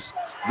swing as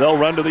they'll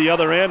run to the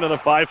other end, and the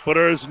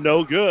 5-footer is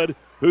no good.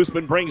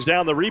 Hoosman brings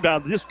down the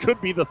rebound. This could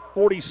be the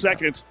 40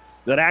 seconds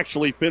that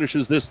actually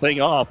finishes this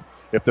thing off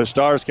if the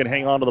Stars can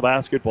hang on to the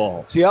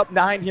basketball. See, up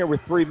 9 here with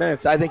 3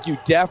 minutes, I think you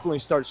definitely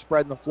start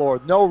spreading the floor.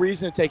 No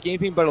reason to take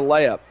anything but a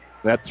layup.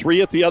 That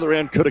 3 at the other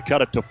end could have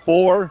cut it to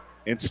 4.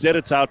 Instead,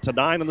 it's out to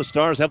 9, and the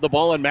Stars have the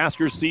ball, and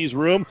Masker sees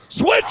room,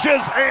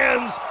 switches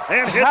hands,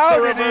 and hits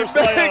the reverse layup.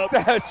 How did he make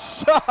that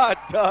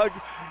shot, Doug?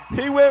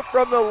 He went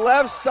from the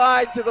left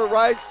side to the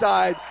right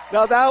side.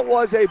 Now, that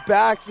was a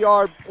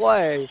backyard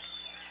play.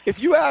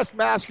 If you asked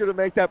Masker to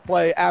make that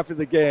play after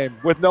the game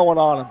with no one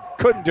on him,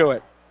 couldn't do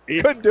it.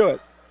 Couldn't do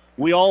it.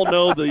 We all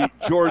know the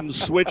Jordan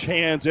switch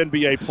hands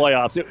NBA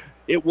playoffs.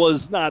 It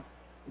was not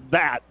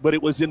that, but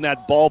it was in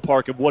that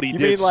ballpark of what he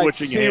did,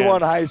 switching hands.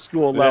 C1 high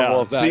school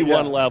level of that.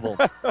 C1 level.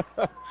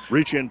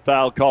 Reach-in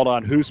foul called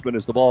on Hoosman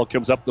as the ball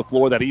comes up the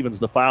floor. That evens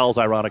the fouls,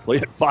 ironically,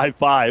 at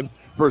 5-5.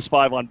 First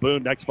 5 on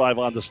Boone, next 5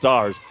 on the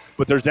Stars.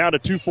 But there's down to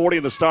 2:40,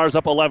 and the Stars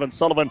up 11.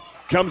 Sullivan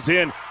comes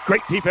in.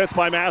 Great defense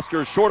by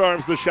Masker. Short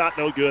arms the shot,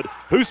 no good.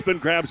 Hoosman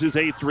grabs his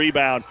 8th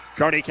rebound.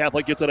 Kearney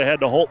Catholic gets it ahead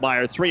to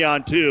Holtmeyer.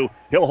 3-on-2.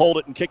 He'll hold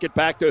it and kick it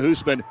back to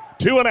Hoosman.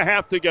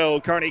 2.5 to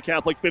go. Kearney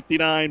Catholic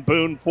 59,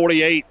 Boone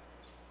 48.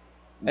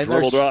 And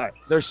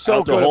they're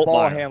so good at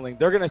ball handling.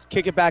 They're going to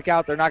kick it back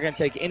out. They're not going to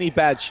take any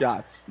bad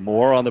shots.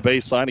 More on the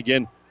baseline.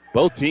 Again,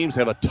 both teams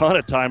have a ton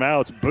of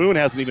timeouts. Boone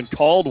hasn't even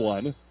called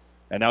one.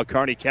 And now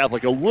Kearney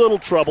Catholic a little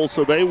trouble,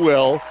 so they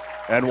will.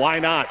 And why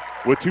not?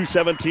 With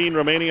 2:17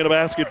 remaining in a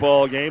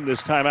basketball game,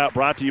 this timeout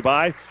brought to you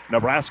by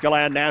Nebraska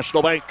Land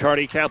National Bank.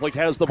 Kearney Catholic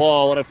has the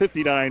ball in a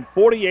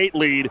 59-48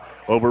 lead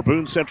over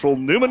Boone Central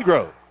Newman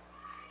Grove.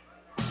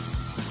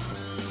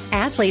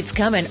 Athletes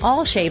come in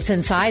all shapes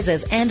and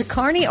sizes, and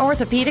Kearney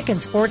Orthopedic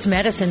and Sports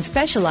Medicine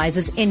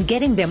specializes in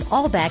getting them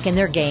all back in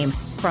their game.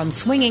 From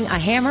swinging a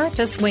hammer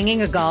to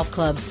swinging a golf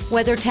club,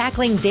 whether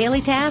tackling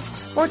daily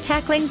tasks or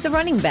tackling the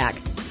running back.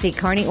 See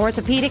Kearney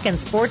Orthopedic and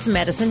Sports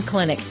Medicine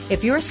Clinic.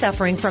 If you're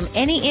suffering from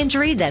any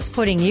injury that's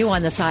putting you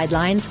on the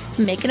sidelines,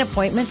 make an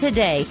appointment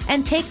today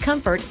and take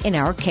comfort in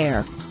our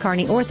care.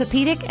 Kearney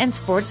Orthopedic and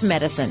Sports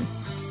Medicine.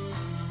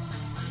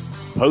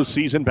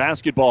 Postseason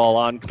basketball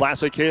on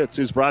Classic Hits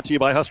is brought to you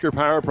by Husker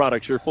Power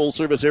Products, your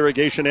full-service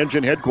irrigation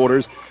engine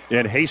headquarters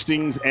in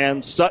Hastings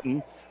and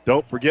Sutton.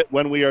 Don't forget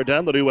when we are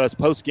done, the New West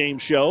postgame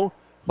show,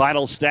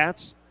 final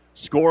stats,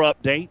 score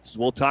updates.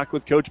 We'll talk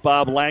with Coach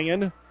Bob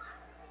Langen.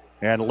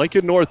 And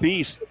Lincoln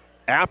Northeast,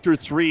 after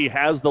 3,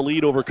 has the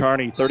lead over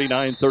Kearney,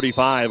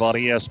 39-35 on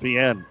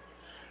ESPN.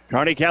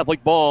 Kearney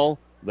Catholic ball.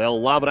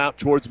 They'll lob it out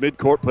towards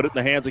midcourt, put it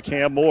in the hands of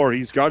Cam Moore.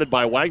 He's guarded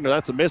by Wagner.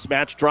 That's a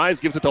mismatch. Drives,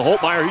 gives it to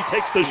Holtmeyer. He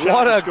takes the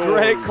shot. What a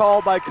great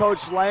call by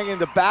Coach Langen.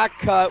 The back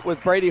cut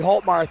with Brady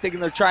Holtmeyer, thinking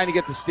they're trying to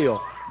get the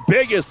steal.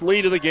 Biggest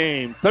lead of the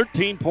game.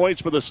 13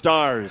 points for the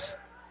Stars.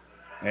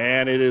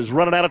 And it is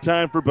running out of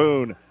time for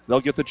Boone.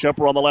 They'll get the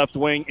jumper on the left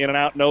wing. In and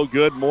out, no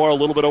good. Moore a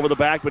little bit over the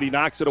back, but he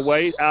knocks it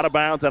away. Out of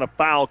bounds and a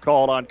foul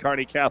called on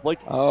Kearney Catholic.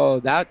 Oh,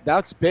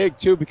 that's big,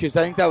 too, because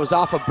I think that was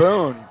off of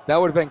Boone. That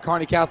would have been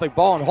Kearney Catholic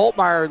ball. And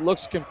Holtmeyer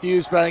looks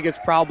confused, but I think it's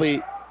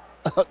probably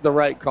the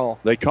right call.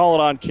 They call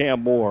it on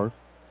Cam Moore.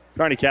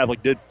 Kearney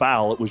Catholic did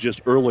foul. It was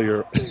just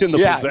earlier in the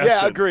possession.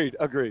 Yeah, agreed.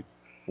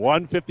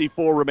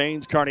 1:54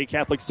 remains. Kearney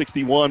Catholic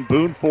 61,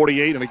 Boone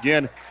 48. And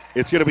again,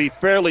 it's going to be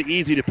fairly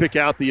easy to pick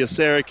out the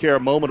AseraCare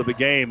moment of the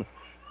game.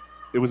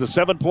 It was a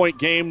 7-point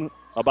game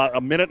about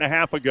a minute and a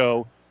half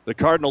ago. The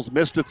Cardinals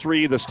missed a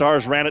 3. The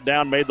Stars ran it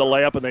down, made the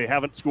layup, and they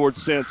haven't scored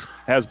since,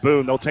 has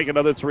Boone. They'll take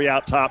another 3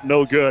 out top.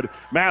 No good.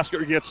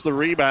 Masker gets the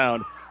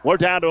rebound. We're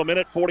down to a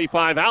minute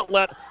 45.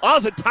 Outlet.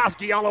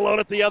 Ozatoski all alone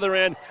at the other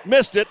end.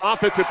 Missed it.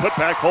 Offensive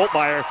putback.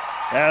 Holtmeyer,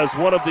 as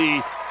one of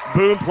the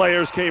Boone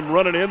players came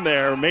running in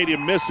there, made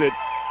him miss it.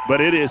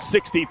 But it is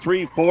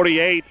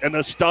 63-48, and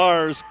the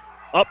Stars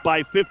up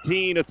by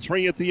 15, a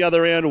 3 at the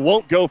other end.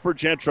 Won't go for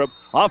Gentrup.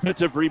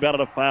 Offensive rebound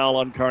and a foul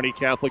on Kearney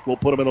Catholic. We'll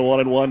put him in the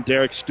 1-and-1.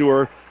 Derek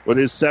Stewart with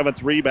his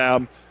 7th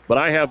rebound. But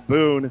I have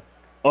Boone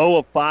 0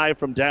 of 5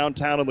 from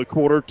downtown in the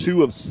quarter,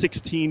 2 of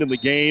 16 in the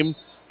game,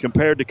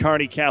 compared to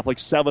Kearney Catholic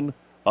 7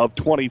 of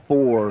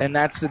 24. And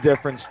that's the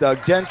difference, Doug.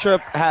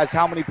 Gentrup has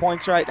how many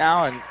points right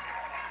now? And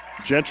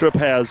Gentrup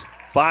has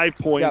 5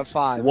 points, got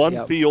 5.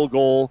 1 field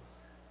goal.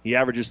 He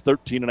averages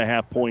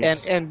 13.5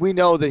 points. And we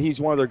know that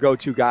he's one of their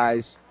go-to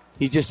guys.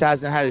 He just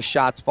hasn't had his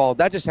shots fall.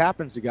 That just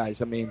happens to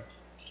guys. I mean.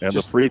 And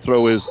the free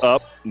throw is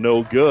up,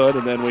 no good.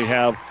 And then we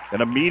have an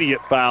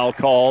immediate foul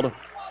called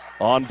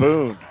on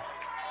Boone.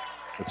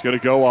 It's going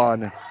to go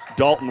on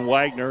Dalton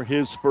Wagner,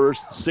 his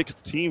first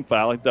 6th team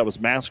foul. I think that was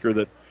Masker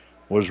that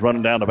was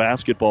running down the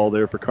basketball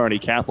there for Kearney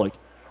Catholic.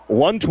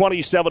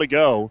 1:27 to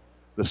go.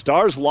 The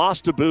Stars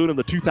lost to Boone in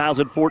the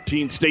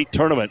 2014 state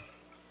tournament.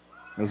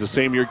 It was the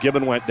same year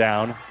Gibbon went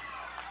down,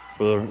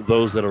 for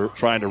those that are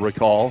trying to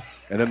recall.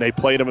 And then they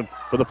played him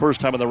for the first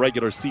time in the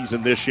regular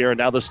season this year. And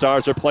now the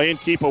Stars are playing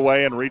keep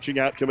away, and reaching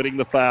out, committing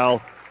the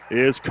foul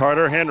is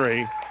Carter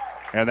Henry.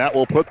 And that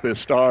will put the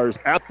Stars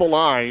at the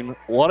line,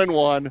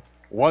 1-and-1,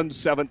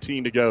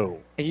 1:17 to go.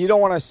 And you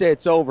don't want to say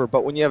it's over,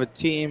 but when you have a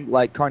team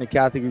like Kearney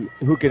Catholic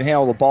who can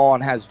handle the ball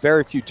and has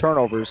very few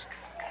turnovers,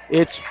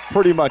 it's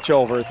pretty much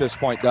over at this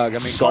point, Doug. I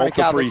mean, Kearney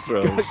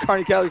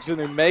Catholic's going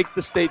to make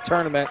the state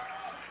tournament.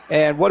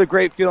 And what a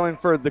great feeling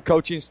for the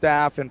coaching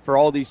staff and for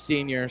all these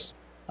seniors.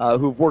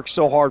 who've worked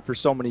so hard for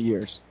so many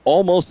years.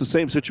 Almost the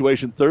same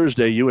situation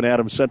Thursday. You and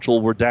Adams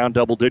Central were down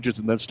double digits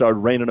and then started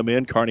reining them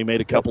in. Kearney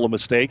made a couple of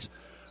mistakes,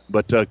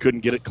 but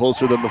couldn't get it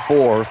closer than the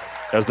 4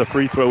 as the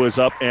free throw is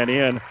up and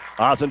in.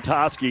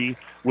 Ozentowski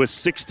with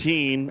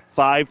 16,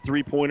 5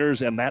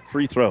 3-pointers, and that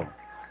free throw.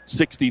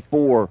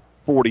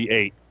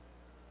 64-48.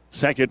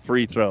 Second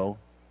free throw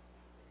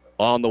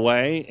on the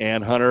way,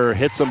 and Hunter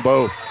hits them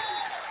both.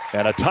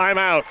 And a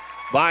timeout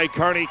by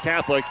Kearney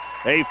Catholic.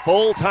 A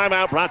full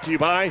timeout brought to you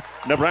by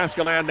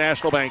Nebraska Land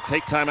National Bank.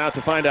 Take time out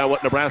to find out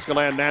what Nebraska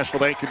Land National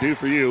Bank can do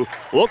for you.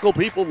 Local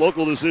people,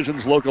 local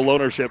decisions, local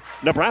ownership.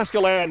 Nebraska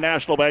Land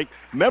National Bank,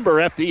 member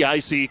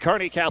FDIC.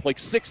 Kearney Catholic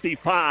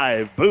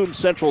 65, Boone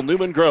Central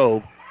Newman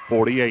Grove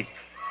 48.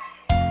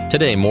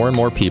 Today, more and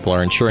more people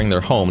are insuring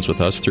their homes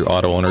with us through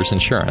Auto Owners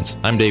Insurance.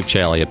 I'm Dave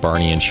Challey at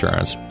Barney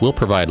Insurance. We'll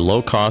provide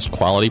low-cost,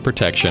 quality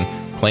protection,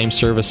 claim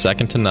service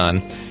second to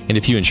none, and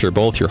if you insure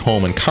both your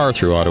home and car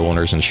through Auto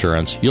Owners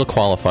Insurance, you'll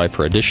qualify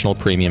for additional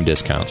premium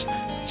discounts.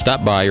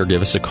 Stop by or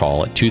give us a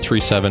call at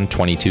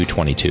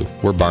 237-2222.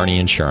 We're Barney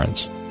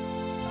Insurance.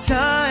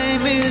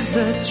 Time is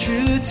the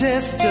true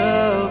test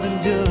of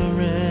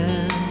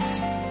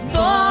endurance.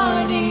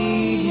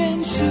 Barney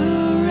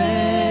Insurance.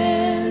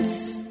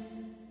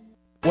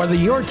 Whether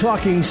you're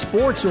talking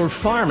sports or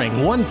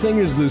farming, one thing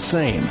is the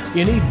same.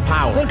 You need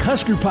power. Think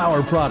Husker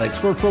Power products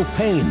for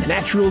propane,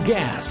 natural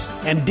gas,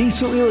 and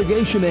diesel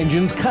irrigation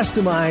engines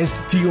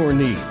customized to your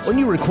needs. When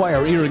you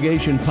require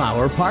irrigation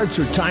power, parts,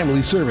 or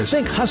timely service,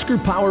 think Husker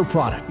Power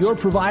product, your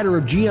provider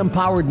of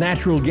GM-powered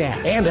natural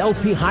gas and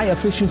LP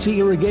high-efficiency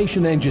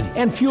irrigation engine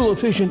and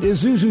fuel-efficient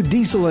Isuzu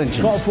diesel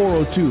engines. Call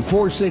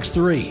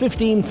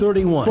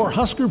 402-463-1531 for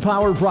Husker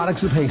Power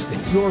Products of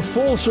Hastings, your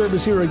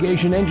full-service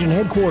irrigation engine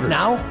headquarters.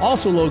 Now,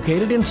 also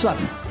located in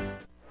Sutton.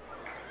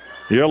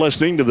 You're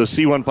listening to the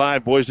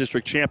C1-5 Boys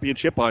District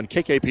Championship on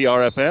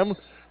KKPR-FM.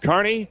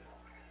 Kearney,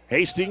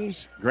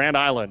 Hastings, Grand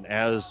Island,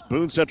 as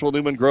Boone Central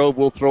Newman Grove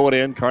will throw it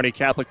in. Kearney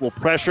Catholic will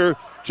pressure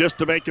just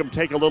to make them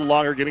take a little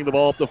longer getting the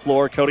ball up the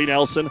floor. Cody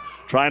Nelson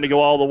trying to go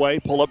all the way.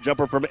 Pull-up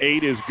jumper from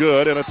 8 is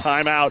good, and a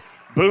timeout.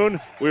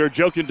 Boone, we were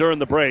joking during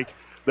the break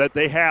that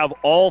they have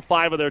all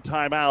 5 of their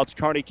timeouts.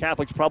 Kearney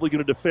Catholic's probably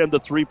going to defend the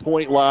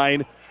three-point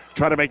line,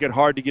 try to make it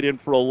hard to get in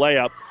for a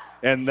layup.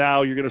 And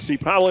now you're going to see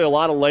probably a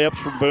lot of layups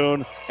from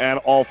Boone, and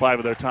all 5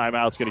 of their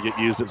timeouts going to get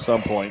used at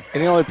some point.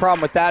 And the only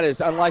problem with that is,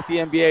 unlike the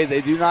NBA,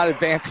 they do not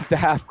advance it to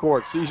half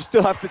court. So you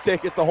still have to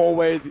take it the whole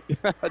way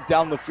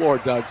down the floor,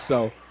 Doug.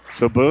 So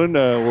Boone,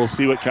 we'll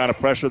see what kind of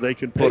pressure they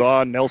can put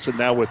on. Nelson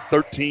now with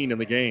 13 in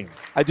the game.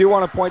 I do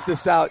want to point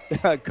this out.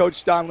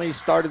 Coach Don Lee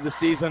started the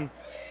season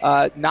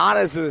not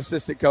as an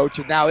assistant coach,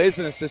 and now is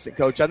an assistant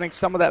coach. I think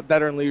some of that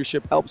veteran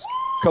leadership helps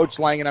Coach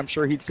Lang, and I'm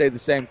sure he'd say the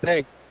same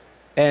thing.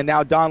 And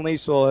now Don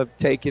Liesel have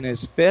taken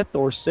his 5th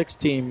or 6th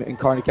team in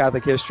Kearney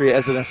Catholic history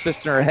as an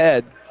assistant or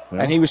head,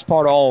 and he was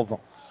part of all of them.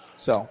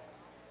 So,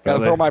 got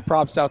to throw my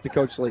props out to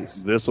Coach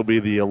Lees. This will be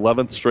the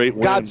 11th straight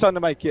win. Godson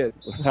to my kid.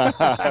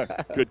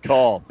 Good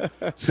call.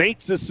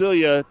 St.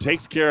 Cecilia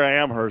takes care of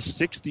Amherst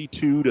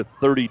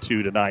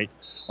 62-32 tonight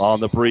on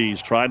the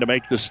breeze. Trying to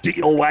make the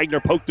steal.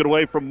 Wagner poked it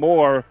away from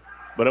Moore,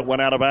 but it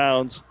went out of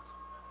bounds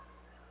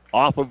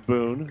off of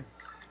Boone.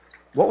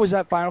 What was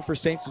that final for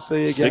St.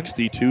 Cecilia again?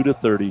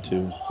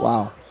 62-32.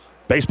 Wow.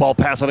 Baseball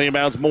pass on the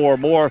inbounds.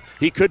 Moore,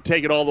 he could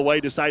take it all the way,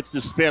 decides to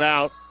spin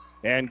out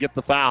and get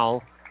the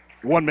foul.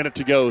 1 minute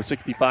to go,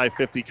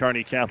 65-50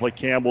 Kearney Catholic.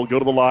 Cam will go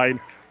to the line,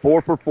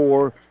 4 for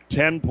 4,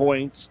 10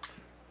 points.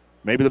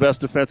 Maybe the best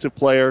defensive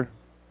player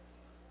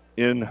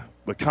in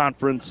the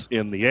conference,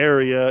 in the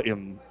area,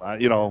 in,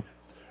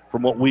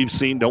 from what we've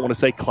seen. Don't want to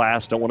say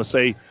class, don't want to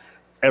say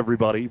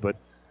everybody, but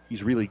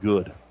he's really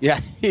good.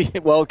 Yeah,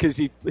 because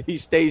he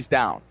stays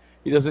down.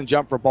 He doesn't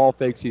jump for ball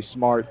fakes. He's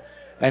smart.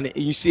 And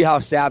you see how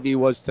savvy he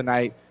was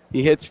tonight.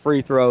 He hits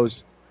free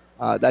throws.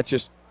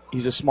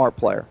 He's a smart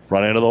player.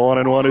 Front end of the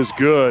 1-and-1 is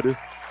good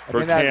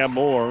for Cam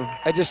Moore.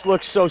 It just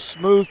looks so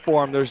smooth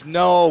for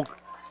him.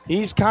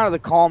 He's kind of the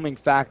calming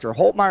factor.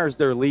 Holtmeyer's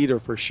their leader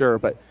for sure,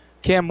 but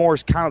Cam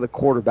Moore's kind of the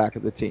quarterback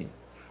of the team.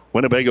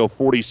 Winnebago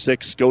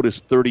 46,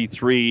 Scotus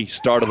 33,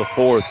 start of the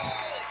 4th.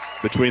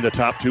 Between the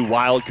top 2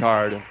 wild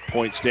card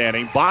point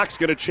standing. Bach's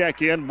going to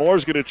check in.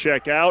 Moore's going to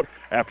check out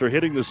after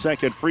hitting the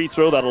second free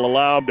throw. That'll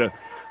allow him to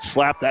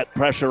slap that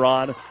pressure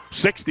on.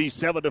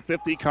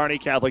 67-50 Kearney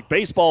Catholic.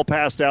 Baseball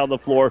pass down the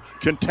floor.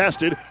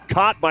 Contested.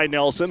 Caught by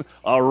Nelson.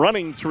 A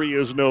running 3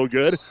 is no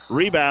good.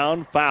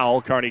 Rebound.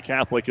 Foul. Kearney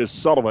Catholic as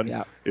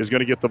Sullivan is going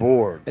to get the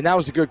board. And that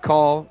was a good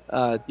call.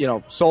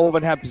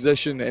 Sullivan had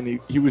position, and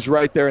he was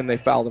right there, and they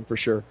fouled him for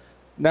sure.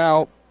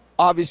 Now,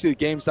 obviously the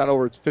game's not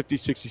over. It's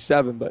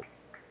 50-67, but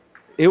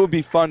it would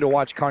be fun to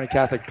watch Kearney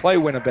Catholic play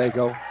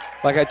Winnebago.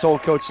 Like I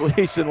told Coach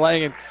Lees and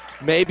Langen,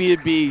 maybe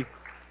it'd be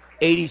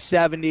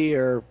 80-70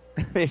 or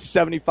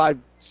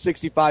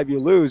 75-65 you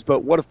lose,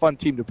 but what a fun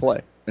team to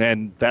play.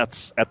 And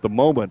that's, at the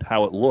moment,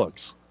 how it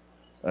looks.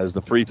 As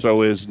the free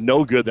throw is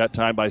no good that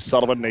time by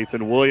Sullivan.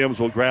 Nathan Williams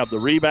will grab the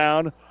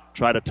rebound,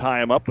 try to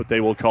tie him up, but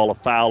they will call a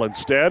foul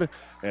instead.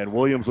 And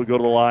Williams will go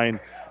to the line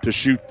to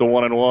shoot the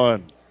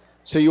 1-and-1.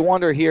 So you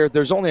wonder here,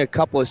 there's only a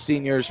couple of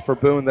seniors for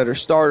Boone that are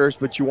starters,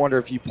 but you wonder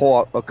if you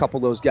pull a couple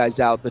of those guys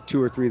out, the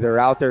 2 or 3 that are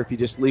out there, if you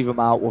just leave them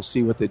out, we'll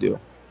see what they do.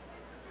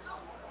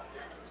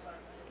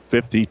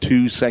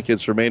 52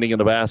 seconds remaining in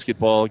the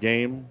basketball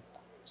game.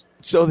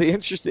 So the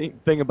interesting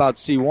thing about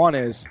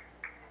C1 is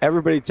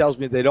everybody tells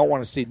me they don't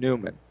want to see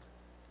Newman,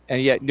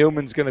 and yet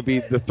Newman's going to be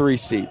the 3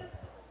 seed.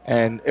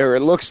 Or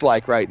it looks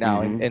like right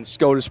now, and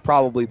Scotus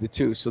probably the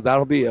 2. So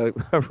that'll be a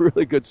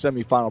really good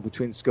semifinal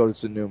between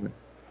Scotus and Newman.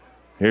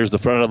 Here's the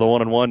front of the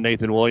 1-and-1.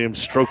 Nathan Williams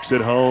strokes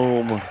it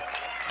home.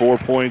 4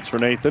 points for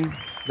Nathan.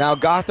 Now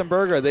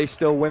Gothenburg, are they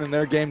still winning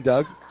their game,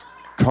 Doug?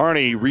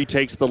 Kearney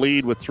retakes the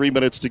lead with 3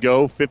 minutes to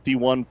go,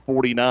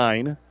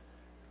 51-49.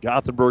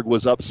 Gothenburg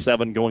was up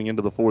 7 going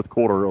into the fourth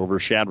quarter over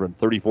Shadron,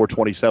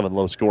 34-27,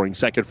 low scoring.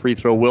 Second free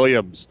throw,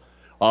 Williams.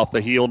 Off the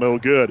heel, no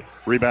good.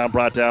 Rebound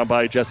brought down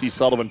by Jesse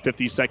Sullivan.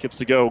 50 seconds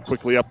to go.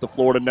 Quickly up the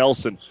floor to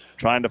Nelson.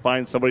 Trying to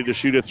find somebody to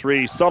shoot a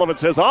 3. Sullivan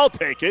says, I'll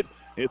take it.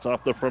 It's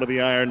off the front of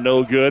the iron,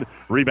 no good.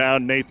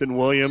 Rebound, Nathan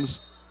Williams.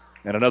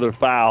 And another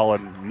foul,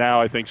 and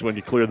now I think is when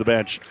you clear the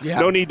bench. Yeah.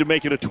 No need to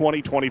make it a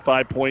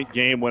 20-25-point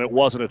game when it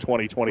wasn't a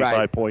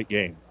 20-25-point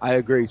game. I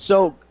agree.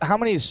 So how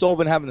many does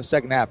Sullivan have in the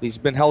second half? He's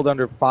been held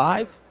under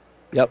 5?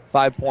 Yep,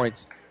 5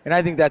 points. And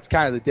I think that's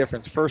kind of the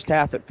difference. First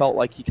half, it felt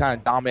like he kind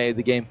of dominated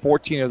the game,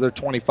 14 of their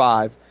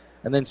 25.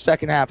 And then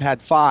second half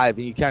had 5,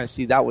 and you kind of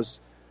see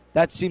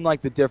that seemed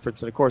like the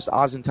difference. And, of course,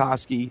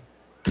 Ozentoski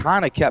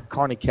kind of kept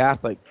Kearney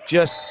Catholic,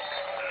 just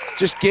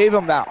gave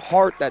him that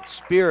heart, that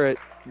spirit.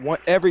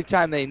 Every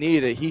time they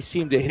needed it, he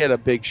seemed to hit a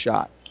big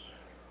shot.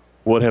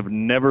 Would have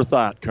never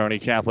thought Kearney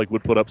Catholic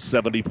would put up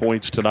 70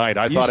 points tonight.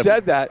 I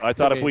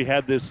thought if we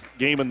had this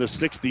game in the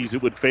 60s,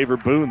 it would favor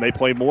Boone. They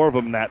play more of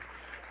them in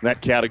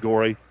that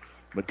category.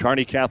 But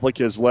Kearney Catholic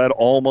has led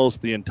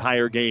almost the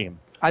entire game.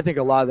 I think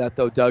a lot of that,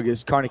 though, Doug,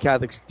 is Kearney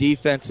Catholic's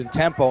defense and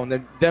tempo, and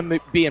then them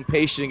being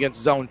patient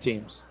against zone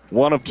teams.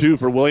 1 of 2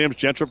 for Williams.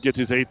 Gentrup gets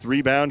his 8th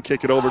rebound.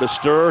 Kick it over to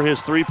Sturr.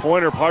 His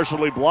three-pointer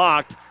partially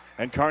blocked.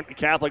 And Kearney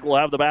Catholic will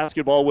have the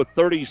basketball with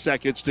 30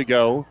 seconds to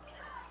go.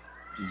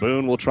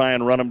 Boone will try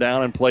and run him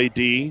down and play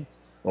D.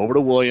 Over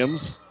to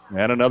Williams.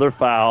 And another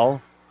foul.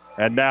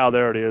 And now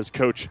there it is.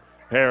 Coach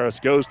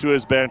Harris goes to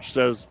his bench,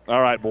 says,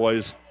 all right,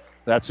 boys,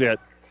 that's it.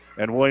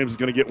 And Williams is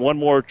going to get one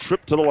more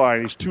trip to the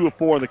line. He's 2 of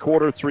 4 in the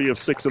quarter, 3 of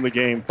 6 in the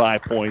game,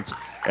 5 points,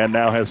 and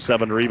now has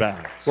 7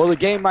 rebounds. Well, the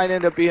game might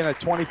end up being a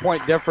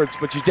 20-point difference,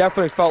 but you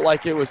definitely felt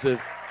like it was a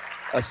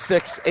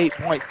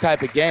 6-8-point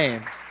type of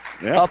game.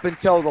 Yep. Up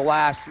until the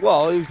last, it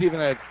was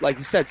even like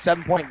you said,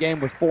 7-point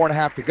game with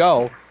 4.5 to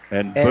go.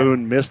 And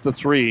Boone missed the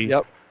 3.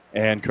 Yep.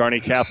 And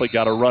Kearney Catholic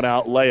got a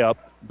run-out layup.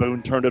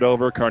 Boone turned it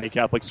over. Kearney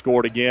Catholic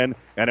scored again,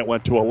 and it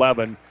went to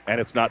 11, and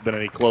it's not been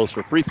any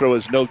closer. Free throw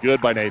is no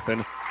good by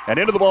Nathan. And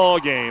into the ball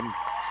game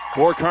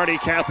for Kearney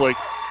Catholic,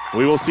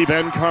 we will see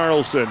Ben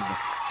Carlson,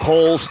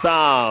 Cole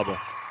Staub.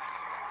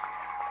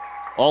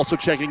 Also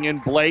checking in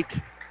Blake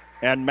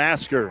and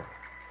Masker.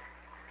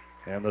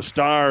 And the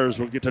Stars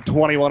will get to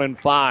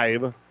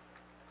 21-5.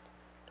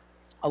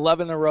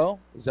 11 in a row.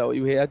 Is that what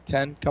you had?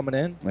 10 coming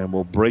in? And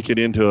we'll break it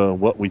into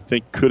what we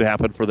think could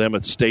happen for them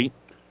at state.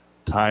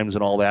 Times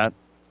and all that.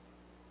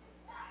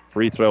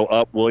 Free throw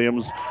up.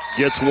 Williams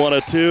gets 1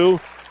 of 2.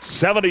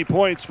 70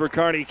 points for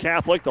Kearney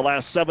Catholic. The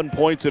last 7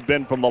 points have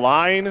been from the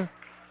line.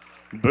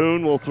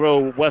 Boone will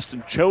throw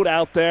Weston Choate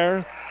out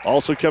there.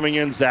 Also coming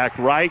in, Zach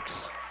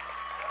Reichs.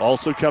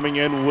 Also coming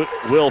in,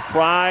 Will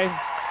Fry.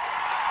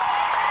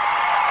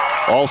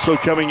 Also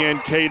coming in,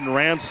 Caden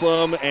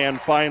Ranslam.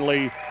 And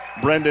finally,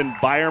 Brendan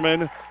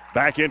Byerman.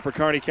 Back in for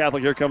Kearney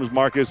Catholic. Here comes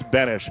Marcus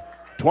Benish.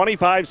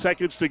 25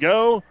 seconds to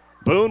go.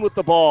 Boone with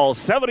the ball,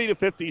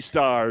 70-50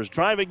 Stars.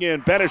 Driving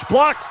in, Benish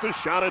blocks the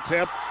shot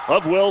attempt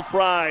of Will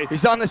Fry.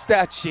 He's on the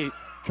stat sheet.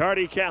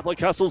 Kearney Catholic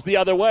hustles the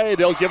other way.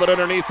 They'll give it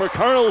underneath for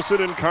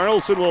Carlson, and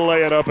Carlson will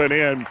lay it up and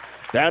in.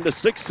 Down to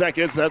 6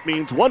 seconds. That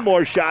means one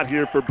more shot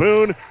here for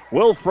Boone.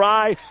 Will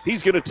Fry,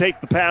 he's going to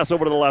take the pass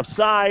over to the left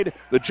side.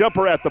 The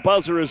jumper at the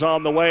buzzer is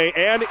on the way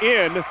and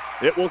in.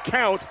 It will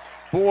count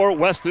for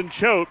Weston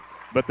Choate,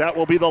 but that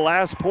will be the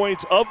last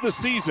points of the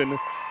season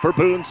for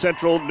Boone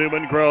Central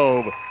Newman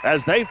Grove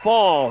as they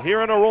fall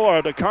here in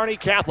Aurora to Kearney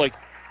Catholic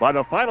by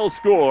the final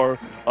score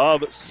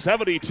of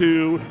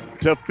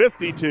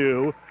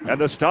 72-52. And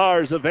the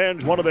Stars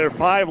avenge one of their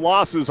 5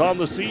 losses on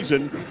the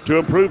season to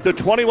improve to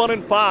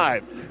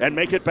 21-5 and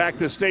make it back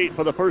to state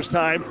for the first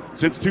time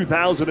since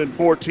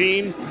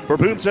 2014. For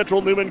Boone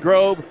Central Newman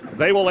Grove,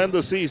 they will end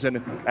the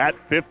season at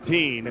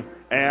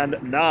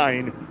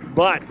 15-9.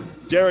 But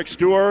Derek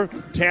Stewart,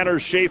 Tanner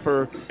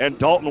Schaefer, and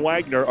Dalton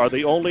Wagner are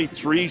the only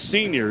 3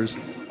 seniors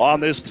on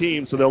this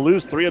team, so they'll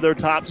lose 3 of their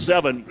top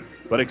 7.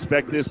 But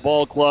expect this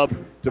ball club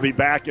to be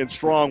back and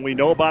strong. We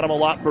know about them a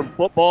lot from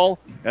football,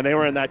 and they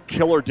were in that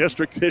killer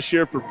district this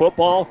year for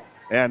football.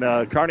 And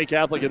Kearney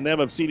Catholic and them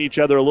have seen each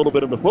other a little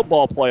bit in the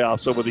football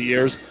playoffs over the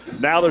years.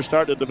 Now they're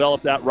starting to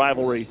develop that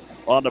rivalry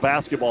on the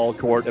basketball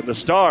court. And the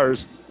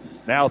Stars,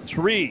 now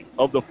 3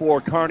 of the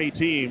 4 Kearney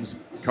teams,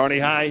 Kearney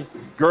High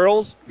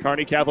girls,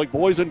 Kearney Catholic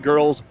boys and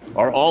girls,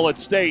 are all at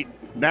state.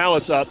 Now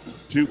it's up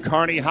to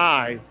Kearney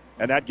High,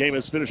 and that game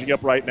is finishing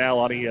up right now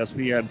on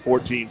ESPN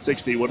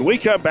 1460. When we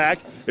come back,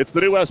 it's the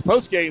New West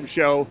postgame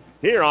show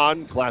here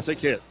on Classic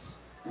Hits.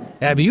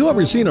 Have you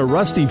ever seen a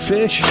rusty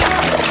fish?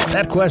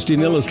 That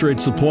question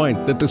illustrates the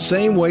point that the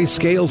same way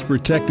scales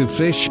protect the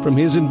fish from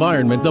his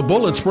environment, the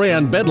bullet spray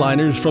on bed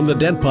liners from the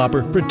Dent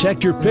Popper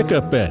protect your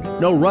pickup bed.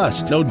 No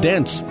rust, no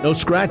dents, no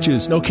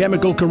scratches, no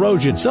chemical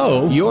corrosion.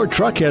 So, your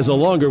truck has a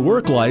longer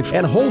work life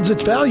and holds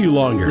its value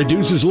longer,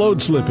 reduces load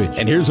slippage.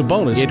 And here's a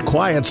bonus, it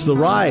quiets the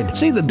ride.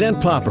 See the Dent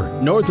Popper,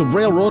 north of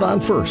Railroad on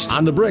 1st,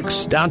 on the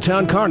Bricks,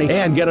 downtown Kearney,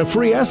 and get a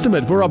free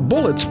estimate for a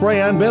bullet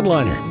spray on bed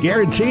liner.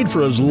 Guaranteed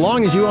for as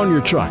long as you own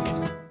your truck.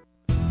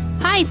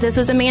 Hi, this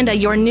is Amanda,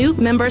 your new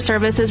member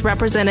services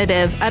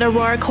representative at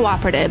Aurora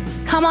Cooperative.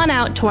 Come on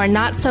out to our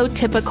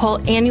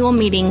not-so-typical annual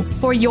meeting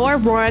for your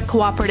Aurora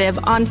Cooperative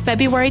on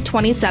February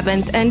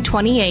 27th and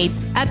 28th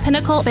at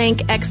Pinnacle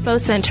Bank Expo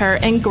Center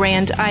in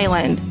Grand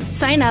Island.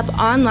 Sign up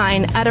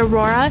online at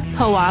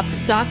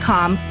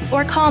auroracoop.com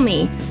or call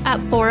me at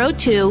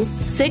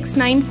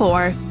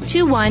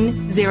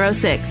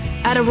 402-694-2106.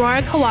 At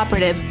Aurora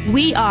Cooperative,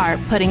 we are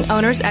putting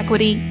owner's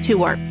equity to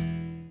work.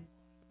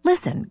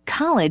 Listen,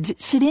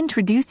 college should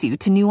introduce you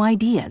to new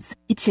ideas.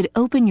 It should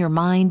open your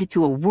mind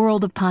to a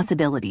world of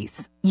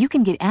possibilities. You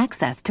can get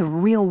access to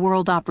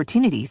real-world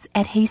opportunities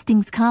at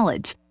Hastings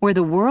College, where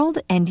the world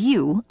and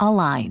you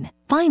align.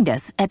 Find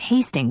us at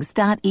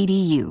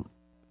hastings.edu.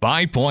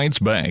 5 Points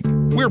Bank.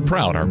 We're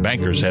proud our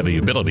bankers have the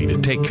ability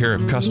to take care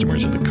of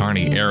customers in the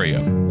Kearney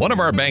area. One of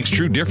our bank's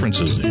true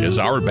differences is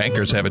our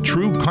bankers have a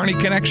true Kearney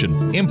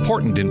connection,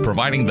 important in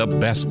providing the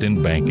best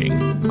in banking.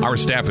 Our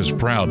staff is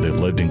proud they've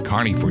lived in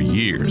Kearney for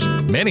years.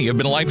 Many have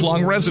been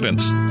lifelong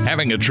residents.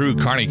 Having a true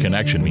Kearney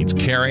connection means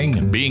caring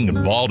and being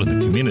involved in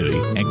the community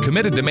and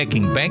committed to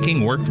making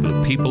banking work for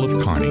the people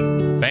of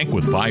Kearney. Bank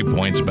with 5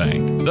 Points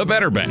Bank. The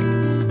better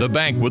bank. The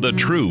bank with a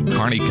true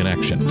Kearney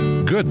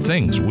connection. Good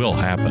things will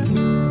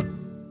happen.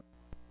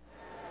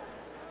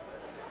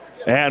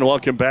 And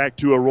welcome back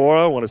to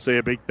Aurora. I want to say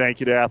a big thank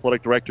you to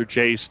Athletic Director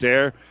Jay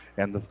Stair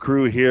and the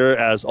crew here,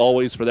 as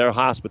always, for their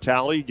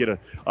hospitality. You get an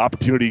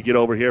opportunity to get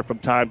over here from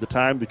time to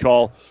time to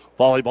call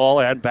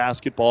volleyball and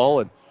basketball.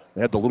 And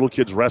they had the little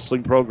kids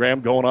wrestling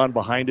program going on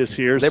behind us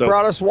here. They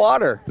brought us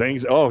water.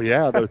 Things are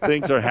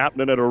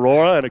happening at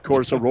Aurora. And, of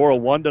course, Aurora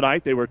won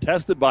tonight. They were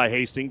tested by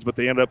Hastings, but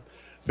they ended up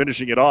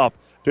finishing it off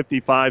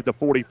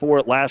 55-44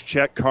 at last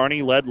check.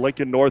 Kearney led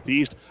Lincoln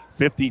Northeast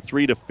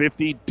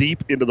 53-50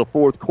 deep into the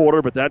fourth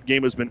quarter, but that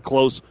game has been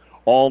close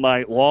all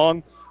night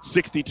long.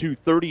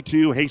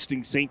 62-32,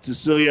 Hastings St.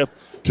 Cecilia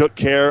took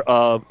care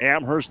of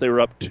Amherst. They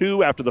were up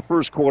 2 after the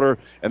first quarter,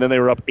 and then they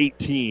were up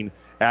 18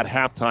 at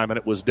halftime, and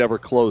it was never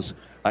close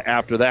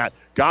after that.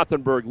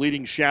 Gothenburg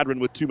leading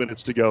Shadron with 2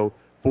 minutes to go,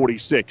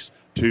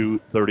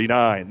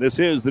 46-39. This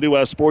is the New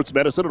West Sports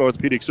Medicine and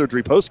Orthopedic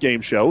Surgery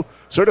postgame show.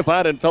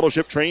 Certified and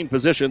fellowship-trained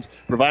physicians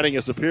providing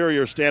a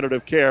superior standard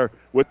of care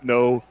with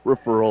no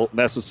referral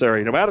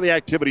necessary. No matter the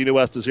activity, New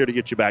West is here to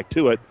get you back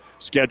to it.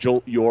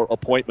 Schedule your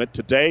appointment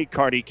today.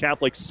 Kearney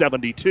Catholic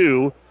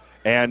 72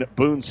 and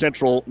Boone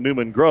Central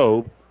Newman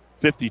Grove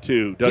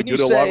 52. Doug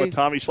Duda along with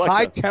Tommy Schlechter.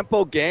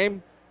 High-tempo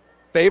game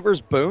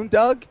favors Boone,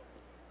 Doug?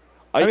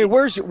 I mean,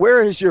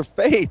 where is your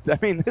faith? I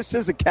mean, this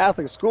is a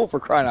Catholic school, for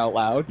crying out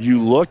loud.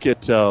 You look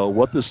at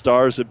what the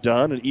Stars have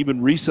done, and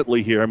even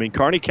recently here. I mean,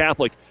 Kearney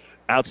Catholic,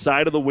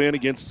 outside of the win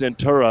against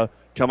Centura,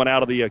 coming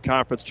out of the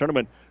conference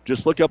tournament,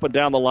 just look up and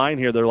down the line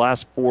here. Their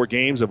last 4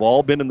 games have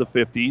all been in the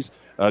 50s.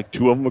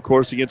 2 of them, of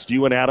course, against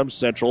UNT Adams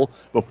Central.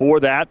 Before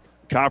that,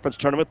 conference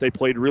tournament, they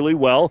played really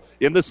well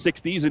in the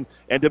 60s.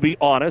 And to be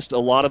honest, a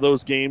lot of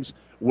those games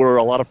were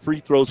a lot of free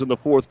throws in the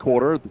fourth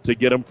quarter to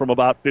get them from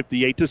about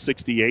 58 to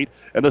 68.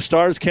 And the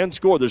Stars can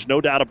score. There's no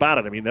doubt about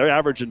it. I mean, they're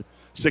averaging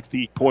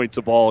 60 points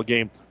a ball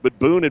game. But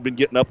Boone had been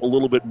getting up a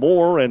little bit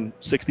more, and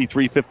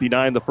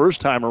 63-59 the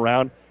first time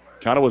around.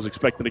 Kind of was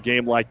expecting a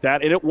game like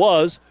that, and it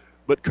was.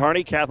 But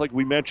Kearney Catholic,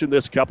 we mentioned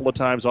this a couple of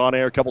times on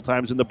air, a couple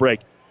times in the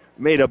break,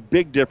 made a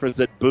big difference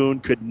that Boone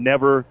could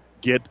never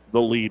get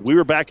the lead. We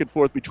were back and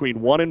forth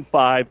between 1 and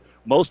 5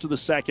 most of the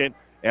second,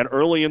 and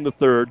early in the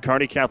third.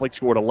 Kearney Catholic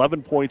scored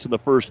 11 points in the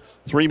first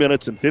 3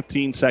 minutes and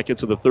 15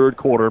 seconds of the third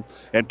quarter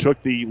and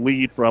took the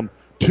lead from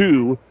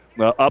 2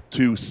 up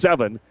to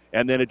 7,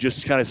 and then it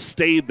just kind of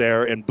stayed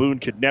there, and Boone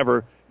could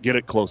never get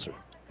it closer.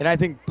 And I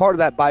think part of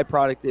that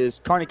byproduct is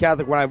Kearney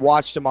Catholic, when I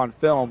watched them on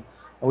film,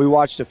 and we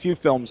watched a few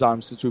films on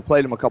them since we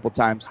played them a couple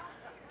times,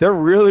 they're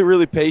really,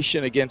 really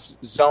patient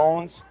against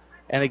zones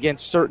and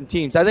against certain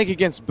teams. I think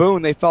against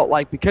Boone, they felt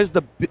like because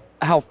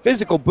how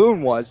physical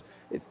Boone was,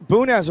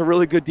 Boone has a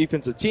really good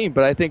defensive team,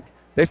 but I think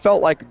they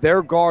felt like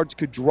their guards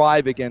could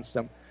drive against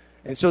them.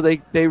 And so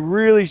they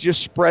really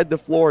just spread the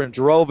floor and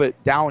drove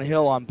it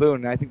downhill on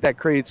Boone, and I think that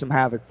created some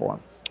havoc for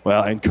them.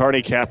 Well, and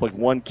Kearney Catholic,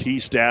 one key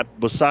stat,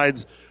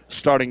 besides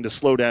starting to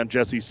slow down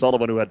Jesse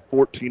Sullivan, who had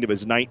 14 of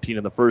his 19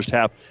 in the first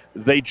half,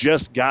 they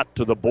just got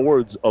to the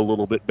boards a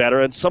little bit better.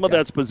 And some of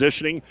that's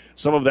positioning,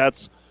 some of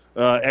that's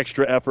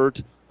extra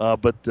effort,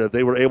 but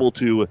they were able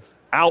to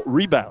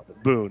out-rebound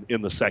Boone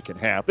in the second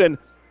half. And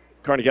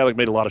Kearney Catholic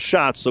made a lot of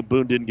shots, so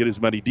Boone didn't get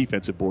as many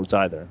defensive boards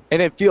either.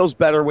 And it feels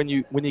better when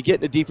you get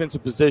in a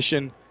defensive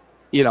position,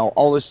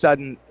 all of a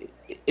sudden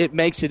it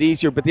makes it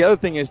easier. But the other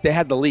thing is they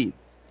had the lead.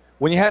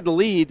 When you had the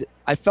lead,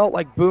 I felt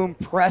like Boone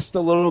pressed a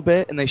little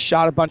bit, and they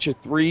shot a bunch of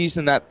threes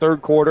in that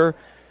third quarter,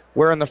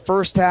 where in the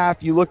first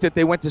half you looked at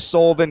they went to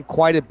Sullivan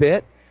quite a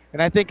bit.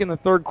 And I think in the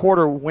third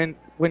quarter when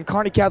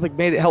Kearney Catholic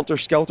made it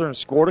helter-skelter and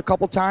scored a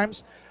couple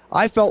times,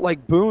 I felt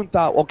like Boone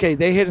thought, okay,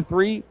 they hit a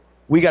three,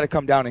 we got to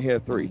come down and hit a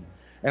three.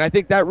 And I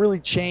think that really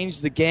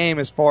changed the game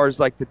as far as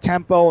like the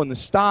tempo and the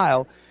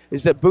style,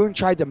 is that Boone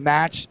tried to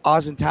match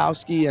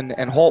Ozentowski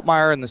and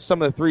Holtmeyer and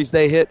some of the threes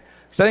they hit.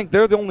 Because I think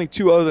they're the only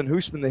two other than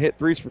Hoosman that hit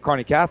threes for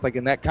Kearney Catholic,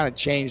 and that kind of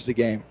changed the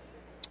game.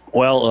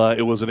 Well,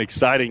 it was an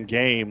exciting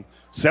game.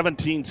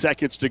 17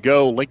 seconds to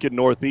go. Lincoln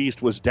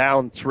Northeast was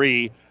down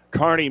 3.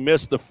 Kearney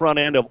missed the front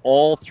end of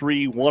all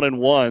 3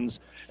 1-and-1s,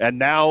 and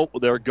now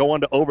they're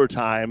going to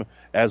overtime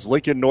as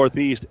Lincoln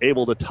Northeast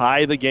able to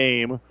tie the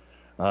game.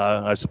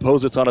 I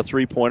suppose it's on a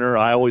three-pointer.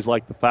 I always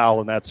like the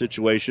foul in that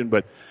situation,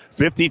 but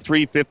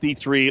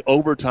 53-53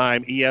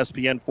 overtime,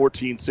 ESPN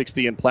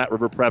 1460 and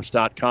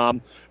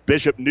PlatteRiverPreps.com.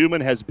 Bishop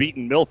Neumann has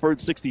beaten Milford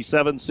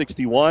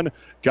 67-61.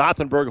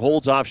 Gothenburg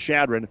holds off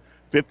Shadron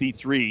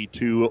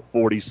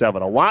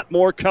 53-47. A lot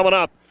more coming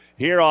up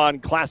here on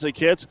Classic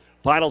Hits.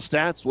 Final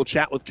stats. We'll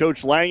chat with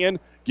Coach Langen,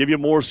 give you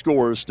more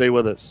scores. Stay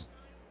with us.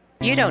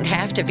 You don't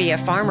have to be a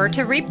farmer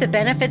to reap the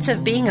benefits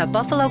of being a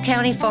Buffalo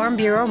County Farm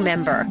Bureau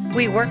member.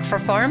 We work for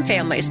farm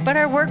families, but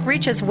our work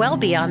reaches well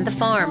beyond the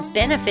farm,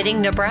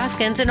 benefiting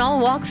Nebraskans in all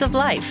walks of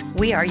life.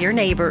 We are your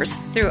neighbors.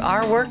 Through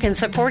our work in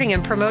supporting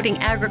and promoting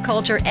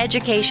agriculture,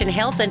 education,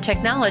 health, and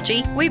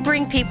technology, we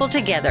bring people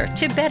together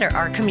to better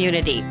our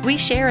community. We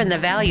share in the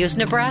values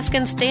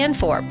Nebraskans stand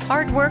for: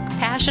 hard work,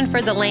 passion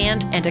for the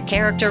land, and a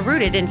character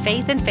rooted in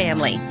faith and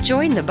family.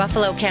 Join the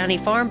Buffalo County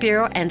Farm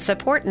Bureau and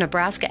support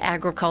Nebraska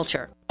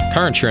agriculture.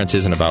 Car insurance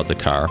isn't about the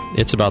car.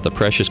 It's about the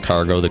precious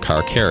cargo the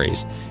car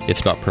carries. It's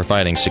about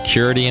providing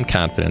security and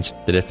confidence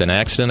that if an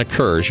accident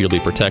occurs, you'll be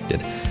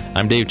protected.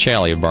 I'm Dave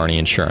Challey of Barney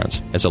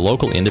Insurance. As a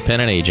local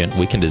independent agent,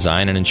 we can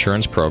design an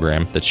insurance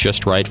program that's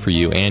just right for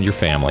you and your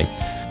family,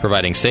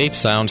 providing safe,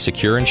 sound,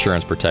 secure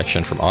insurance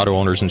protection from Auto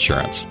Owners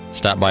Insurance.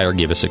 Stop by or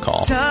give us a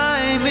call.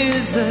 Time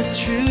is the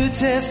true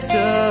test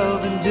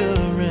of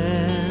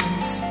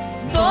endurance.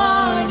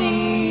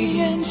 Barney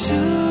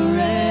Insurance.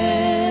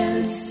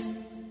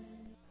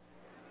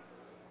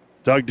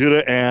 Doug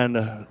Duda and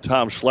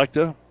Tom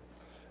Schlechter.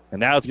 And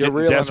now it's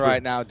getting desperate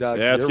right now, Doug.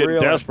 Yeah, it's getting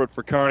desperate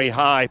for Kearney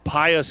High.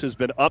 Pius has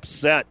been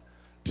upset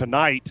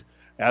tonight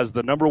as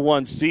the number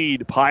 1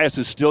 seed. Pius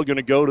is still going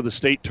to go to the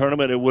state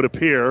tournament, it would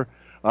appear.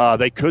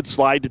 They could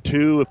slide to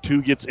 2 if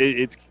 2 gets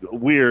it's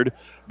weird.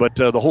 But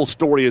the whole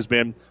story has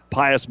been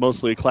Pius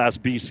mostly a Class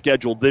B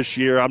schedule this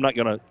year. I'm not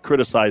going to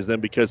criticize them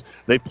because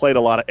they've played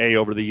a lot of A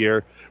over the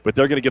year. But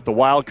they're going to get the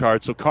wild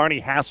card. So Kearney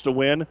has to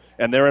win,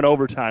 and they're in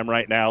overtime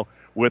right now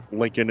with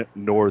Lincoln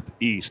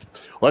Northeast.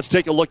 Let's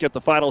take a look at the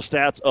final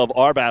stats of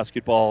our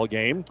basketball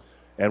game,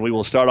 and we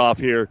will start off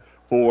here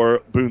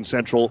for Boone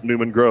Central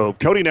Newman Grove.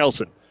 Cody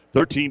Nelson,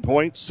 13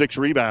 points, 6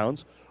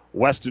 rebounds.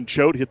 Weston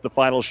Choate hit the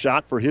final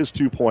shot for his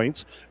 2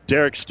 points.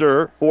 Derek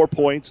Sturr, 4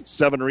 points,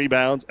 7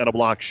 rebounds, and a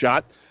block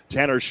shot.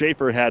 Tanner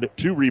Schaefer had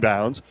 2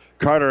 rebounds.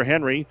 Carter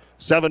Henry,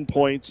 7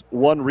 points,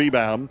 1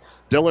 rebound.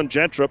 Dylan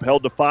Gentrup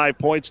held to 5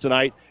 points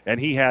tonight, and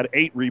he had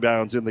 8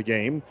 rebounds in the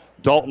game.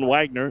 Dalton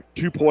Wagner,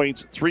 2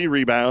 points, 3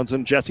 rebounds.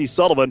 And Jesse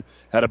Sullivan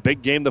had a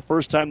big game the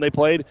first time they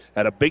played,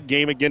 had a big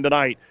game again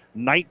tonight.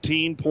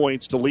 19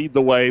 points to lead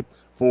the way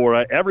for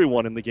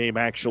everyone in the game,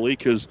 actually,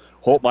 because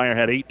Holtmeyer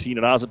had 18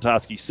 and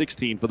Ozentowski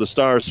 16 for the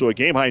Stars. So a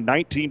game-high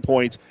 19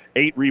 points,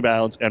 8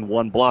 rebounds, and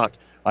 1 block.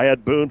 I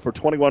had Boone for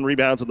 21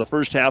 rebounds in the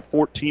first half,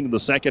 14 in the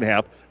second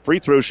half. Free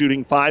throw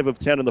shooting, 5 of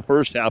 10 in the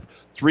first half,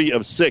 3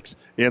 of 6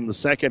 in the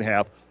second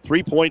half.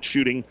 3-point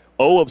shooting,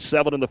 0 of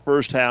 7 in the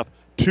first half,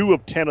 2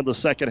 of 10 in the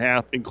second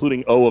half,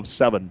 including 0 of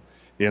 7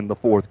 in the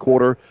fourth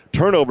quarter.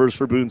 Turnovers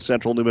for Boone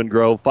Central Newman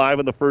Grove, 5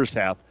 in the first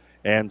half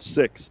and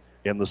 6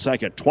 in the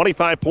second.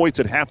 25 points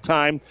at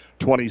halftime,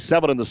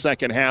 27 in the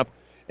second half,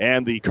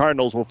 and the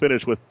Cardinals will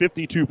finish with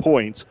 52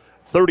 points,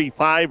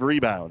 35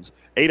 rebounds,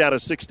 8 out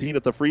of 16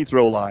 at the free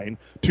throw line,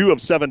 2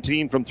 of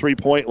 17 from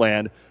three-point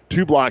land,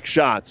 2 block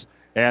shots,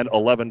 and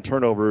 11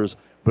 turnovers.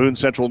 Boone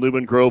Central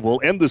Newman Grove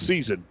will end the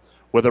season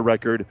with a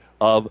record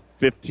of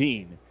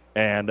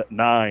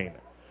 15-9.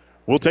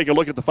 We'll take a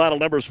look at the final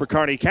numbers for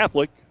Kearney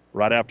Catholic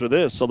right after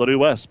this on the New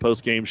West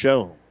postgame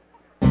show.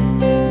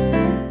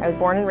 I was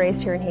born and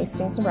raised here in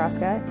Hastings,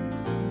 Nebraska.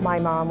 My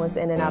mom was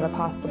in and out of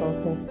hospital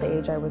since the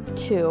age I was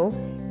 2,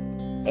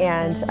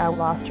 and I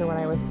lost her when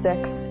I was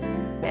 6.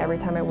 Every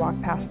time I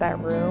walk past that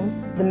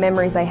room, the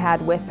memories I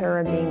had with her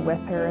and being with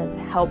her has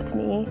helped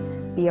me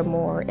be a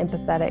more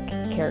empathetic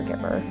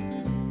caregiver.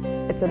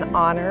 It's an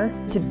honor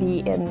to be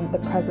in the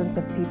presence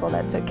of people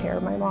that took care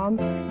of my mom.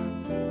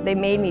 They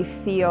made me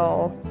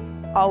feel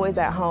always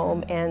at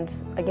home and,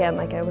 again,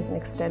 like I was an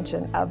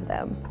extension of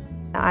them.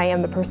 I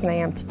am the person I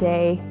am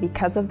today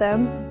because of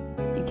them.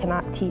 You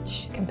cannot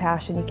teach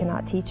compassion. You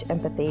cannot teach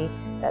empathy.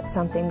 That's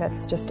something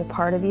that's just a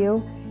part of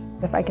you.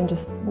 If I can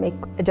just make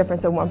a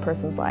difference in one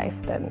person's life,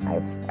 then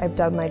I've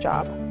done my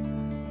job.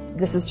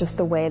 This is just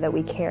the way that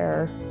we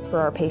care for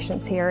our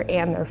patients here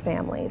and their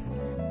families.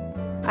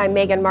 I'm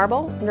Megan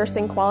Marble,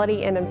 Nursing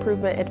Quality and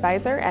Improvement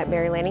Advisor at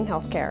Mary Lanning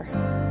Healthcare.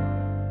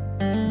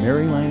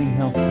 Mary Lanning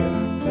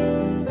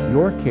Healthcare.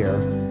 Your care,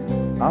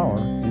 our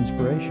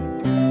inspiration.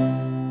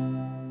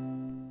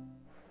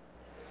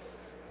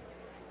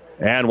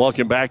 And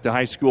welcome back to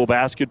high school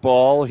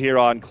basketball here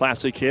on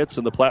Classic Hits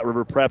and the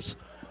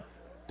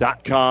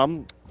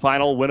PlatteRiverPreps.com.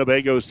 Final,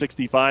 Winnebago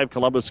 65,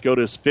 Columbus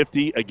Scotus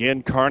 50.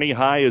 Again, Kearney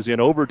High is in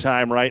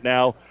overtime right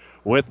now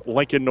with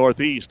Lincoln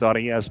Northeast on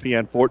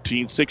ESPN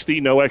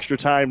 1460. No extra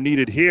time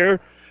needed here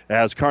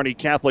as Kearney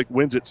Catholic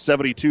wins it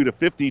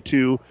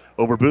 72-52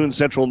 over Boone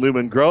Central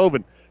Newman Grove.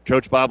 And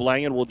Coach Bob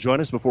Langen will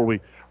join us before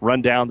we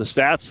run down the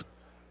stats.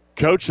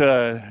 Coach,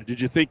 did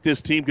you think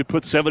this team could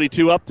put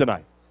 72 up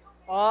tonight?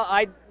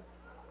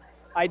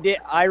 I did.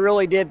 I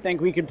really did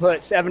think we could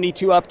put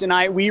 72 up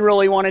tonight. We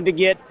really wanted to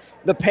get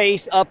the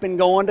pace up and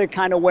going to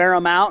kind of wear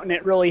them out, and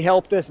it really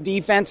helped us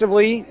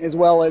defensively as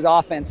well as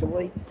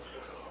offensively.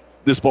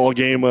 This ball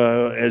game,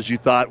 as you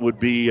thought, would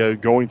be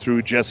going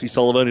through Jesse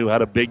Sullivan, who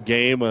had a big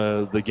game.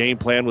 The game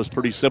plan was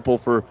pretty simple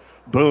for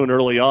Boone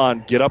early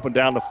on. Get up and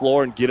down the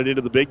floor and get it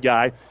into the big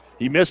guy.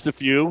 He missed a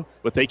few,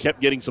 but they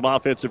kept getting some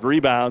offensive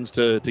rebounds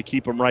to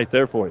keep him right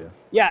there for you.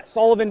 Yeah,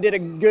 Sullivan did a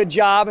good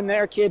job, and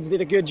their kids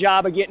did a good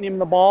job of getting him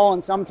the ball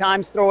and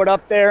sometimes throw it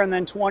up there, and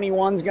then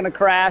 21's going to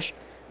crash.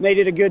 And they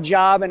did a good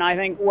job, and I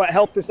think what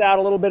helped us out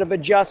a little bit of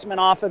adjustment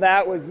off of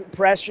that was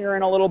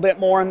pressuring a little bit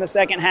more in the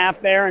second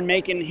half there and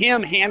making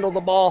him handle the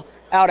ball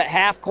out at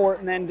half court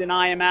and then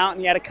deny him out.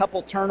 And he had a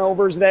couple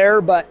turnovers there,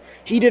 but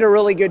he did a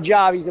really good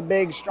job. He's a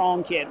big,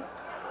 strong kid.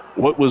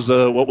 What was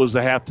the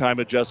halftime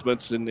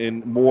adjustments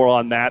and more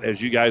on that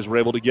as you guys were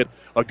able to get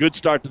a good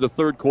start to the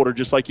third quarter,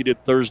 just like you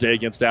did Thursday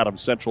against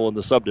Adams Central in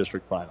the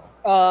sub-district final?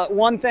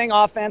 One thing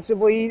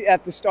offensively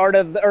at the start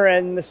of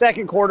in the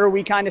second quarter,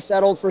 we kind of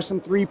settled for some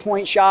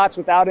three-point shots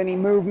without any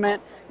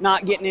movement,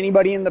 not getting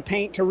anybody in the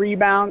paint to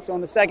rebound. So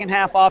in the second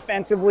half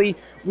offensively,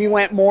 we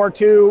went more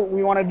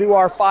we want to do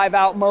our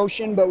 5-out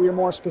motion, but we were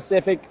more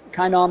specific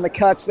kind of on the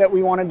cuts that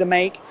we wanted to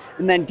make.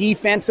 And then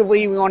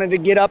defensively, we wanted to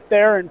get up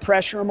there and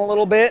pressure them a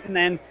little bit and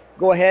then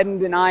go ahead and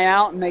deny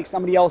out and make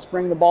somebody else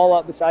bring the ball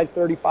up besides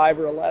 35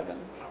 or 11.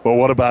 Well,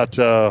 what about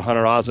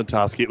Hunter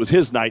Ozentowski? It was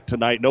his night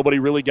tonight. Nobody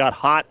really got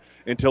hot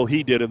until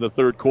he did in the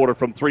third quarter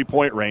from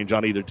three-point range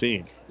on either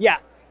team. Yeah,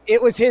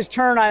 it was his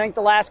turn. I think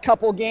the last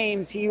couple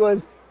games he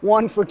was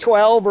 1 for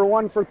 12 or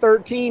 1 for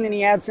 13, and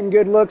he had some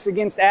good looks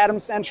against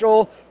Adams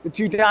Central. The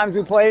 2 times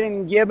we played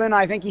in Gibbon,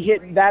 I think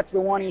that's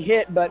the one he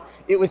hit, but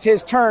it was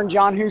his turn.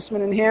 John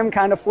Hoosman and him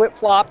kind of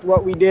flip-flopped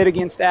what we did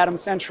against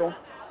Adams Central.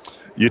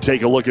 You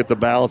take a look at the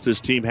balance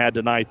this team had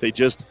tonight. They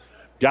just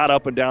got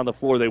up and down the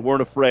floor. They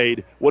weren't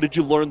afraid. What did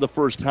you learn the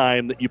first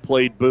time that you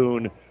played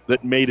Boone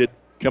that made it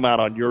come out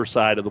on your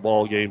side of the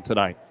ball game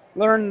tonight?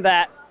 Learned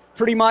that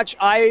pretty much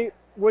I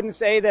wouldn't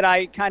say that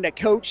I kind of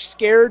coached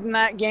scared in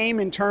that game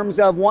in terms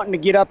of wanting to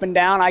get up and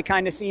down. I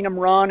kind of seen them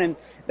run, and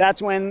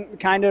that's when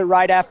kind of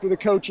right after the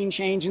coaching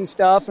change and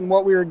stuff and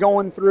what we were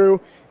going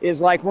through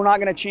is like we're not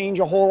going to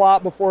change a whole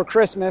lot before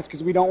Christmas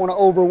because we don't want to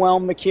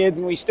overwhelm the kids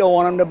and we still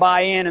want them to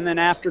buy in. And then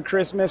after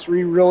Christmas,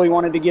 we really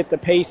wanted to get the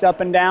pace up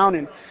and down,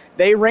 and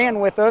they ran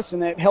with us,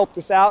 and it helped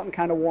us out and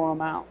kind of wore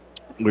them out.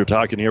 We're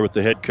talking here with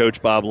the head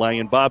coach, Bob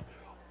Langen. Bob,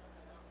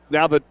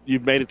 now that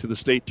you've made it to the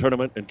state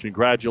tournament, and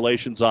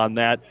congratulations on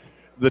that,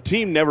 the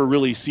team never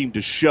really seemed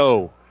to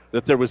show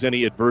that there was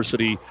any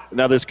adversity.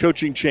 Now, this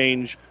coaching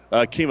change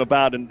came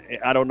about, and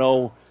I don't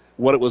know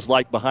what it was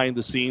like behind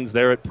the scenes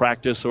there at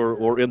practice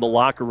or in the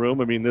locker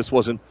room. I mean, this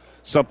wasn't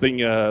something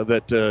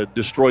that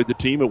destroyed the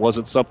team. It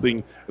wasn't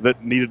something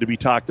that needed to be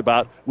talked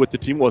about with the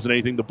team. It wasn't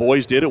anything the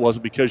boys did. It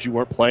wasn't because you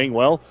weren't playing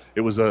well.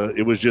 It was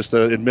just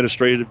an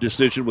administrative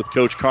decision with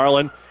Coach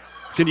Carlin.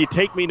 Can you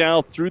take me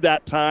now through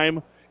that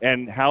time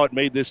and how it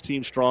made this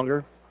team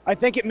stronger? I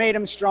think it made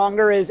them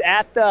stronger is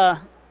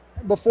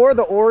before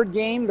the Ord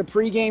game, the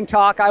pregame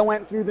talk, I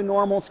went through the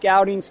normal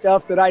scouting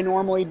stuff that I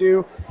normally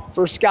do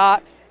for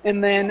Scott.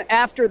 And then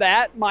after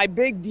that, my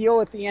big deal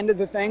at the end of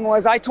the thing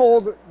was I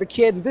told the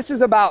kids, this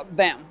is about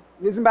them.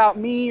 This isn't about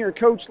me or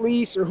Coach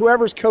Lease or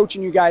whoever's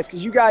coaching you guys,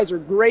 because you guys are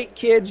great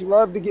kids. You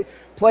love to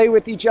play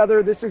with each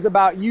other. This is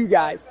about you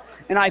guys.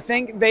 And I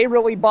think they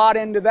really bought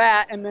into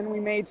that, and then we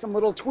made some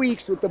little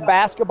tweaks with the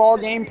basketball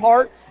game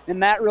part,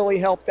 and that really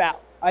helped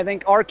out. I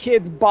think our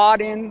kids bought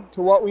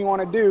into what we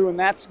want to do, and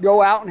that's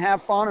go out and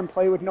have fun and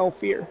play with no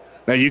fear.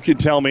 Now, you can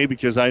tell me,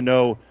 because I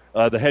know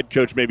the head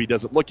coach maybe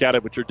doesn't look at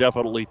it, but you're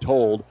definitely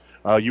told.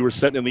 You were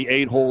sitting in the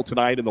 8-hole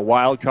tonight in the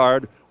wild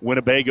card.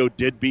 Winnebago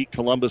did beat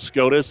Columbus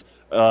Scotus.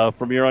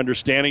 From your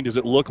understanding, does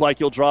it look like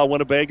you'll draw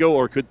Winnebago,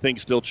 or could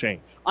things still change?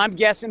 I'm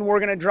guessing we're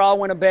going to draw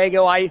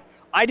Winnebago.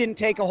 I didn't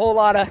take a whole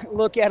lot of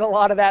look at a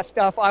lot of that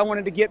stuff. I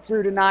wanted to get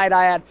through tonight.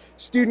 I had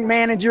student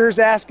managers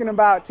asking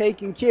about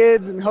taking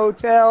kids and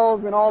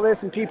hotels and all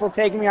this, and people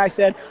taking me. I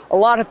said a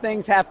lot of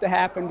things have to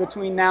happen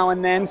between now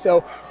and then.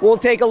 So we'll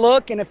take a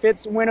look, and if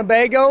it's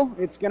Winnebago,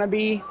 it's going to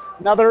be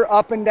another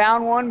up and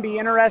down one. Be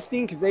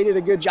interesting because they did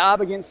a good job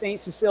against St.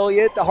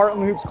 Cecilia at the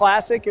Heartland Hoops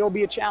Classic. It'll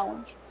be a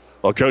challenge.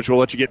 Well, Coach, we'll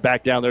let you get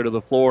back down there to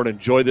the floor and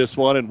enjoy this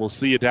one, and we'll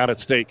see you down at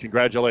State.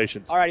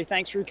 Congratulations. All righty,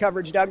 thanks for your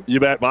coverage, Doug. You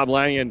bet. Bob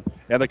Lang and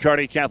the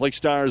Kearney Catholic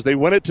Stars, they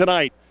win it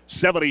tonight,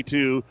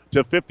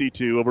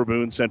 72-52 over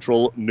Boone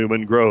Central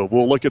Newman Grove.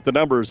 We'll look at the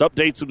numbers,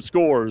 update some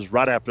scores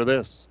right after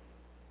this.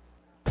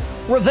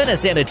 Ravenna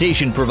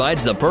Sanitation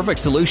provides the perfect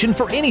solution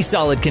for any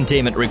solid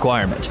containment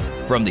requirement.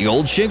 From the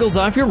old shingles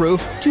off your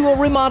roof to a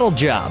remodel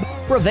job,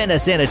 Ravenna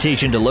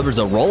Sanitation delivers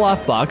a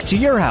roll-off box to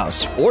your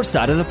house or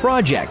side of the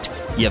project.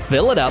 You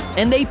fill it up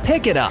and they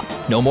pick it up.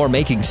 No more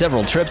making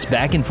several trips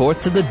back and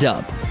forth to the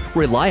dump.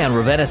 Rely on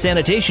Ravenna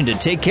Sanitation to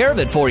take care of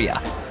it for you.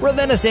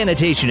 Ravenna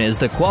Sanitation is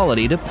the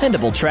quality,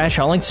 dependable trash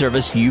hauling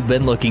service you've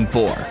been looking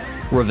for.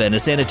 Ravenna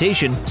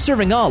Sanitation,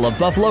 serving all of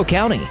Buffalo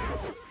County.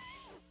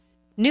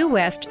 New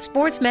West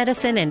Sports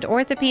Medicine and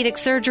Orthopedic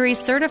Surgery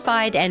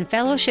certified and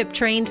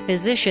fellowship-trained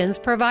physicians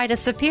provide a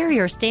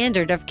superior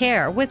standard of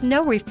care with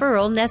no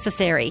referral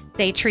necessary.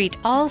 They treat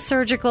all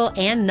surgical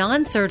and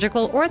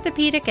non-surgical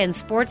orthopedic and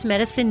sports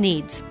medicine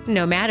needs.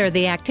 No matter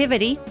the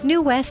activity,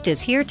 New West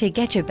is here to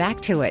get you back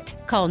to it.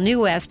 Call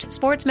New West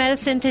Sports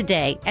Medicine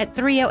today at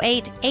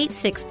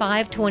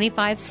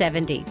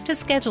 308-865-2570 to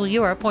schedule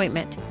your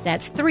appointment.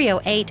 That's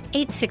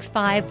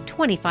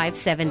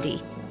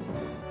 308-865-2570.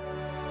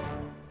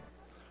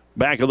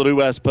 Back of the New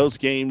West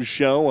post-game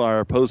show,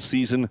 our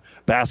postseason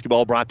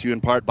basketball brought to you in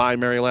part by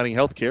Mary Lanning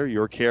Healthcare,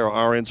 your care,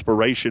 our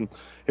inspiration.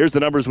 Here's the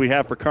numbers we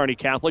have for Kearney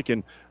Catholic,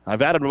 and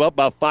I've added them up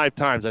about 5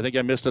 times. I think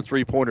I missed a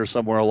three-pointer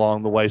somewhere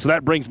along the way, so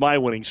that brings my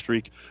winning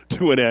streak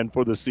to an end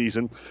for the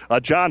season.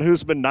 John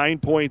Hoosman, 9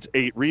 points,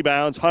 8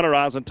 rebounds. Hunter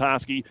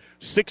Ozentoski,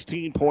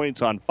 16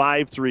 points on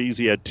 5 threes.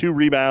 He had 2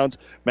 rebounds.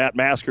 Matt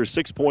Masker,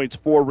 6 points,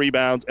 4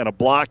 rebounds, and a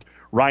block.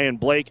 Ryan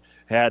Blake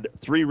had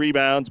 3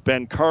 rebounds.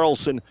 Ben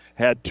Carlson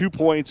had 2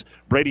 points.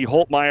 Brady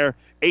Holtmeyer,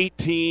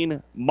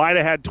 18, might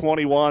have had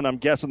 21. I'm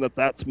guessing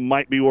that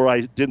might be where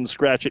I didn't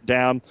scratch it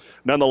down.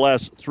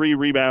 Nonetheless, 3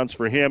 rebounds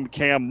for him.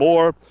 Cam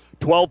Moore,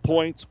 12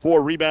 points,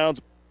 4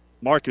 rebounds.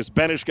 Marcus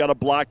Benish got a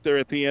block there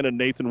at the end, and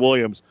Nathan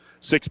Williams,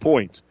 6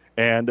 points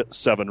and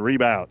 7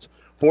 rebounds.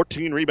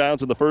 14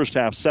 rebounds in the first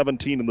half,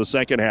 17 in the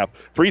second half.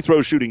 Free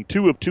throw shooting,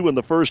 2 of 2 in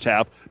the first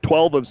half,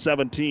 12 of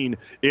 17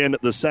 in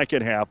the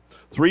second half.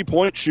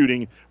 3-point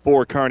shooting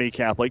for Kearney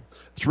Catholic,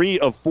 3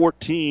 of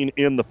 14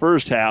 in the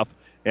first half,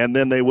 and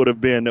then they would have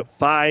been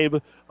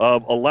 5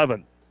 of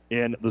 11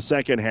 in the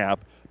second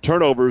half.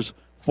 Turnovers,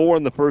 4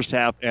 in the first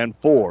half and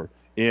 4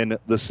 in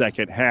the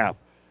second half.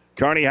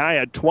 Kearney High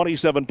had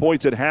 27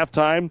 points at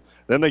halftime.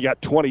 Then they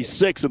got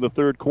 26 in the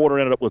third quarter,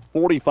 ended up with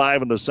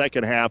 45 in the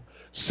second half,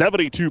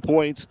 72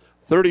 points,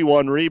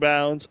 31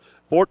 rebounds,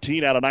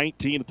 14 out of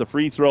 19 at the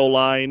free throw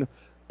line,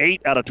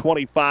 8 out of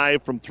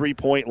 25 from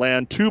three-point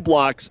land, 2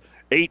 blocks,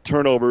 8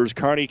 turnovers.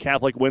 Kearney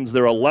Catholic wins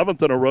their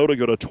 11th in a row to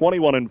go to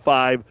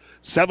 21-5,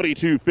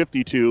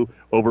 72-52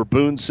 over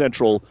Boone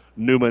Central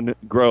Newman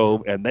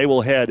Grove. And they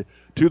will head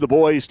to the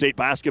boys' state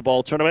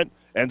basketball tournament,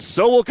 and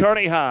so will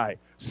Kearney High.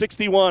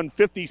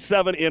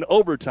 61-57 in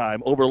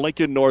overtime over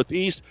Lincoln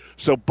Northeast.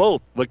 So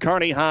both the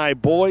Kearney High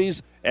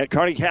boys and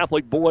Kearney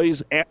Catholic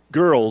boys and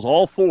girls,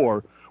 all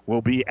 4,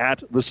 will be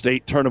at the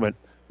state tournament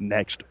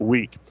next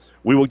week.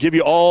 We will give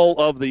you all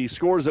of the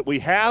scores that we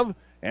have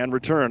and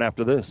return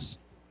after this.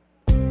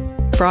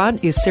 Fraud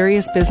is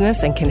serious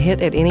business and can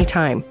hit at any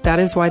time. That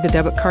is why the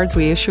debit cards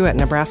we issue at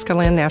Nebraska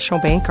Land National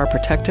Bank are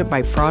protected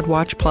by Fraud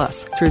Watch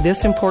Plus. Through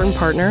this important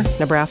partner,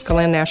 Nebraska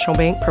Land National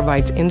Bank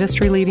provides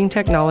industry-leading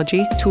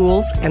technology,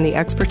 tools, and the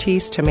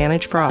expertise to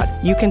manage fraud.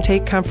 You can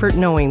take comfort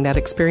knowing that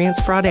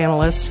experienced fraud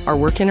analysts are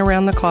working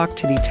around the clock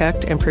to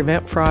detect and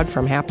prevent fraud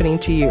from happening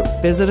to you.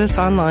 Visit us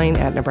online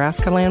at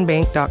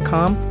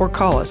nebraskalandbank.com or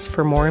call us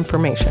for more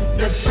information.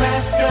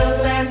 Nebraska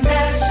Land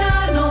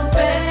National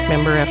Bank.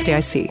 Member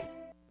FDIC.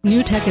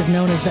 NewTek is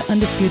known as the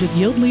undisputed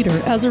yield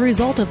leader as a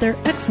result of their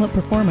excellent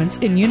performance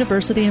in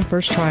university and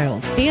first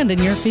trials and in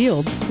your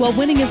fields. While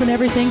winning isn't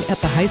everything at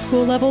the high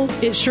school level,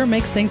 it sure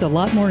makes things a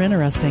lot more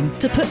interesting.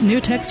 To put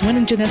NewTek's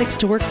winning genetics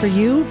to work for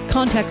you,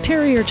 contact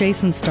Terry or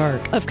Jason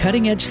Stark of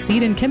Cutting Edge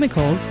Seed and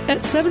Chemicals at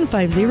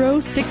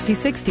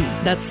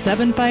 750-6060. That's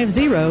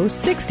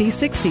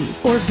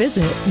 750-6060. Or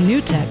visit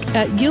NewTek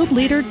at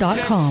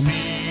yieldleader.com.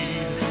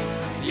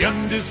 The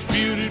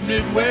undisputed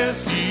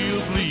Midwest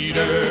yield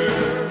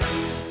leader.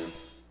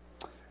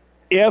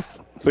 If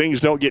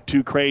things don't get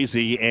too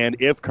crazy, and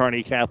if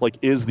Kearney Catholic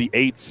is the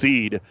 8th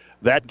seed,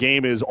 that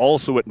game is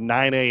also at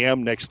 9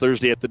 a.m. next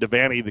Thursday at the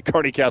Devaney. The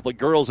Kearney Catholic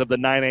girls have the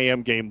 9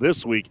 a.m. game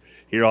this week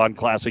here on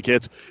Classic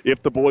Hits.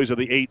 If the boys are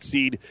the 8th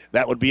seed,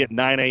 that would be at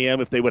 9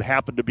 a.m. If they would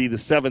happen to be the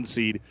 7th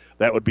seed,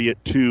 that would be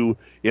at 2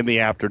 in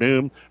the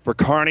afternoon. For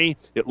Kearney,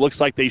 it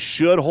looks like they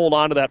should hold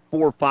on to that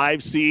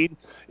 4-5 seed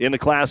in the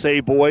Class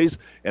A boys,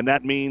 and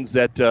that means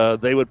that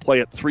they would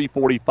play at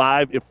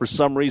 3:45. If for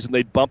some reason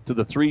they'd bump to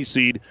the 3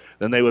 seed,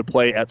 then they would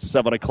play at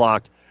 7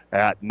 o'clock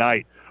at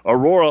night.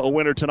 Aurora, a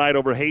winner tonight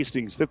over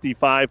Hastings,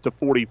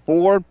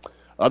 55-44.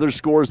 Other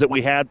scores that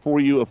we had for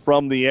you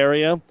from the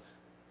area,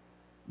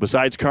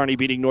 besides Kearney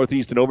beating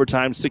Northeast in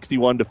overtime,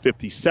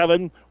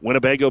 61-57.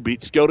 Winnebago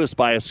beat Scotus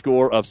by a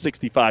score of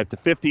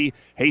 65-50.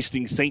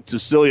 Hastings St.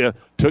 Cecilia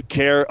took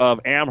care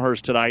of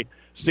Amherst tonight,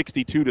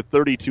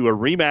 62-32. A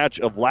rematch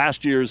of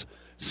last year's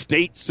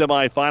state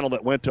semifinal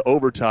that went to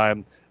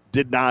overtime.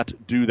 Did not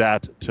do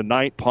that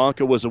tonight.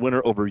 Ponca was a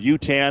winner over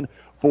UTAN,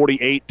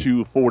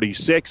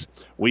 48-46.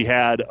 We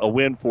had a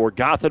win for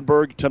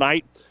Gothenburg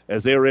tonight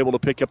as they were able to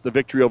pick up the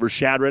victory over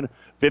Shadron,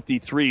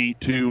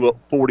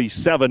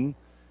 53-47.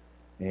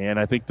 And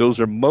I think those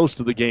are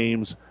most of the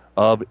games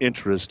of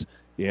interest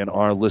in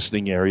our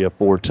listening area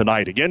for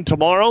tonight. Again,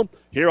 tomorrow,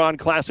 here on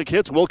Classic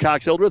Hits,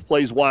 Wilcox-Hildreth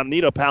plays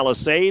Juanita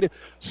Palisade,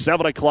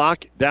 7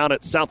 o'clock down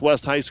at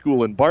Southwest High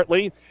School in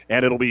Bartley.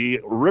 And it'll be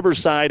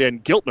Riverside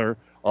and Giltner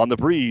on the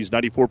Breeze,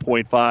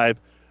 94.5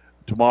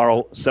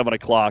 tomorrow, 7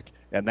 o'clock.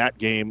 And that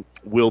game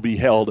will be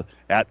held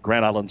at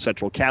Grand Island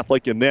Central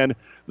Catholic. And then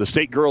the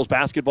state girls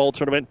basketball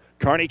tournament,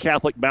 Kearney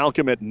Catholic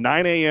Malcolm at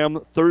 9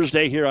 a.m.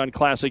 Thursday here on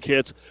Classic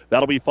Hits.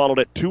 That'll be followed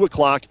at 2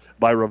 o'clock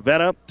by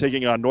Ravenna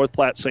taking on North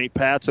Platte St.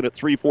 Pat's. And at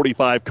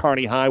 3:45,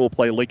 Kearney High will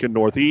play Lincoln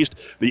Northeast.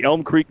 The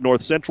Elm Creek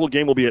North Central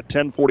game will be at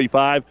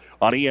 10:45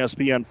 on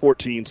ESPN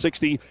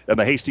 1460. And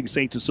the Hastings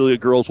St. Cecilia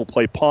girls will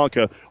play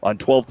Ponca on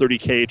 1230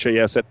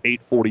 KHAS at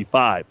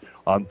 8:45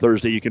 on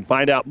Thursday. You can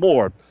find out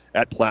more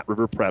at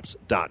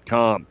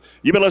PlatteRiverPreps.com.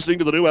 You've been listening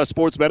to the New West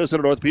Sports Medicine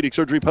and Orthopedic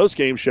Surgery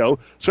postgame show.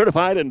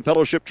 Certified and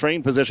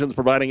fellowship-trained physicians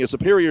providing a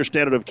superior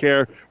standard of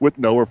care with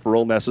no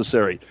referral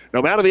necessary.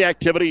 No matter the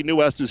activity, New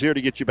West is here to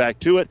get you back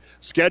to it.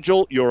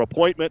 Schedule your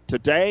appointment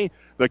today.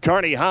 The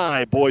Kearney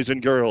High boys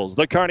and girls,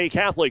 the Kearney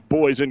Catholic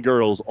boys and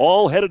girls,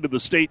 all headed to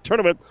the state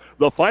tournament.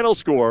 The final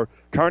score,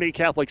 Kearney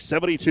Catholic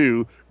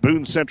 72,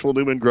 Boone Central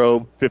Newman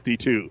Grove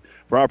 52.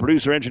 For our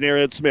producer-engineer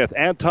Ed Smith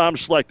and Tom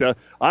Schlechta,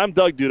 I'm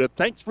Doug Duda.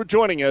 Thanks for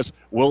joining us.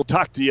 We'll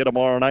talk to you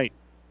tomorrow night.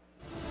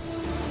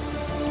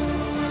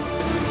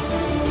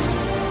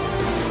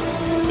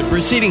 The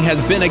proceeding has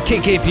been a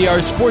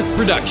KKPR Sports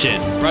production,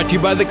 brought to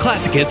you by the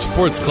Classic Hits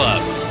Sports Club.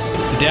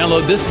 To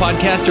download this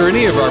podcast or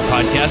any of our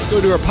podcasts,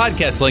 go to our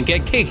podcast link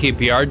at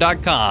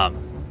kkpr.com.